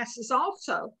forecloth classes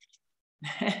also.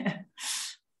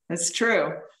 That's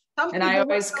true. And I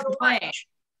always complain.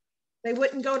 They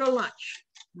wouldn't go to lunch.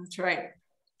 That's right.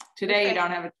 Today you don't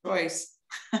have a choice.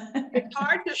 It's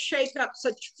hard to shake up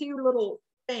such few little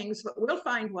things, but we'll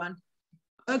find one.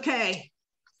 Okay.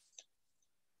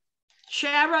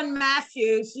 Sharon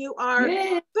Matthews, you are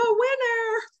the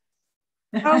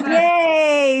winner. Oh,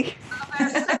 yay.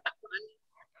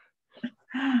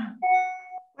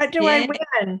 What do I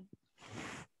win?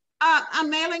 I'm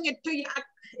mailing it to you.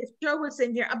 If Joe was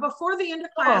in here, before the end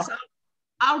of class,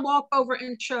 I'll walk over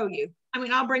and show you. I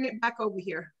mean, I'll bring it back over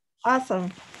here. Awesome.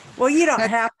 Well, you don't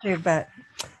have to, but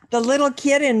the little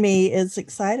kid in me is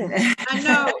excited. I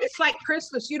know. It's like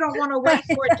Christmas. You don't want to wait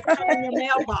for it to come in your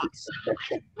mailbox.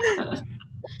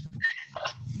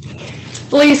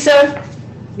 Lisa?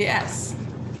 Yes.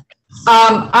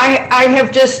 I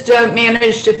have just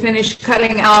managed to finish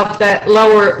cutting out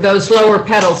those lower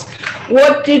petals.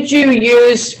 What did you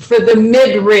use for the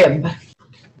mid-rib?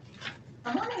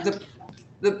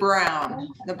 The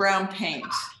brown paint.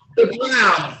 The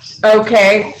brown.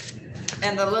 Okay.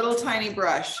 And the little tiny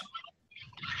brush.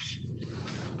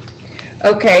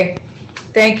 Okay.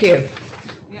 Thank you.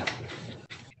 Yep.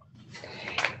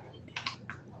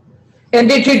 And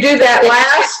did you do that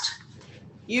last?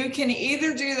 You can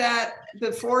either do that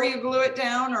before you glue it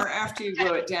down or after you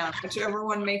glue it down, whichever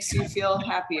one makes you feel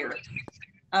happier.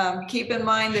 Keep in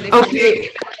mind that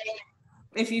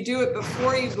if you do it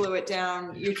before you glue it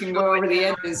down, you can go over the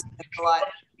edges. It's a lot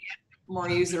more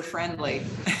user friendly.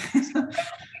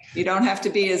 You don't have to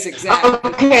be as exact.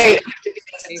 Okay.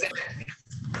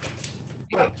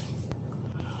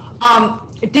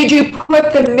 Did you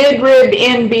put the mid-rib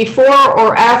in before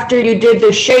or after you did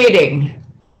the shading?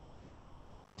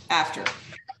 After.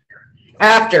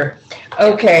 After.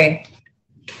 Okay.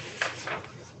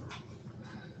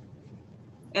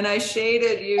 And I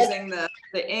shaded using the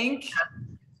ink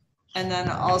and then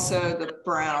also the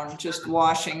brown, just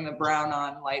washing the brown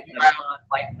on lightly.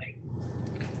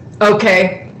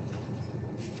 Okay.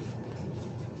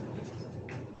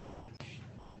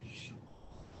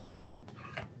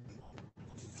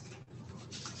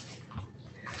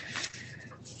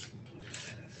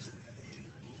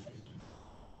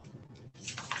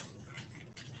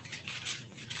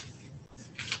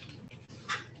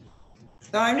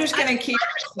 So I'm just going to keep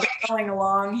going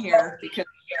along here because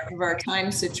of our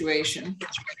time situation.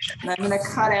 And I'm going to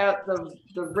cut out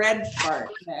the red part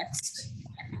next.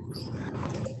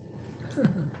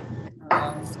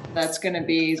 That's going to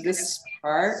be this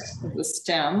part of the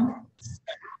stem.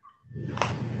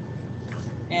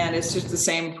 And it's just the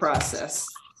same process.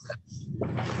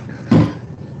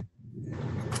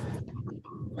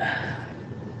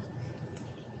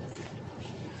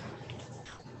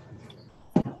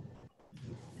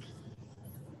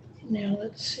 Now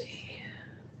let's see.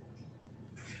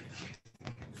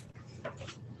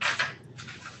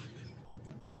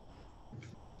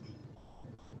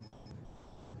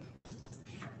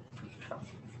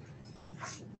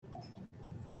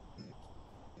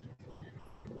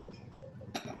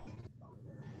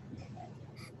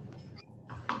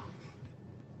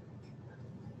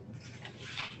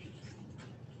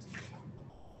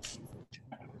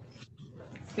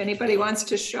 If anybody wants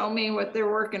to show me what they're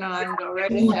working on, go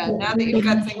right ahead. Now that you've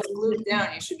got things glued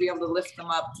down, you should be able to lift them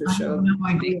up to show them.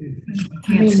 I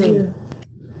can't see.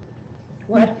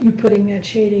 What? You putting that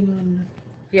shading on?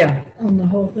 Yeah. On the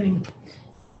whole thing.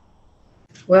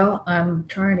 Well, I'm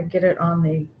trying to get it on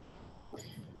the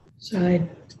Side.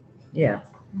 Yeah.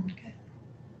 Okay.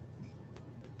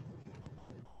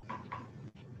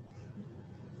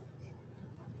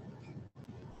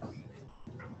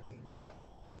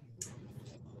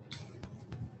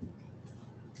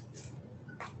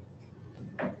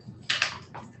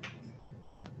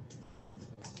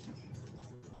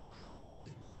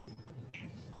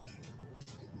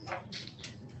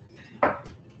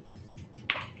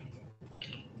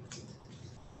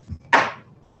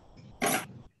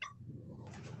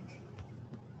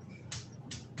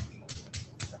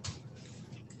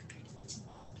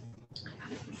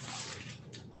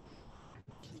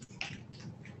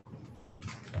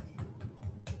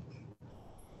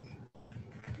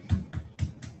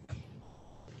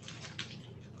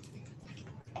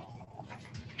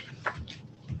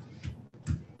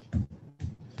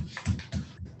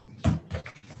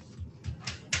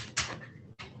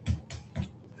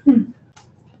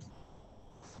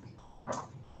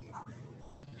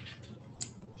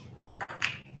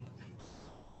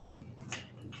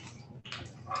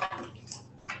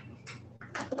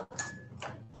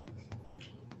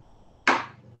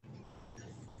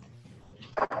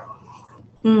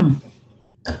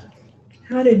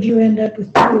 How did you end up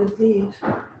with 2 of these?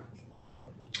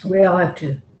 Well, I have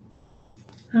to.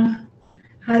 Huh?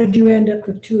 How did you end up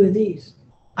with 2 of these?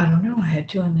 I don't know. I had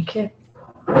 2 in the kit.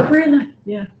 Oh, really?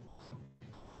 Yeah.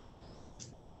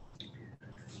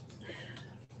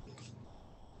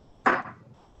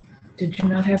 Did you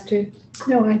not have to?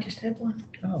 No, I just had one.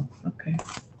 Oh, okay.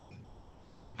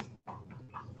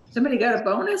 Somebody got a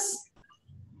bonus?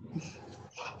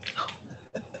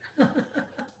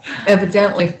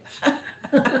 Evidently.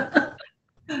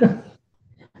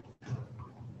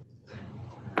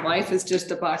 Life is just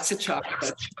a box of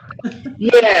chocolates.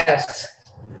 Yes.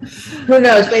 Who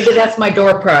knows? Maybe that's my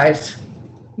door prize.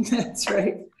 That's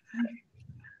right.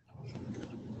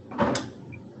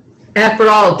 After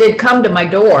all, it did come to my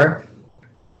door.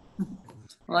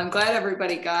 Well, I'm glad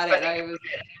everybody got it. I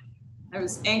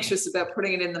was anxious about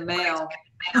putting it in the mail.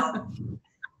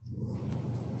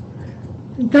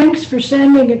 Thanks for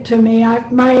sending it to me.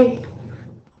 My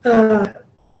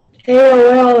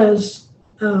AOL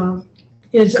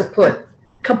is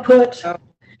kaput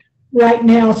right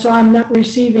now, so I'm not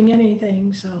receiving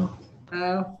anything. So.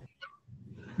 Oh.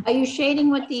 Are you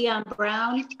shading with the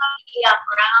brown?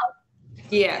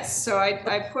 Yes. So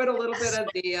I put a little bit of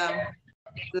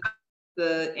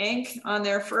the ink on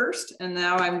there first, and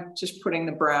now I'm just putting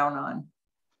the brown on.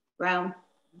 Brown.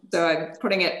 So I'm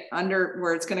putting it under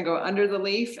where it's going to go under the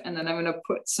leaf, and then I'm going to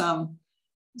put some.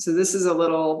 So this is a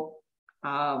little,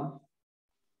 I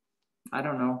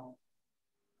don't know,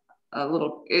 a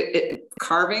little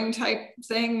carving type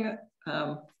thing.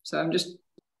 So I'm just,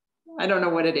 I don't know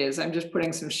what it is. I'm just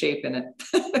putting some shape in it.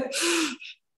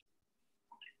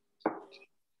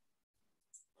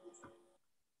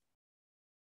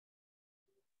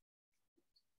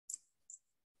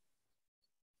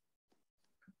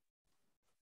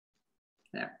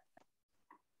 There.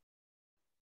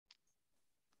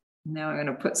 Now I'm going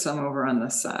to put some over on the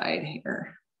side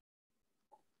here.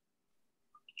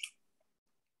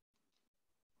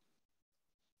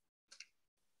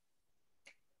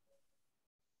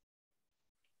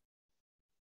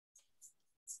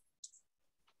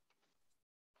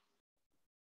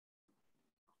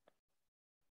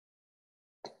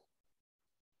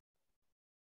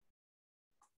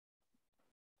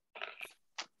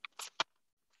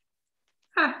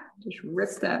 Just rip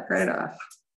that right off.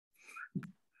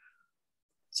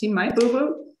 See my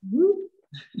boo-boo?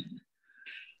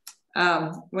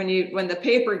 When the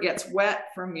paper gets wet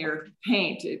from your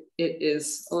paint, it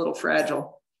is a little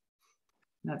fragile.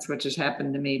 That's what just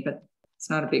happened to me, but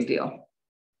it's not a big deal.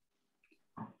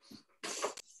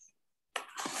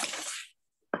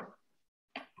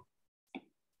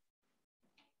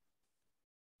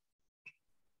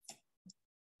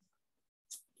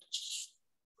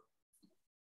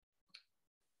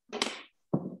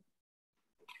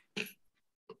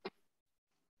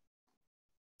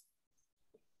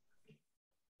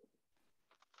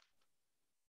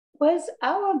 Was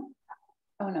our,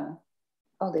 oh no.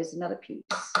 Oh, there's another piece.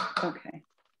 Okay.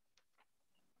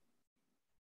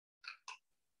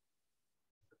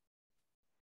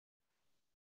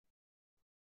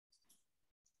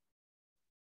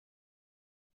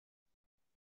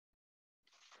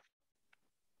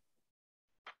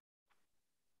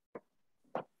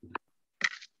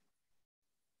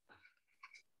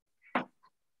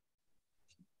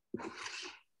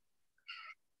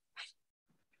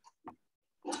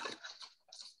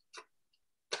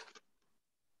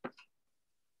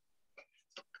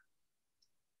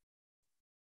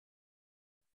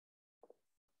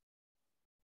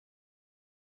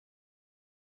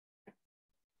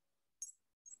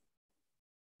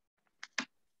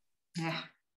 Yeah.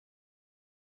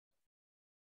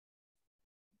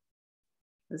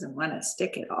 Doesn't want to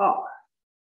stick at all.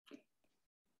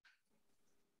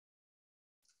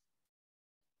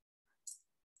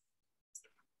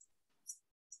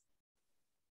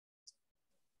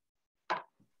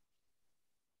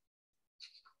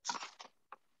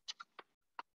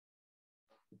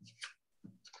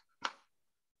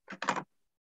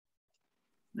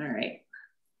 All right.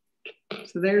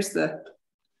 So there's the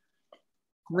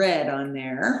red on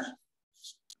there.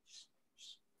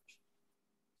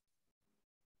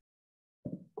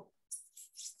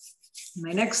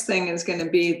 My next thing is going to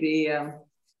be the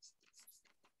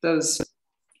those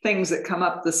things that come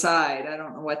up the side. I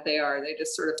don't know what they are. They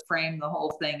just sort of frame the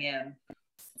whole thing in.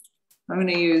 I'm going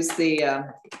to use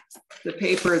the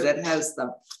paper that has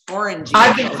the orange.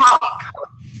 I've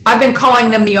been calling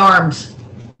them the arms.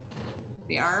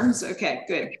 The arms? Okay,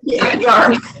 good. Yeah, the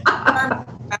arms.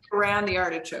 Wrap around the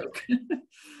artichoke.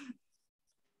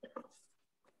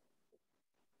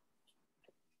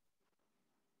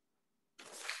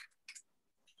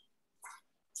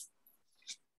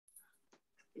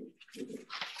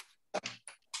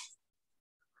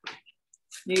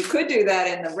 You could do that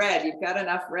in the red. You've got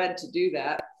enough red to do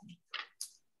that.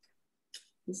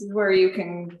 This is where you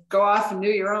can go off and do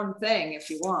your own thing if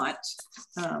you want.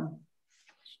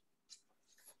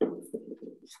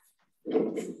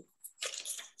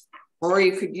 or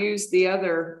you could use the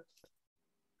other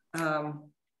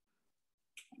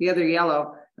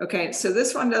yellow. Okay, so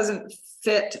this one doesn't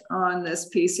fit on this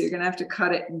piece. So you're gonna have to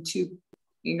cut it in two.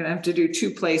 You're gonna have to do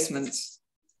two placements.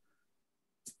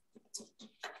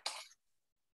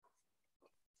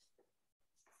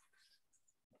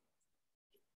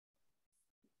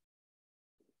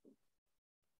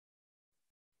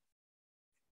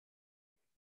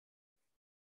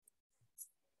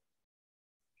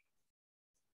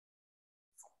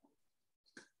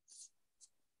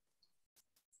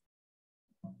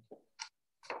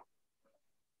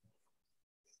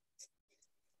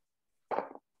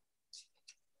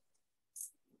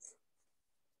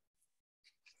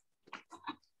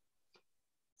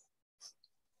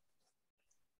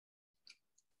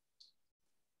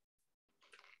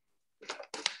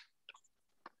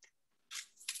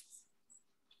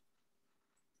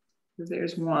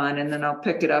 There's one, and then I'll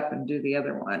pick it up and do the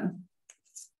other one.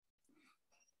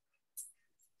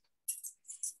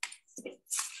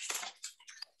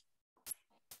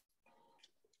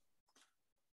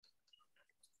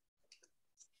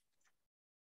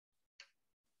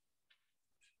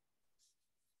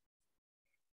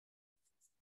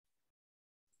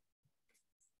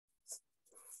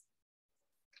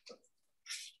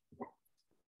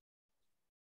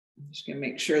 I'm just gonna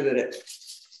make sure that it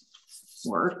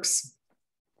works.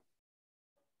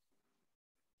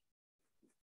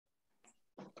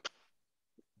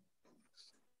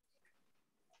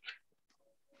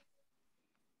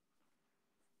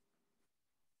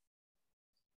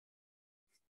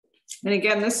 And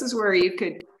again, this is where you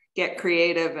could get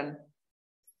creative and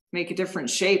make a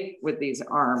different shape with these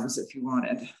arms if you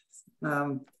wanted,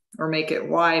 or make it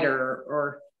wider,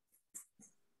 or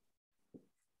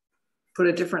put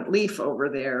a different leaf over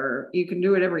there. You can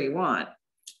do whatever you want,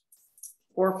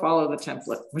 or follow the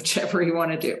template, whichever you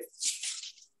want to do.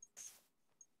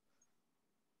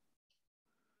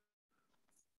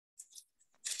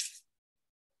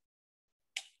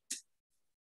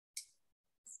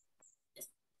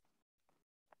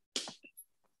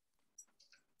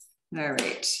 All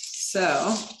right,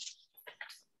 so,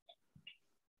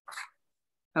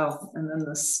 oh, and then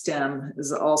the stem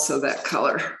is also that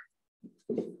color.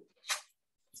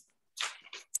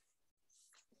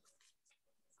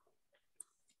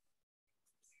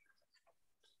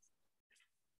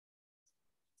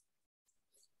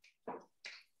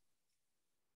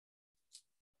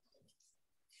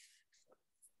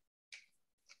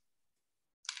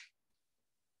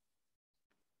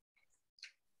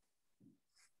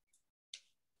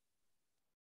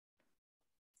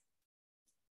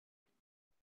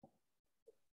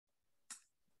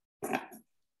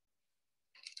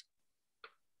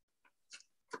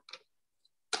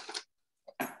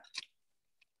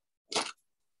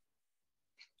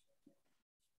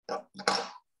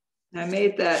 I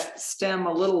made that stem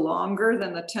a little longer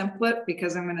than the template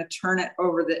because I'm going to turn it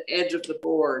over the edge of the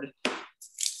board,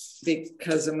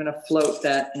 because I'm going to float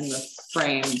that in the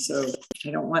frame. So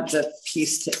I don't want the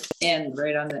piece to end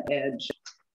right on the edge.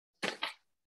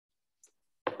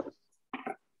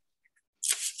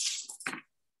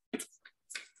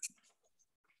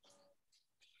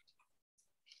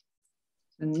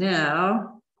 And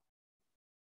now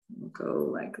we'll go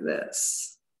like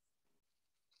this.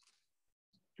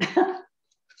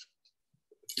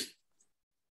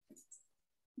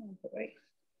 Oh boy.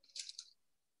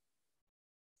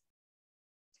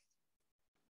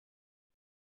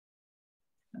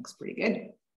 Looks pretty good.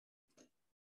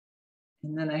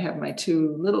 And then I have my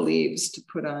two little leaves to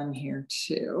put on here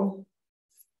too.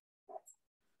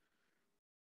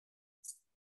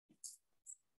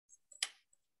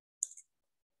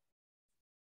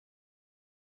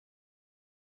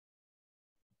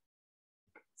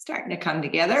 Starting to come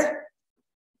together.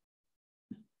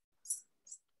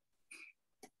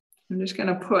 I'm just going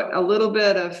to put a little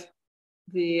bit of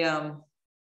the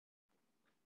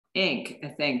ink, I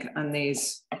think, on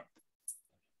these.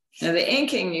 Now the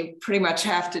inking you pretty much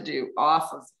have to do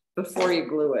off of before you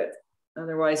glue it.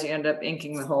 Otherwise you end up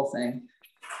inking the whole thing.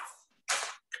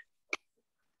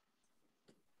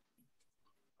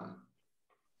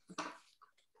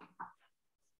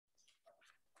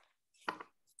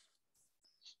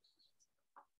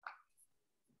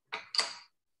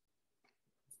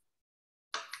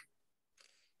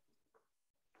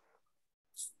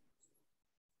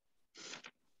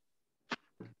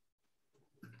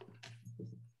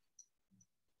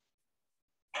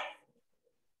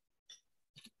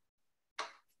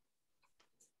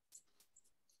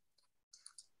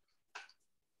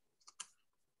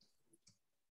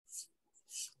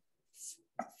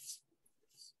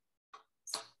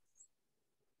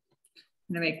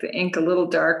 I'm gonna make the ink a little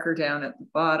darker down at the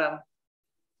bottom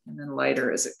and then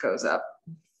lighter as it goes up.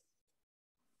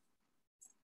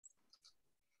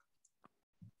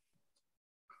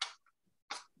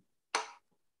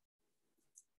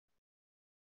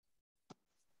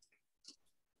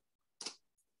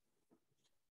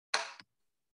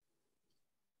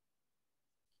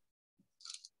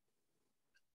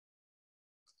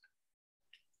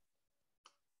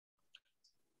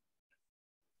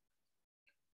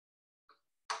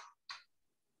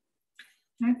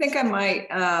 I think I might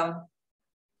a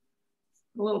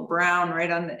little brown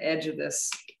right on the edge of this,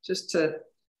 just to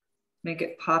make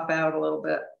it pop out a little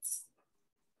bit.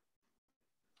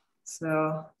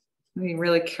 So I'm being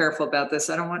really careful about this.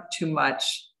 I don't want too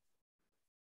much.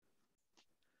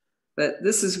 But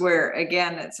this is where,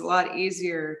 again, it's a lot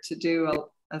easier to do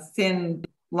a thin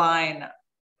line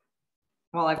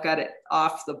while I've got it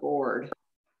off the board.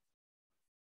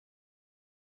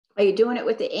 Are you doing it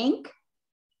with the ink?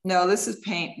 No, this is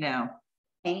paint now.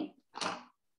 Paint.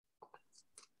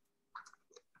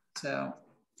 So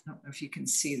I don't know if you can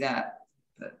see that,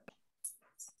 but.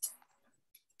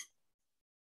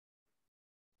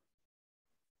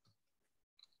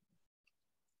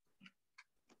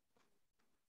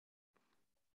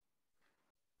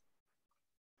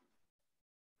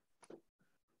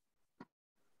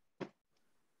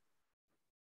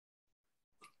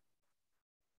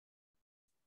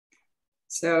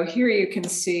 So here you can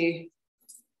see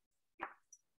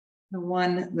the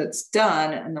one that's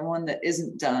done and the one that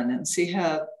isn't done, and see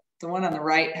how the one on the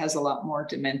right has a lot more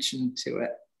dimension to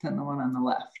it than the one on the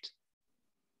left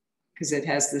because it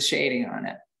has the shading on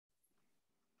it.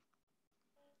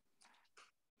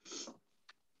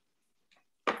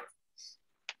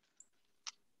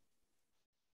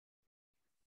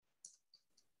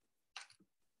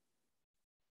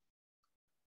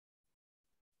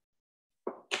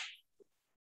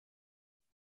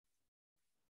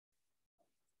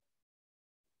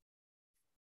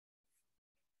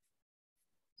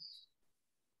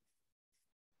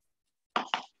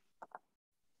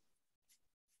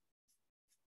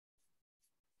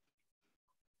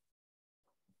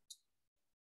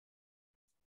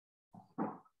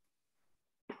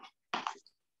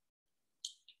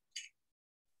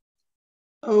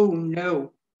 Oh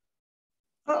no.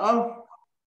 Uh-oh.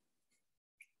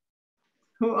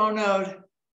 Who oh no'd?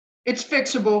 It's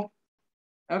fixable.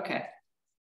 Okay.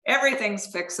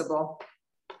 Everything's fixable.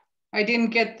 I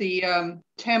didn't get the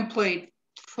template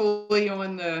fully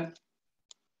on the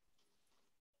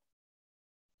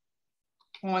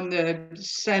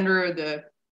center of the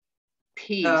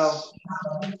piece. Oh.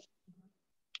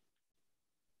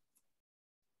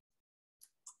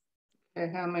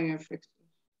 Okay, how am I gonna fix it?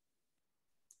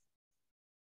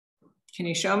 Can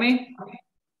you show me?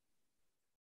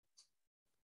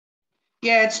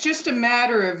 Yeah, it's just a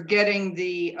matter of getting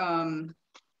the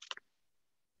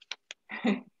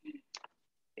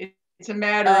it's a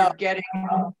matter of getting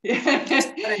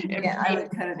Yeah, I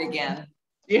would cut it again.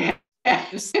 Yeah.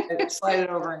 Just slide it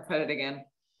over and cut it again.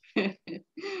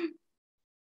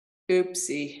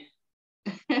 Oopsie.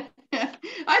 I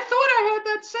thought I had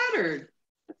that centered.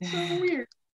 That's so weird.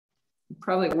 You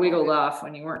probably wiggled off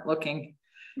when you weren't looking.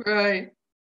 Right.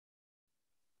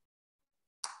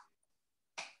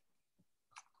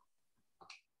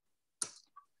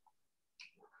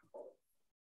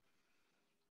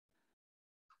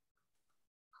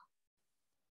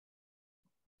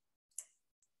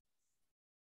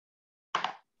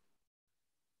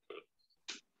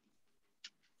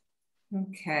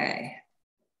 Okay.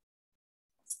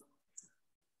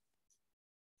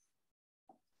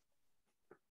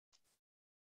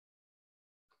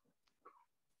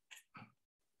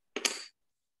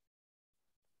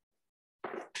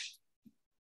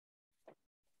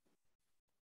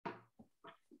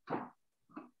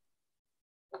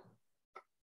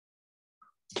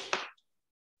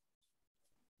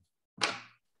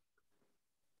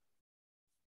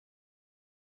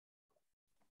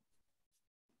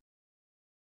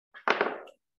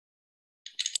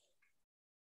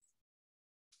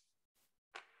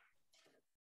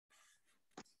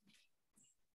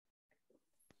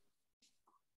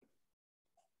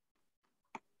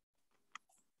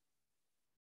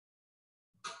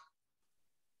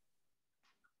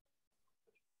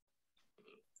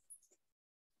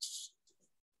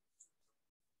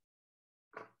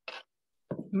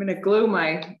 I'm going to glue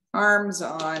my arms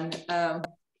on.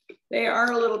 They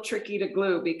are a little tricky to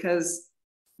glue because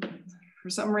for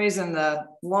some reason the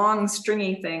long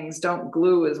stringy things don't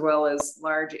glue as well as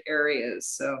large areas.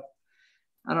 So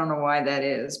I don't know why that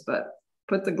is, but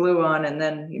put the glue on, and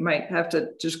then you might have to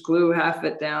just glue half of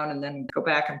it down and then go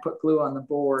back and put glue on the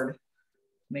board,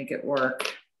 make it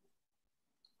work.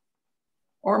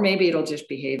 Or maybe it'll just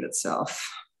behave itself.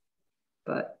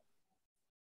 But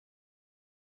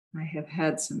I have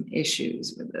had some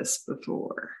issues with this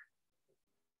before.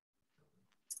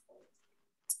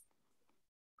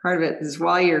 Part of it is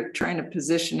while you're trying to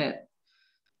position it,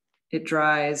 it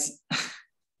dries.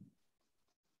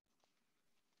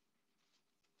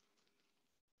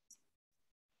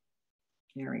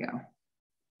 There we go.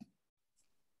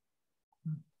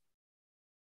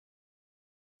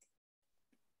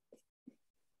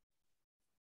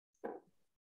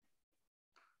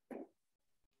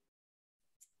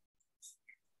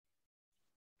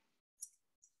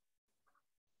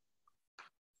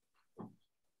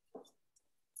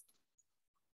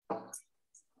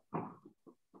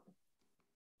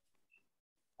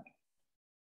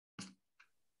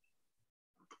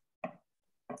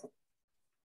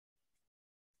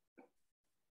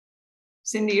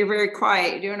 Cindy, you're very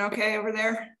quiet. You doing okay over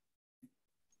there?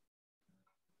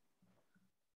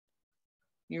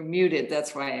 You're muted.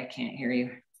 That's why I can't hear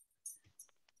you.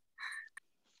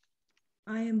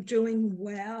 I am doing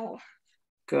well.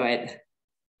 Good.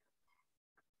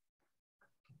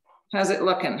 How's it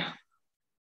looking?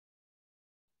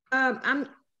 I'm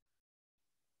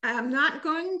not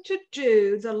going to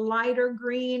do the lighter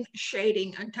green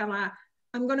shading until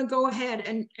I'm going to go ahead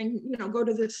and you know, go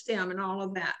to the stem and all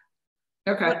of that.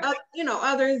 Okay. But you know,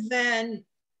 other than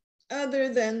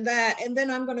that, and then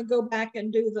I'm going to go back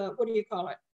and do the, what do you call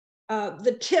it?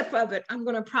 The tip of it. I'm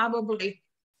going to probably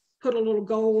put a little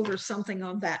gold or something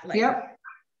on that later. Yep.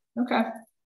 Okay.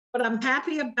 But I'm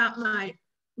happy about my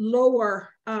lower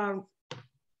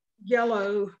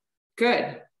yellow.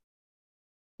 Good.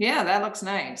 Yeah, that looks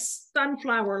nice.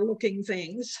 Sunflower looking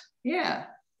things. Yeah,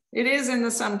 it is in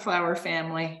the sunflower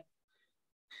family.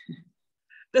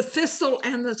 The thistle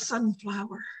and the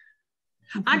sunflower.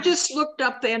 I just looked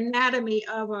up the anatomy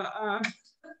of a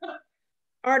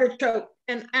artichoke,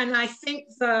 and I think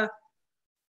the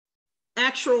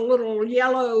actual little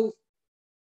yellow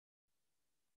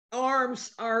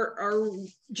arms are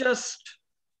just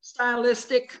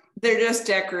stylistic. They're just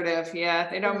decorative. Yeah,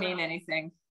 they don't mean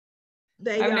anything.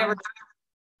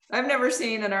 I've never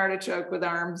seen an artichoke with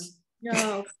arms.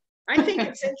 No, I think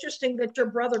it's interesting that your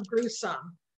brother grew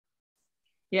some.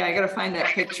 Yeah, I got to find that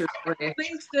picture for you.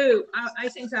 Please do. I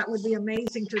think that would be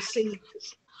amazing to see.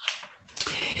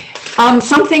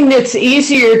 Something that's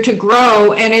easier to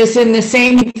grow and is in the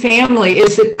same family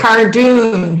is the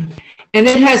cardoon. And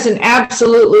it has an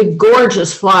absolutely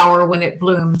gorgeous flower when it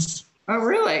blooms. Oh,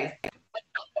 really?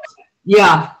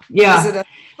 Yeah, yeah. Is it a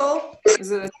thistle?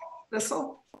 Is it a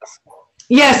thistle?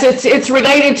 Yes, it's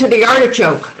related to the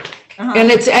artichoke, and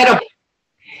it's edible.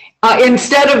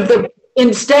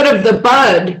 Instead of the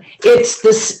bud, it's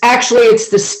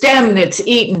the stem that's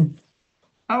eaten.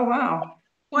 Oh wow!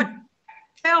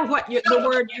 Tell the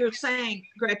word you're saying,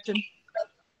 Gretchen.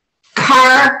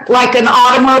 Car, like an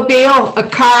automobile, a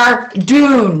car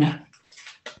dune.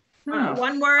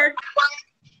 One word?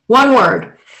 One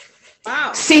word.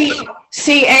 Wow. C-A-R-D-O-O-N.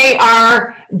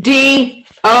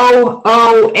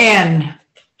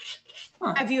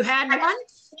 Have you had one?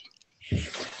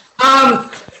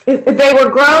 They were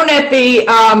grown at the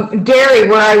dairy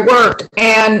where I worked,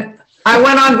 and I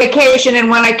went on vacation, and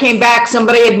when I came back,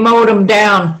 somebody had mowed them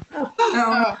down.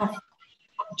 Oh.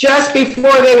 Just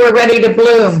before they were ready to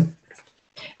bloom.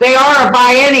 They are a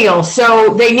biennial,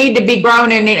 so they need to be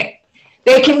grown in it.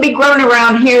 They can be grown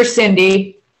around here,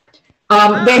 Cindy.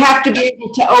 They have to be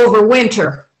able to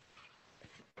overwinter.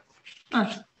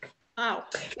 Oh.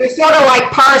 They're sort of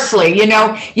like parsley, you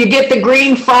know. You get the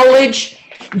green foliage,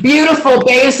 beautiful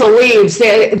basal leaves.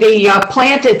 The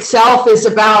plant itself is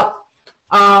about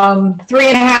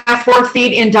 3.5, 4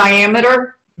 feet in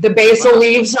diameter. The basal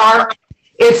leaves are.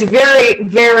 It's very,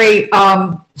 very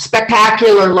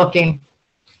spectacular looking.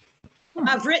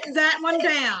 I've written that one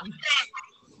down.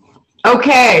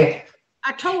 Okay.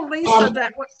 I told Lisa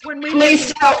that when we went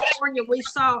to California, we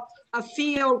saw a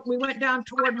field. We went down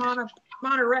toward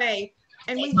Monterey,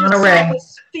 and we just saw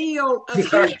this field of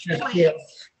huge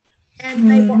plants. And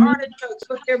they were artichokes,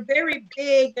 but they're very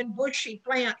big and bushy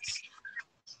plants.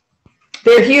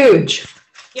 They're huge.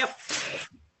 Yep.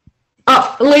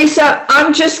 Lisa,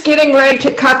 I'm just getting ready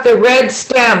to cut the red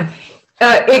stem.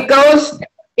 It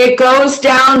goes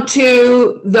down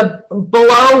to the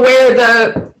below where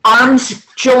the arms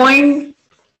join.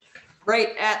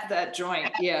 Right at that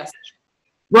joint, yes.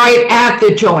 Right at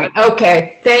the joint.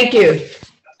 Okay, thank you.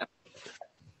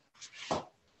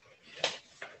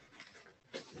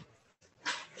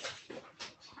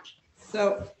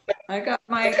 So I got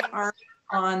my arms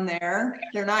on there.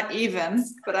 They're not even,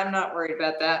 but I'm not worried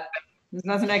about that. There's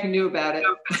nothing I can do about it.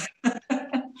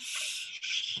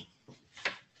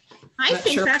 I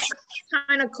think that's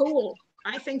kind of cool.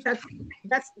 I think that's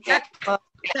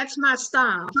my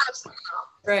style.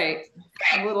 Right.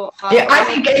 A little. Yeah, I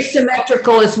think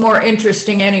asymmetrical is more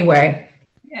interesting anyway.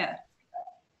 Yeah.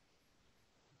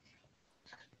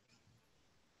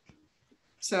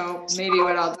 So maybe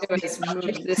what I'll do is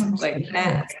move this like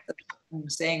that. I'm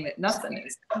saying that nothing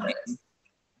is coming.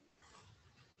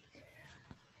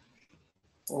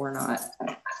 Or not.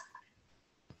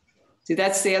 See,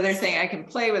 that's the other thing. I can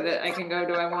play with it. I can go,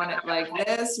 do I want it like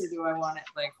this or do I want it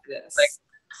like this?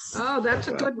 Oh, that's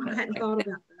a good one. I hadn't thought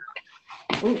about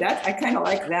that. Ooh, I kind of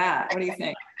like that. What do you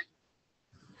think?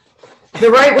 The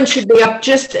right one should be up,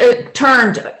 just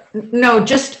turned. No,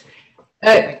 just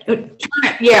turn it.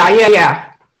 Yeah.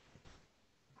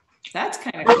 That's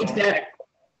kind of cool.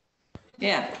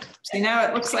 Yeah. See, now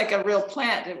it looks like a real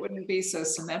plant. It wouldn't be so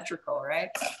symmetrical, right?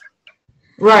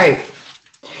 Right.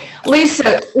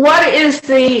 Lisa, what is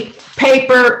the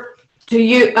paper to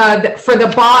you for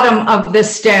the bottom of the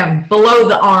stem below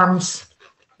the arms?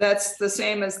 That's the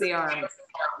same as the arms.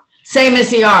 Same as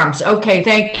the arms. Okay,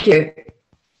 thank you.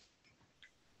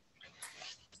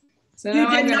 So now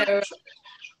I'm going to.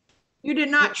 You did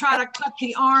not try to cut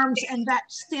the arms and that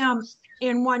stem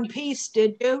in one piece,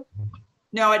 did you?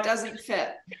 No, it doesn't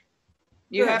fit.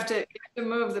 You have to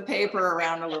move the paper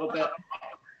around a little bit.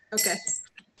 Okay.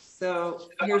 So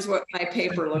here's what my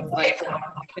paper looked like when I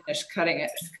finished cutting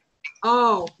it.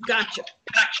 Oh, gotcha.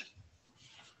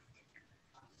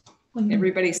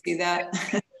 Everybody see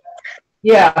that?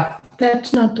 Yeah.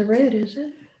 That's not the red, is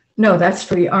it? No, that's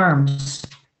for the arms.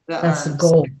 That's the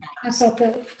gold. I thought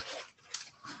that.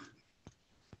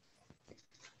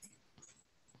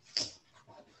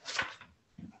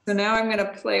 So now I'm going to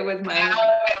play with my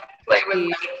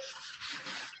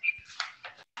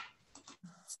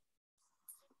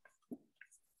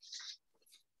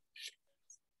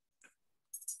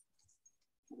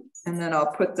and then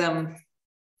I'll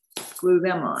glue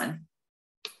them on.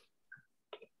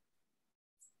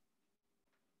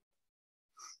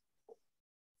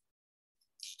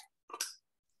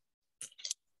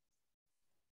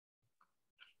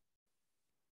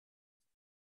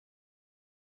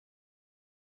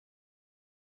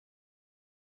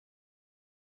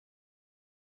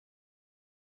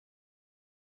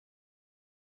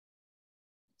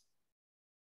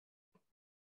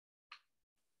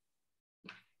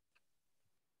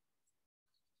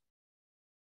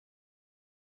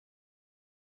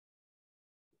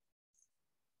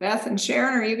 Beth and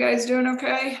Sharon, are you guys doing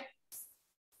okay?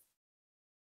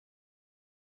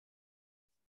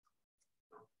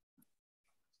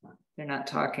 They're not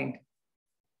talking.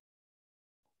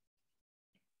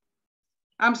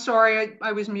 I'm sorry,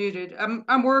 I was muted.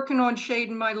 I'm working on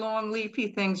shading my long leafy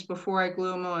things before I glue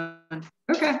them on.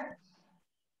 Okay,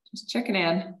 just checking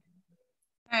in.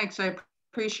 Thanks, I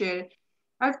appreciate it.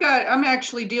 I'm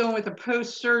actually dealing with a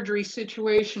post-surgery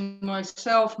situation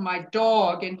myself, my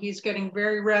dog, and he's getting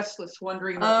very restless,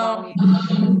 wondering what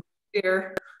mommy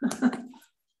here.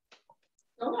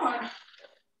 Go on.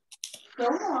 Go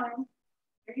on.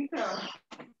 There you go.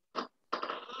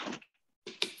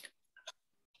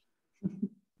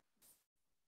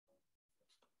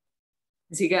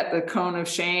 Has he got the cone of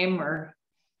shame or?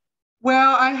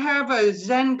 Well, I have a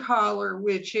Zen collar,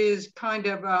 which is kind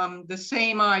of the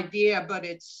same idea, but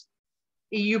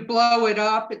you blow it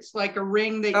up. It's like a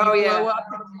ring that you blow up.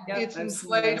 Yep, it's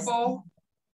inflatable.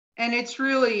 And it's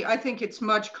really, I think it's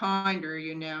much kinder,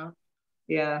 you know.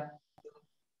 Yeah.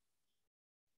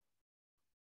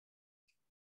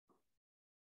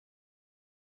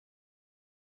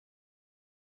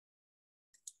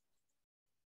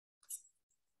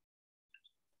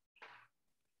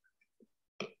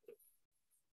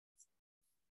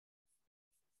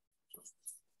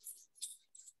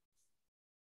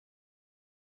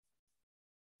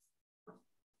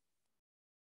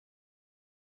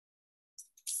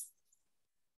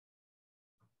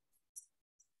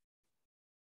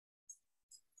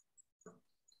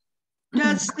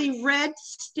 Does the red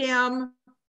stem,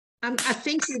 I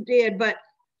think you did, but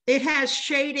it has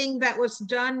shading that was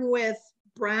done with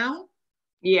brown?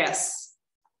 Yes.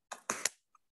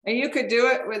 And you could do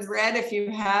it with red if you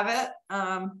have it.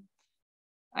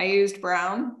 I used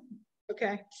brown.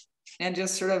 Okay. And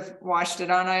just sort of washed it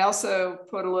on. I also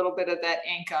put a little bit of that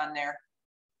ink on there.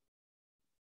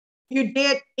 You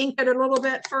did ink it a little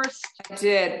bit first? I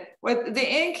did. What the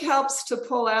ink helps to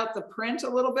pull out the print a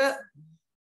little bit.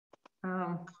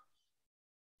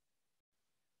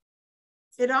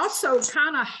 It also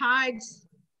kind of hides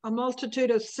a multitude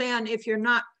of sin if you're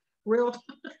not real.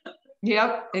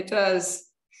 Yep, it does.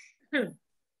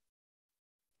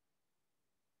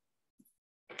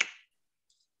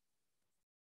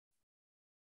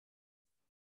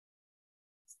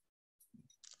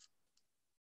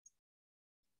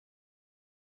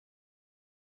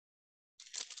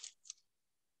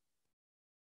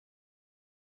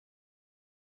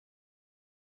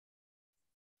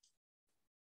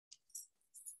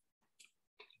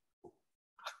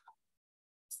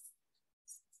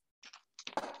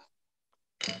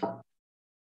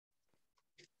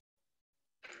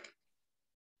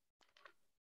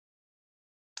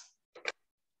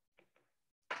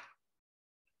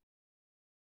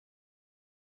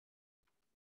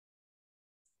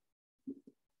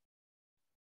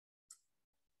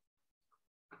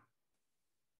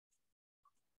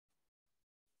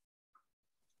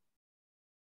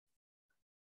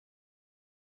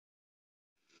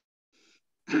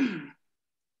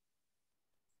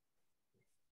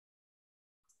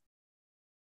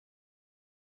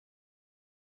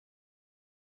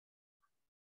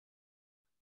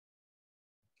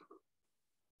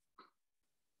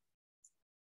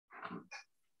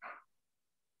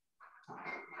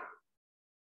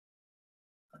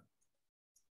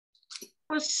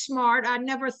 Was smart. I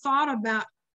never thought about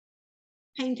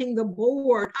painting the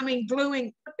board. I mean, put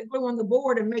the glue on the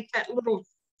board and make that little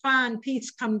fine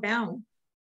piece come down,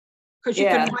 because you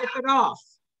can wipe it off.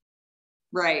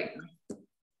 Right.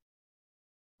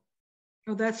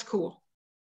 Oh, that's cool.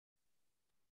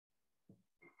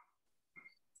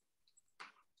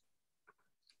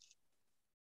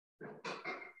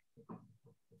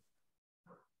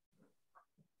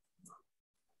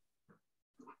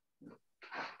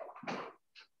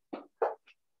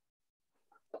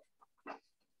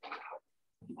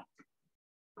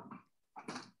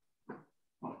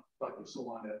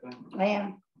 I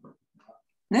am.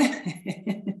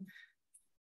 It's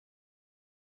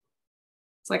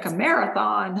like a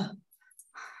marathon.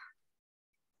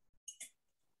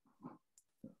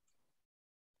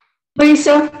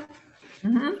 Lisa,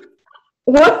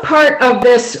 what part of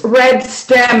this red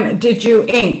stem did you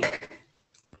ink?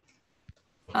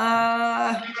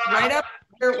 Right up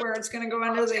here where it's going to go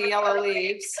under the yellow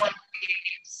leaves.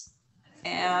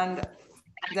 And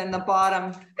then the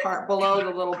bottom part below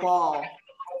the little ball.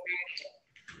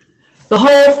 The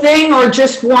whole thing or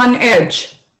just one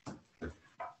edge?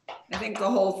 I think the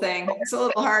whole thing. It's a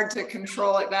little hard to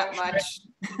control it that much.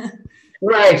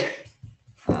 Right.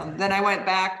 Then I went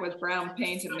back with brown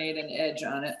paint and made an edge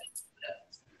on it.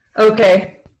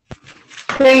 Okay.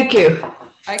 Thank you.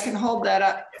 I can hold that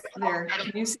up there.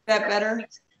 Can you see that better?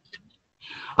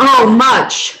 Oh,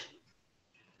 much.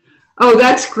 Oh,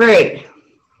 that's great.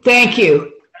 Thank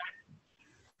you.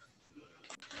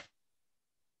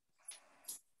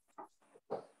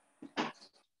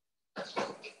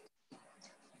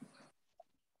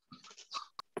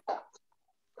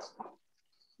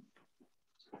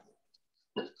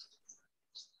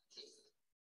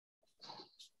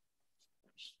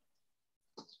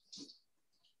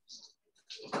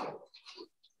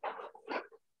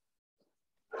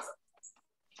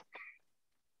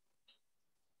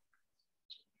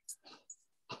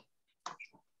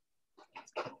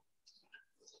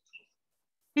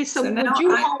 Okay, so would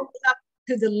you hold it up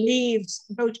to the leaves,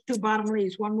 those two bottom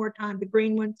leaves, one more time, the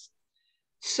green ones?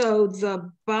 So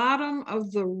the bottom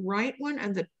of the right one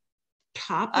and the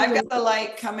top. I've got the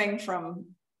light coming from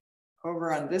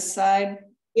over on this side.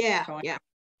 Yeah, going. yeah.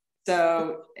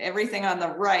 So everything on the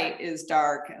right is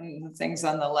dark and the things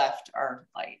on the left are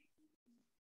light.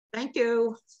 Thank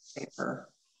you. Paper.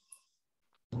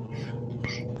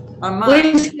 On mine.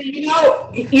 Please, you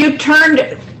know, you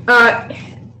turned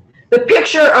the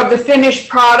picture of the finished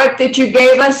product that you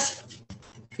gave us.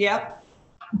 Yep.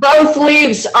 Both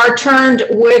leaves are turned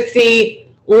with the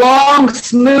long,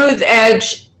 smooth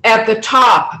edge at the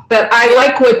top, but I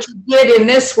like what you did in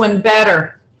this one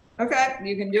better. Okay,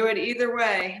 you can do it either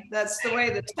way. That's the way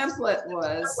the template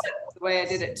was, the way I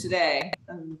did it today.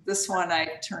 And this one,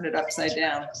 I turned it upside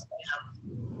down.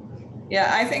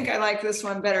 Yeah, I think I like this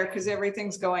one better because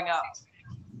everything's going up.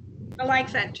 I like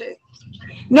that too.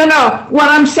 No, what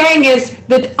I'm saying is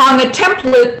that on the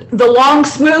template, the long,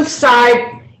 smooth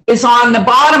side is on the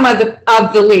bottom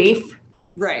of the leaf.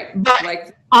 Right.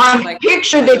 But on the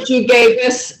picture that you gave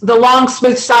us, the long,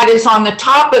 smooth side is on the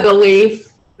top of the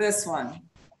leaf. This one.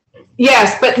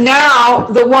 Yes, but now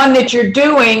the one that you're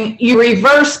doing, you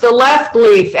reverse the left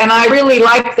leaf, and I really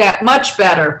like that much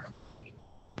better.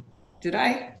 Did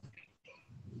I?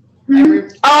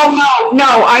 Oh,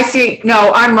 no, I see.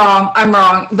 No, I'm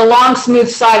wrong. The long smooth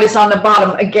side is on the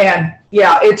bottom again.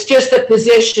 Yeah, it's just the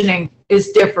positioning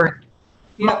is different.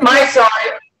 Yeah. My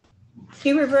sorry.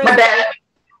 She reversed. My bad.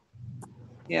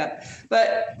 Yeah,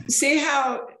 but see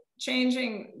how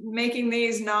making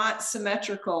these not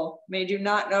symmetrical made you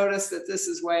not notice that this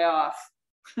is way off.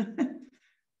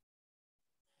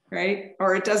 Right?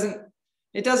 Or it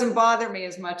doesn't bother me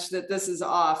as much that this is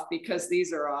off because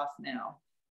these are off now.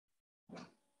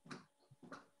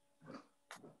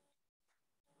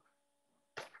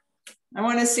 I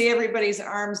want to see everybody's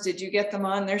arms. Did you get them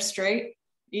on there straight,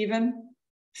 even,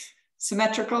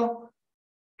 symmetrical?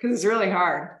 Because it's really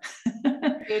hard.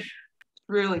 It's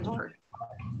really hard.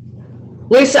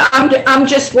 Lisa, I'm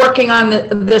just working on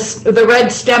the red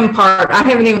stem part. I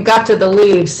haven't even got to the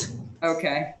leaves.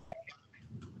 Okay.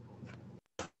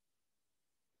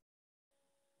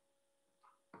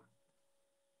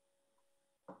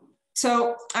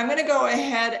 So I'm going to go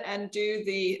ahead and do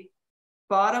the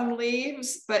bottom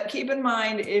leaves, but keep in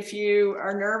mind, if you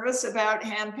are nervous about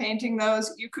hand painting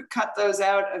those, you could cut those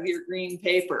out of your green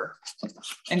paper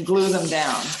and glue them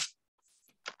down.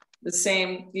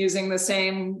 Using the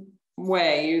same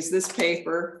way, use this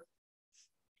paper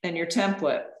and your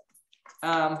template.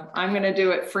 I'm going to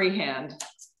do it freehand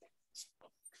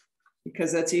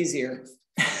because that's easier.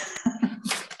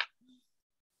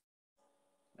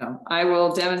 I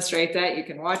will demonstrate that. You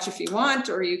can watch if you want,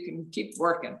 or you can keep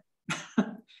working.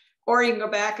 Or you can go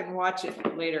back and watch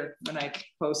it later when I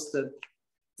post the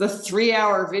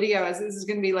 3-hour video. This is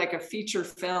going to be like a feature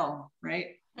film, right?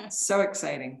 It's so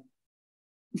exciting.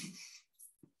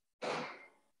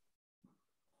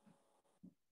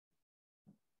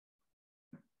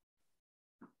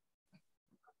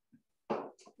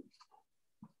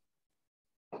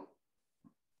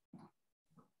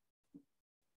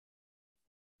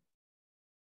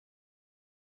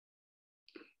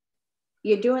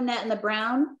 You're doing that in the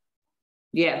brown?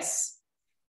 Yes.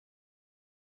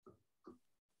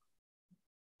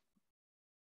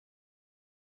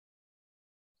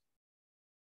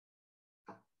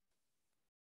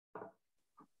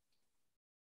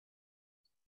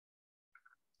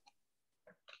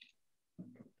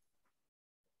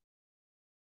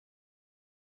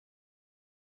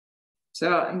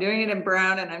 So I'm doing it in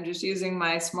brown and I'm just using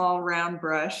my small round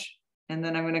brush. And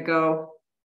then I'm going to go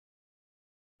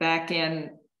back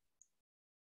in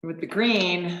with the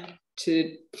green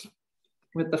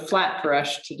with the flat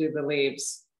brush to do the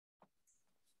leaves.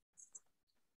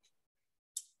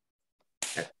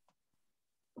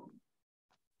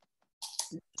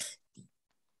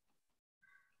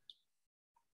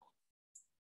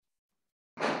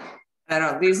 I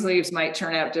don't know, these leaves might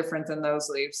turn out different than those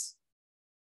leaves.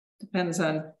 Depends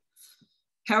on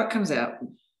how it comes out.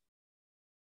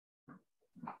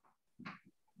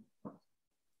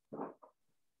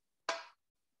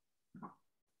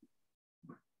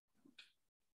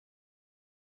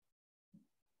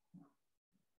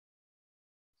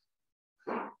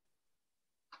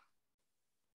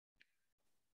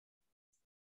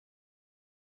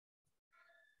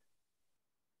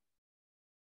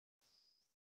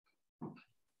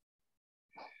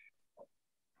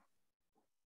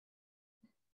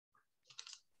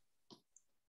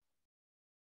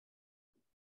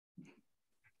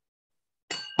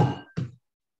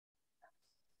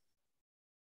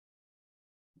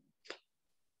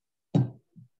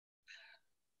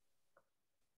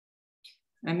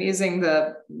 I'm using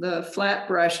the flat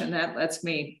brush, and that lets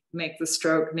me make the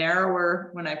stroke narrower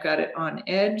when I've got it on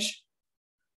edge,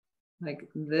 like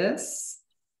this,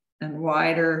 and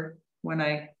wider when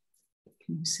can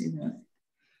you see that?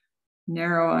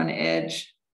 Narrow on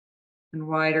edge and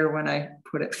wider when I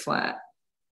put it flat.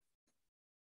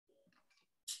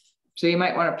 So you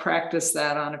might want to practice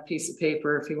that on a piece of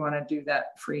paper if you want to do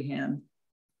that freehand.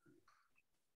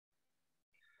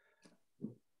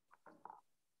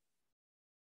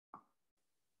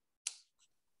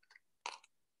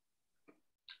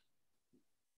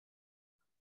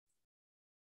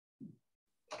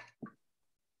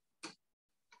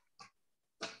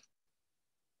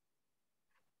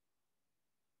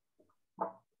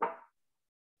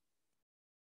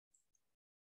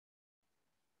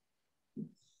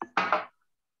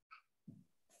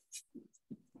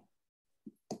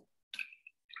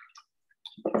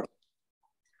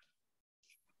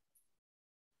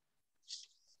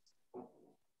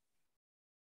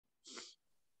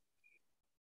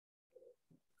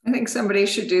 I think somebody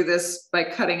should do this by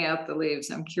cutting out the leaves.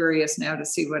 I'm curious now to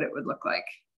see what it would look like.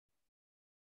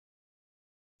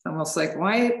 It's almost like,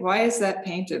 why is that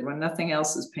painted when nothing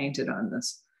else is painted on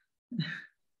this?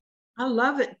 I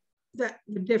love it.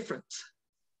 the difference?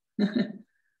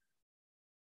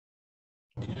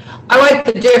 I like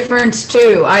the difference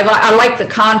too. I like the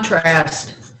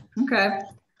contrast. Okay.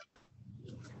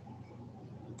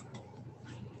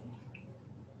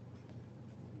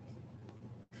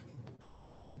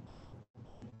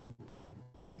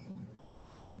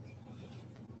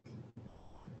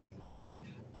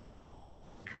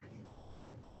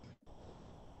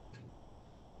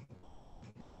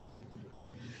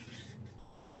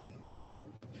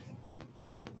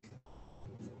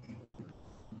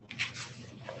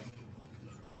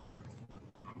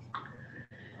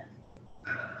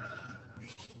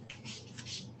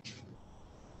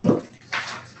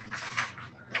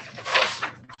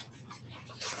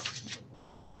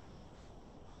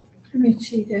 Let me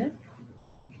see that.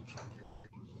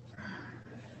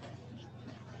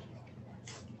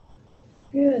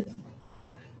 Good.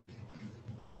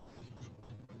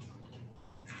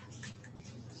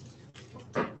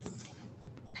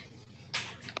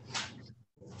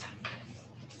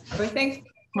 So I think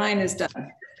mine is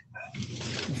done.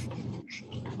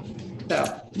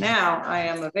 So now I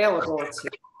am available to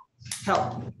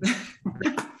help.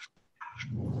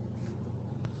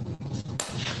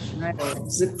 I will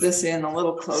zip this in a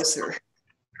little closer.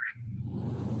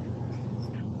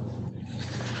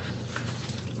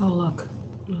 Oh, look,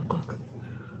 look.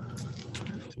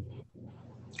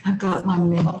 I've got my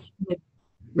mid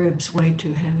ribs way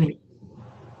too heavy.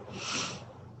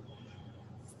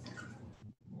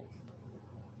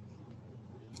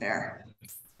 There.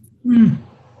 Mm.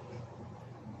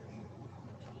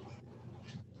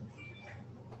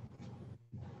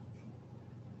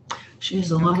 She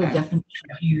has a lot of definition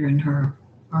here in her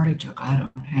artichoke. I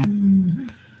don't have. Mm-hmm.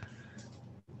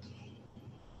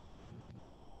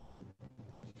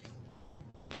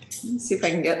 Let's see if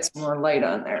I can get some more light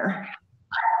on there.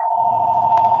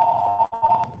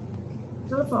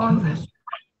 Telephone.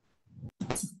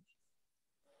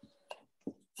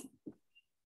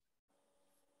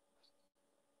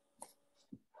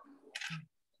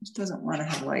 Just doesn't want to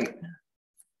have light.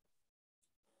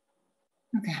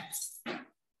 Okay.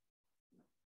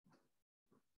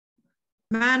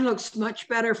 Mine looks much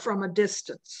better from a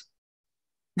distance.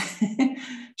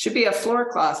 Should be a floor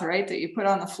cloth, right? That you put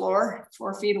on the floor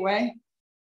 4 feet away.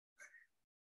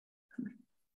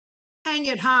 Hang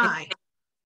it high.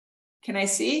 Can I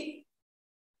see?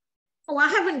 Oh, I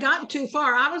haven't gotten too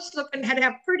far. I was looking at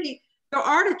how pretty your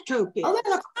artichoke is. Oh, that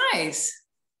looks nice.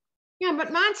 Yeah,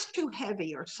 but mine's too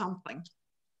heavy or something.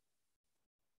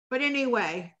 But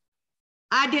anyway,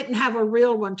 I didn't have a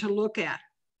real one to look at.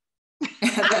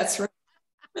 That's right.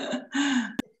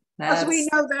 Because we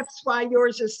know that's why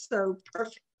yours is so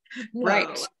perfect. No,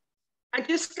 right. I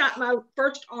just got my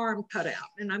first arm cut out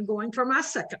and I'm going for my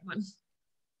second one.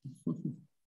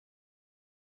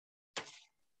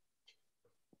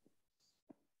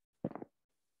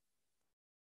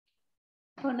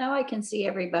 Oh, now I can see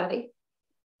everybody.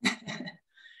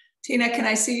 Tina, can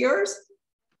I see yours?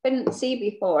 Couldn't see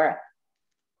before.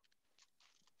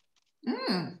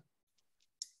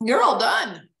 You're all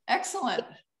done. Excellent.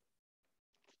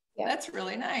 Yeah. That's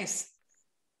really nice.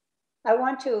 I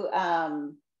want to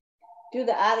do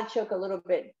the artichoke a little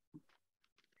bit,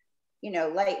 you know,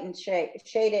 light and shade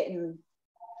it and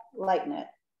lighten it.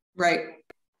 Right.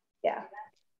 Yeah.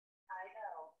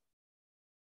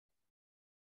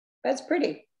 That's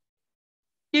pretty.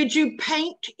 Did you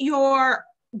paint your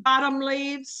bottom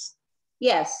leaves?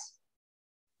 Yes.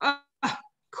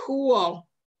 Cool.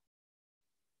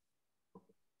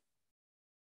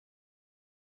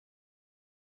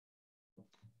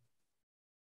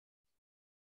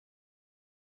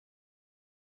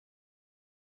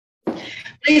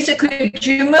 Lisa, could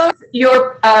you move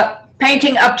your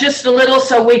painting up just a little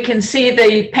so we can see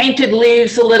the painted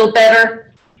leaves a little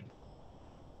better?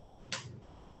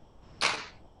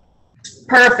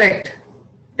 Perfect.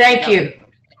 Thank you.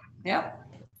 Yep.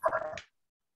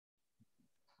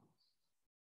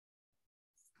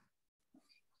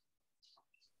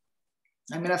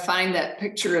 I'm going to find that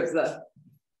picture of the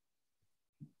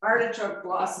artichoke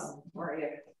blossom for you.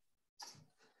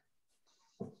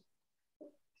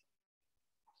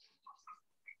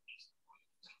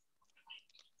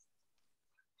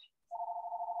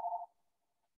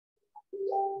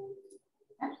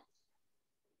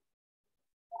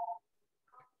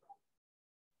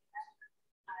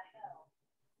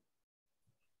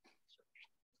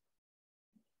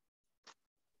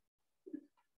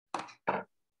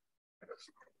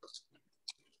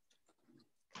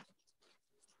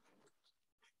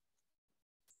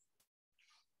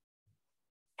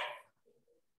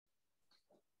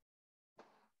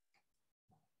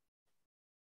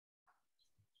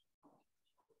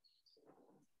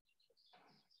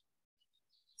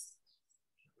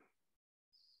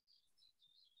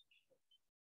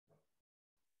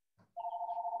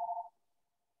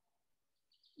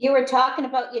 You were talking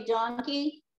about your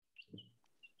donkey?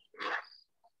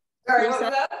 Sorry, what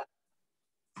was that?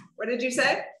 What did you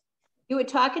say? You were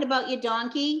talking about your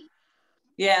donkey?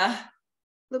 Yeah.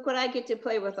 Look what I get to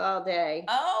play with all day.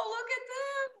 Oh, look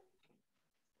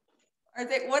at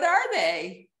them. Are they, what are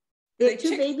they? They're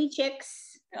two baby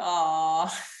chicks.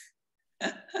 Oh,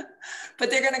 but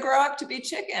they're going to grow up to be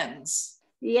chickens.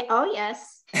 Yeah. Oh,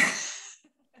 yes.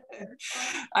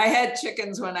 I had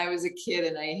chickens when I was a kid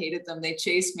and I hated them. They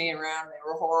chased me around. They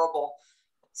were horrible.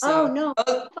 So, oh, no.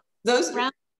 Those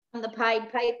around the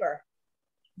Pied Piper.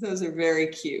 Those are very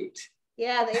cute.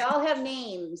 Yeah, they all have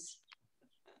names.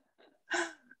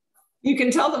 You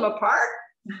can tell them apart?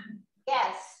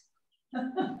 Yes.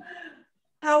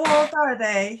 How old are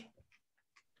they?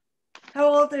 How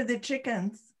old are the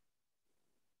chickens?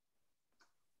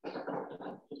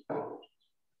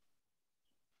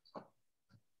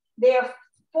 They're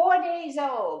 4 days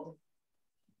old.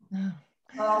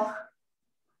 Oh.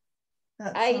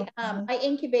 I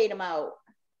incubate them out.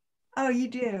 Oh, you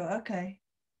do? Okay.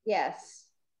 Yes.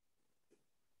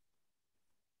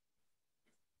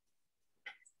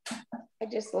 I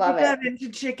just love it. We got into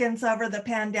chickens over the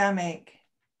pandemic.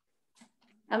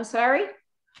 I'm sorry?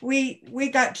 We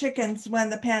got chickens when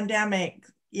the pandemic,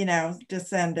 you know,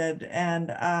 descended,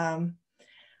 and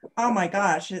oh my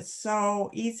gosh, it's so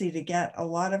easy to get a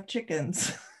lot of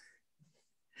chickens.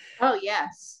 Oh,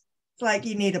 yes. It's like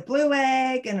you need a blue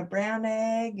egg and a brown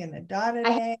egg and a dotted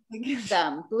egg.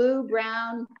 Some blue,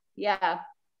 brown, yeah.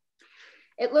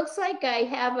 It looks like I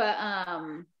have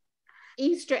a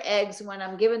Easter eggs when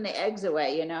I'm giving the eggs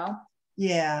away, you know?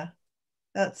 Yeah,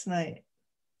 that's nice.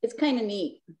 It's kind of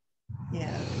neat.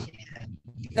 Yeah.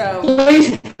 So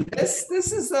this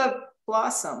is the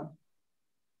blossom.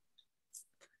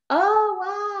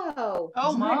 Oh, wow.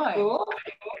 Oh, my. Cool?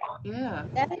 Yeah.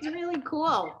 That is really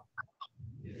cool.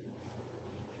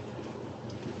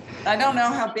 I don't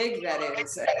know how big that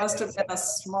is. It must have been a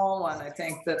small one, I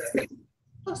think. That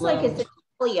Looks like it's a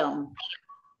william.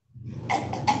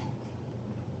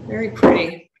 Very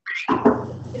pretty.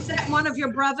 Is that one of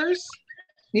your brothers?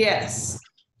 Yes.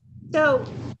 So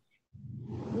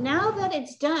now that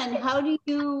it's done,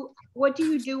 what do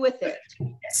you do with it?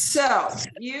 So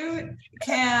you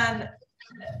can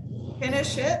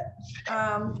finish it.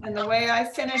 And the way I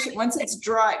finish it, once it's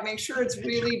dry, make sure it's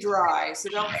really dry. So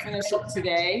don't finish it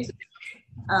today.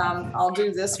 I'll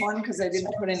do this one because I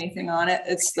didn't put anything on it.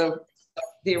 It's the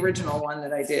original one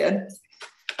that I did.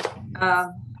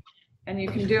 And you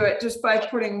can do it just by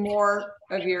putting more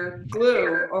of your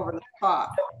glue over the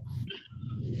top.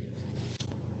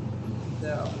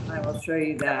 So I will show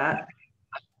you that.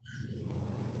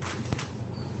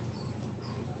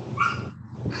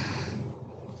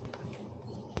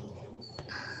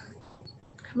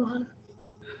 Come on.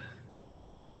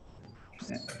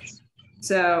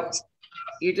 So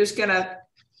you're just gonna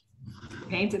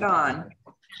paint it on,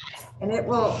 and it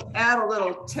will add a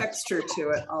little texture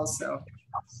to it also.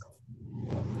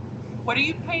 What are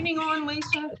you painting on,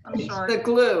 Lisa? I'm sorry. The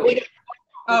glue.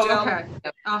 Oh, okay.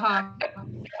 Uh-huh.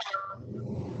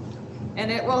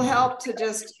 And it will help to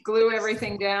just glue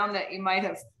everything down that you might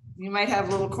have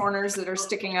little corners that are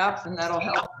sticking up, and that'll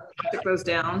help stick those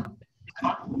down.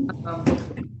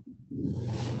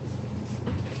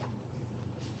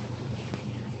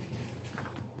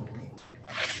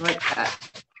 Like that.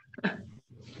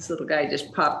 This little guy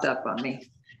just popped up on me.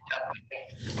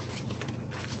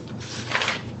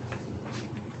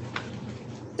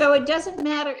 So it doesn't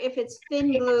matter if it's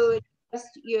thin glue,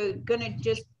 you're gonna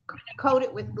just coat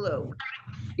it with glue.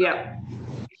 Yeah.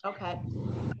 Okay.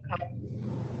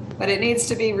 But it needs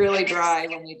to be really dry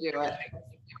when you do it.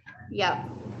 Yeah.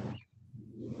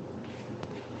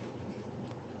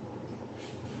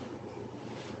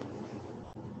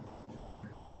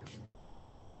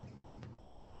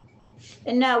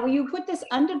 And now, will you put this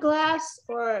under glass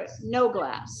or no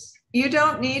glass? You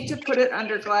don't need to put it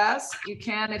under glass. You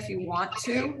can if you want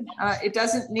to. It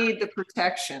doesn't need the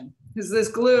protection because this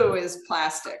glue is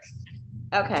plastic.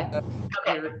 Okay.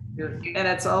 And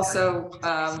it's also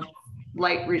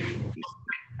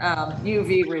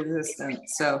UV resistant,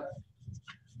 so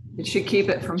it should keep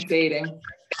it from fading.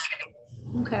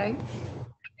 Okay.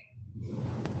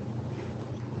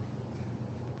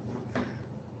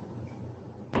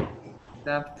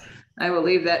 So I will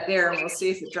leave that there and we'll see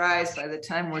if it dries by the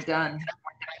time we're done.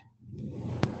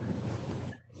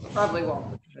 Probably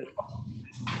won't.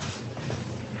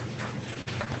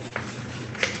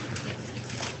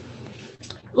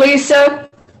 Lisa?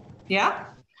 Yeah?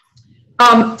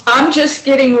 I'm just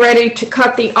getting ready to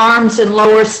cut the arms and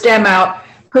lower stem out.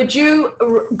 could you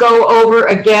go over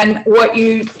again what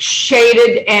you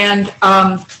shaded and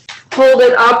hold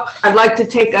it up? I'd like to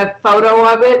take a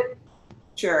photo of it.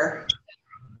 Sure.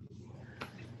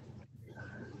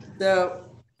 So,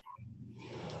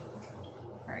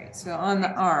 all right, so on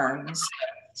the arms,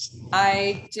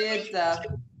 I did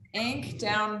the ink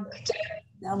down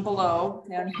below,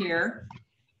 down here,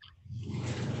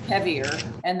 heavier,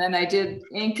 and then I did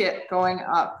ink it going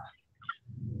up,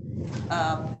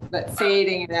 but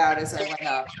fading it out as I went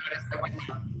up.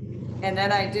 And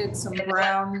then I did some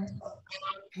brown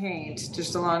paint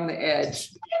just along the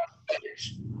edge.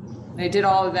 And I did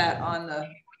all of that on the,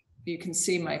 you can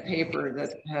see my paper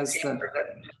that has the,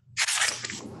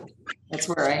 that's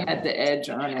where I had the edge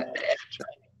on it.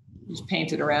 Just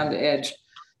painted around the edge.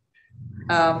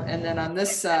 And then on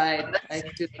this side, I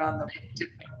did it on the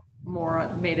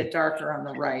more, made it darker on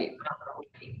the right.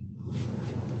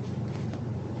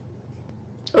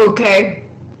 Okay.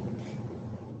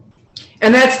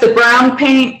 And that's the brown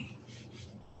paint?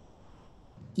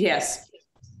 Yes.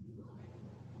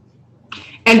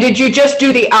 And did you just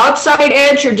do the outside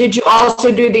edge or did you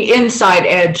also do the inside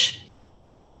edge?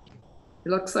 It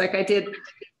looks like I did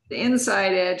the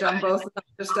inside edge on both of them,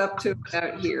 just up to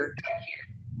about here,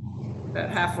 about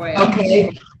halfway up.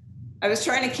 Okay. I was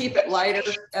trying to keep it lighter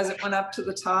as it went up to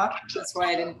the top. That's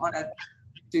why I didn't want to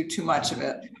do too much of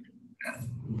it.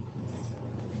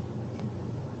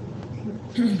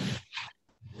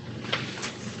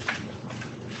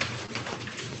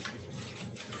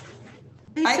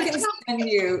 I can send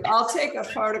you, I'll take a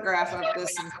photograph of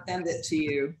this and send it to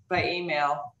you by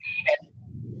email.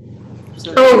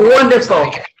 So oh,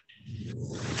 wonderful. Can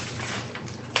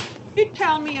you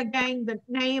tell me again the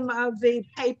name of the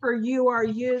paper you are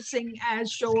using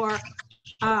as your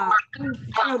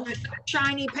the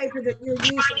shiny paper that you're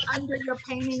using under your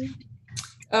painting?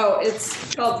 Oh,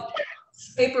 it's called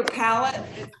paper palette.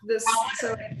 This,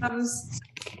 so it comes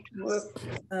with,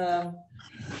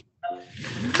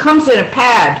 comes in a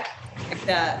pad. like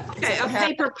that. Okay, a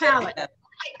paper palette.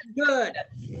 Good.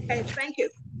 Okay, thank you.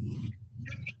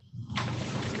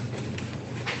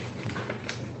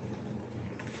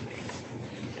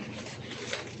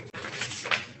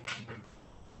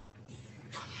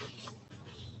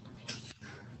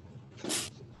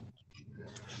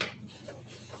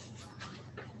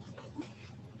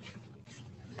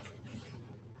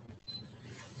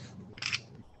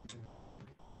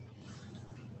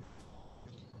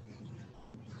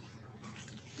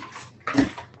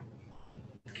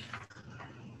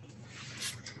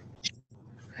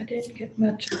 I didn't get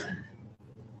much of that.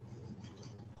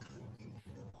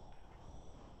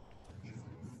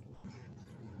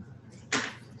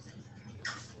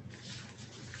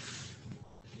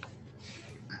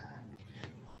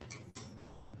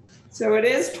 So it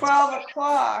is 12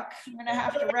 o'clock. I'm gonna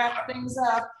have to wrap things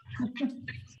up.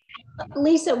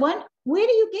 Lisa, where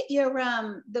do you get your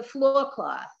the floor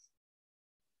cloth?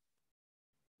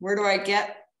 Where do I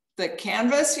get the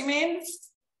canvas, you mean?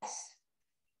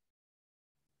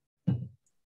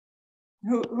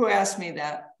 Who asked me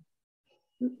that?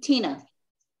 Tina.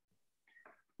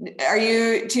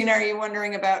 Tina, are you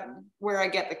wondering about where I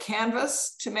get the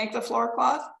canvas to make the floor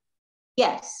cloth?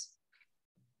 Yes.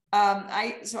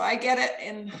 So I get it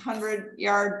in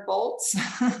 100-yard bolts.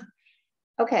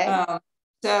 Okay.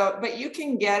 But you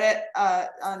can get it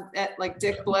at like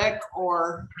Dick Blick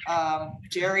or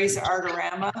Jerry's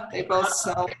Artorama. They both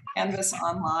sell canvas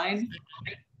online.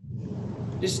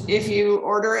 Just if you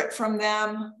order it from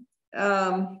them,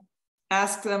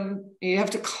 ask them, you have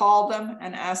to call them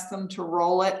and ask them to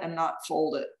roll it and not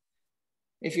fold it.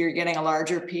 If you're getting a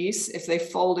larger piece, if they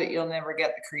fold it, you'll never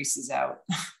get the creases out.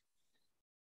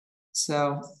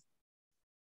 So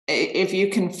if you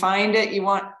can find it, you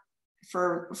want,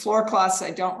 for floor cloths,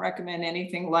 I don't recommend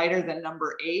anything lighter than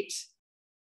number 8.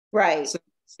 Right. So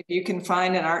if you can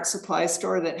find an art supply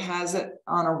store that has it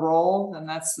on a roll, then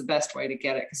that's the best way to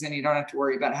get it, because then you don't have to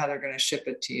worry about how they're going to ship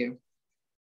it to you.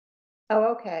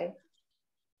 Oh, okay.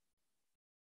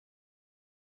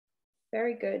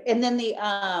 Very good. And then the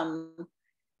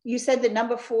you said the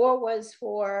number 4 was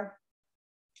for?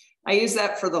 I use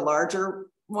that for the larger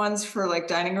ones, for like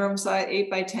dining room size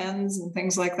 8x10s and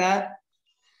things like that.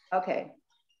 Okay.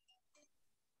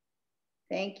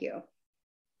 Thank you.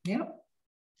 Yep.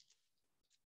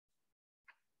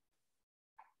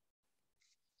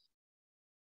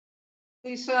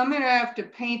 Lisa, I'm going to have to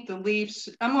paint the leaves.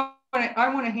 I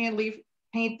want to hand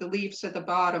paint the leaves at the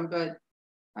bottom, but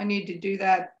I need to do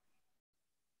that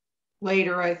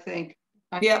later, I think.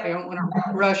 Yeah. I don't want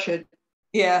to rush it.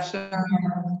 Yeah. So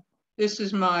this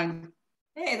is mine.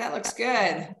 Hey, that looks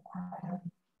good.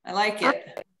 I like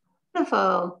it.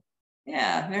 Beautiful.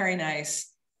 Yeah, very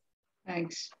nice.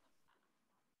 Thanks.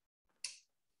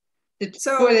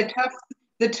 So boy,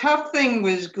 the tough thing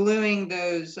was gluing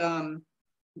those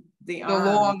the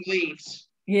long leaves.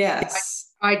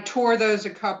 Yes. I tore those a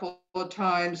couple of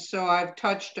times, so I've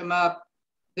touched them up.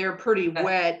 They're pretty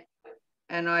wet,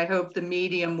 and I hope the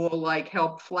medium will like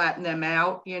help flatten them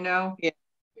out, you know?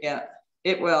 Yeah,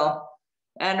 it will.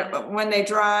 And when they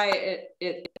dry,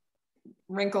 it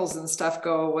wrinkles and stuff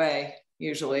go away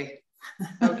usually.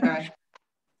 Okay.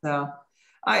 So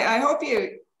I hope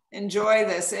you enjoy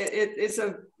this.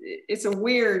 It's a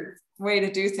weird way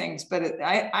to do things, but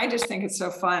I just think it's so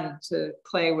fun to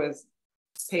play with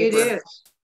paper.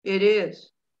 It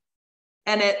is.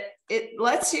 And it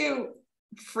lets you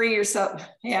free yourself.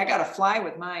 Hey, I got a fly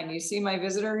with mine. You see my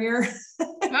visitor here?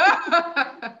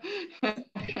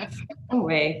 Oh,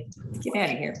 wait, get out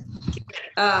of here.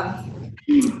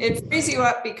 It frees you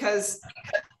up because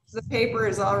the paper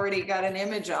has already got an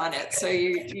image on it. So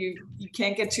you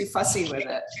can't get too fussy with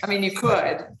it. I mean, you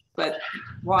could, but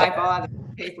why bother?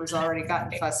 The paper's already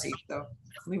gotten fussy, so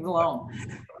leave it alone.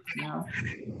 You know?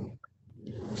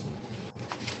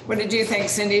 What did you think,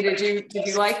 Cindy? Did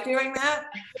you like doing that?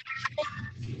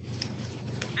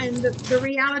 And the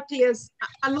reality is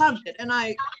I loved it, and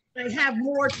I have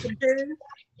more to do.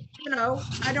 You know,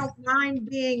 I don't mind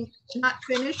being not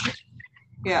finished.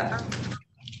 Yeah.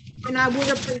 And I would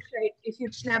appreciate if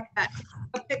you'd snap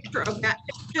a picture of that,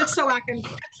 just so I can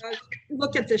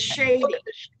look at the shading.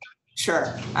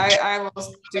 Sure, I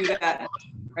will do that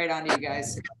right on to you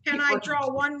guys. Can I draw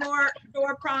one more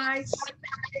door prize?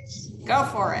 Go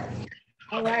for it.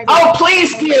 All right. Oh,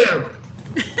 please do.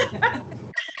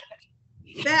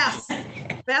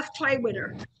 Beth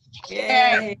Claywitter.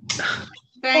 Yay.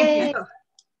 Thank you.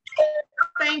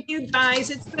 Thank you, guys.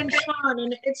 It's been fun,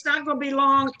 and it's not going to be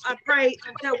long, I pray,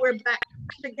 until we're back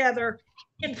together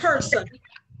in person.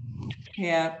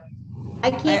 Yeah.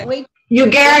 I can't wait. You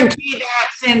guarantee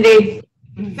that, Cindy.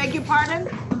 Beg your pardon?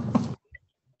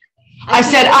 I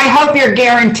said, I hope you're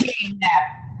guaranteeing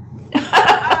that.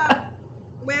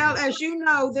 Well, as you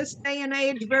know, this day and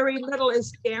age, very little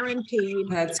is guaranteed.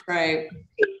 That's right.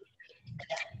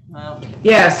 Well.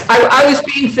 Yes, I was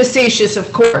being facetious,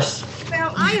 of course.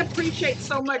 Well, I appreciate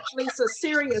so much, Lisa,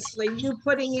 seriously, you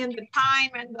putting in the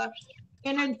time and the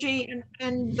energy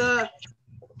and the,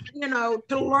 you know,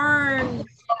 to learn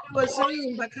to a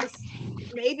Zoom, because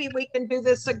maybe we can do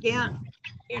this again,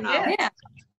 you know. Yeah.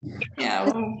 Yeah,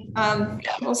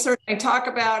 we'll certainly talk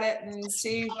about it and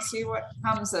see what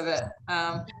comes of it.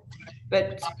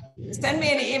 But send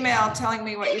me an email telling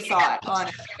me what you thought on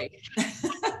it,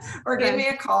 or give me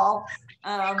a call,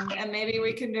 and maybe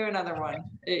we can do another one.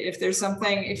 If there's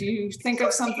something, if you think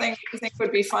of something you think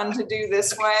would be fun to do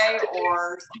this way,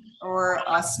 or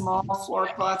a small floor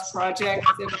cloth project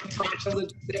that would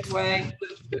do this way.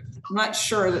 I'm not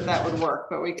sure that would work,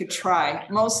 but we could try,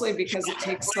 mostly because it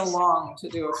takes so long to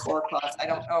do a floor cloth. I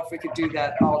don't know if we could do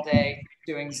that all day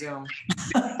doing Zoom.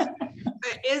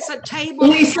 Is a table.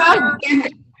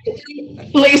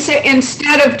 Lisa,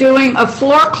 instead of doing a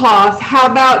floor cloth, how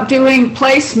about doing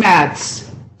placemats?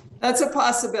 That's a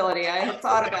possibility. I had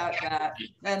thought about that.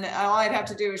 And all I'd have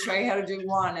to do is show you how to do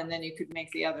one, and then you could make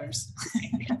the others.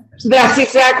 That's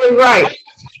exactly right.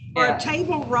 Or a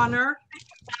table runner.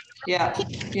 Yeah,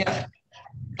 yeah.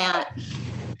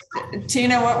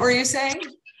 Tina, what were you saying?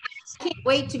 I can't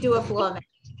wait to do a floor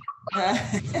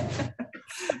mat.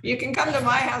 You can come to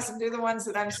my house and do the ones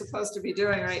that I'm supposed to be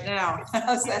doing right now.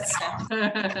 How's that sound?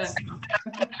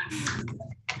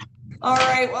 All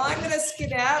right, well, I'm going to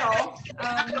skedaddle.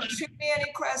 Shoot me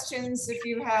any questions if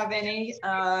you have any.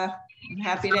 I'm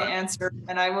happy to answer,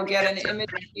 and I will get an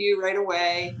image of you right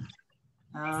away.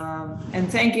 And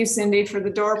thank you, Cindy, for the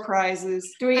door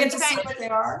prizes. Do we get to see what they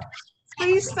are?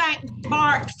 Please thank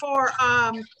Bart for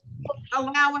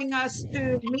allowing us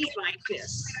to meet like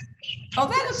this. Oh,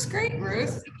 that looks great,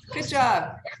 Ruth. Good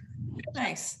job.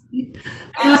 Nice.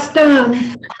 Just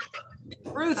done.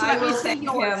 Ruth, I will thank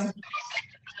him.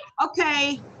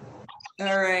 Okay.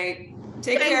 All right.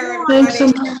 Take care, Thanks so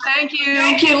everybody. much. Thank you.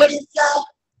 Thank you, Lisa.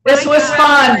 This was Bye,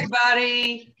 fun.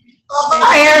 everybody.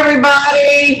 Bye,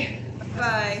 everybody.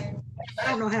 Bye. I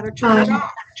don't know how to turn it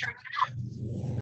off.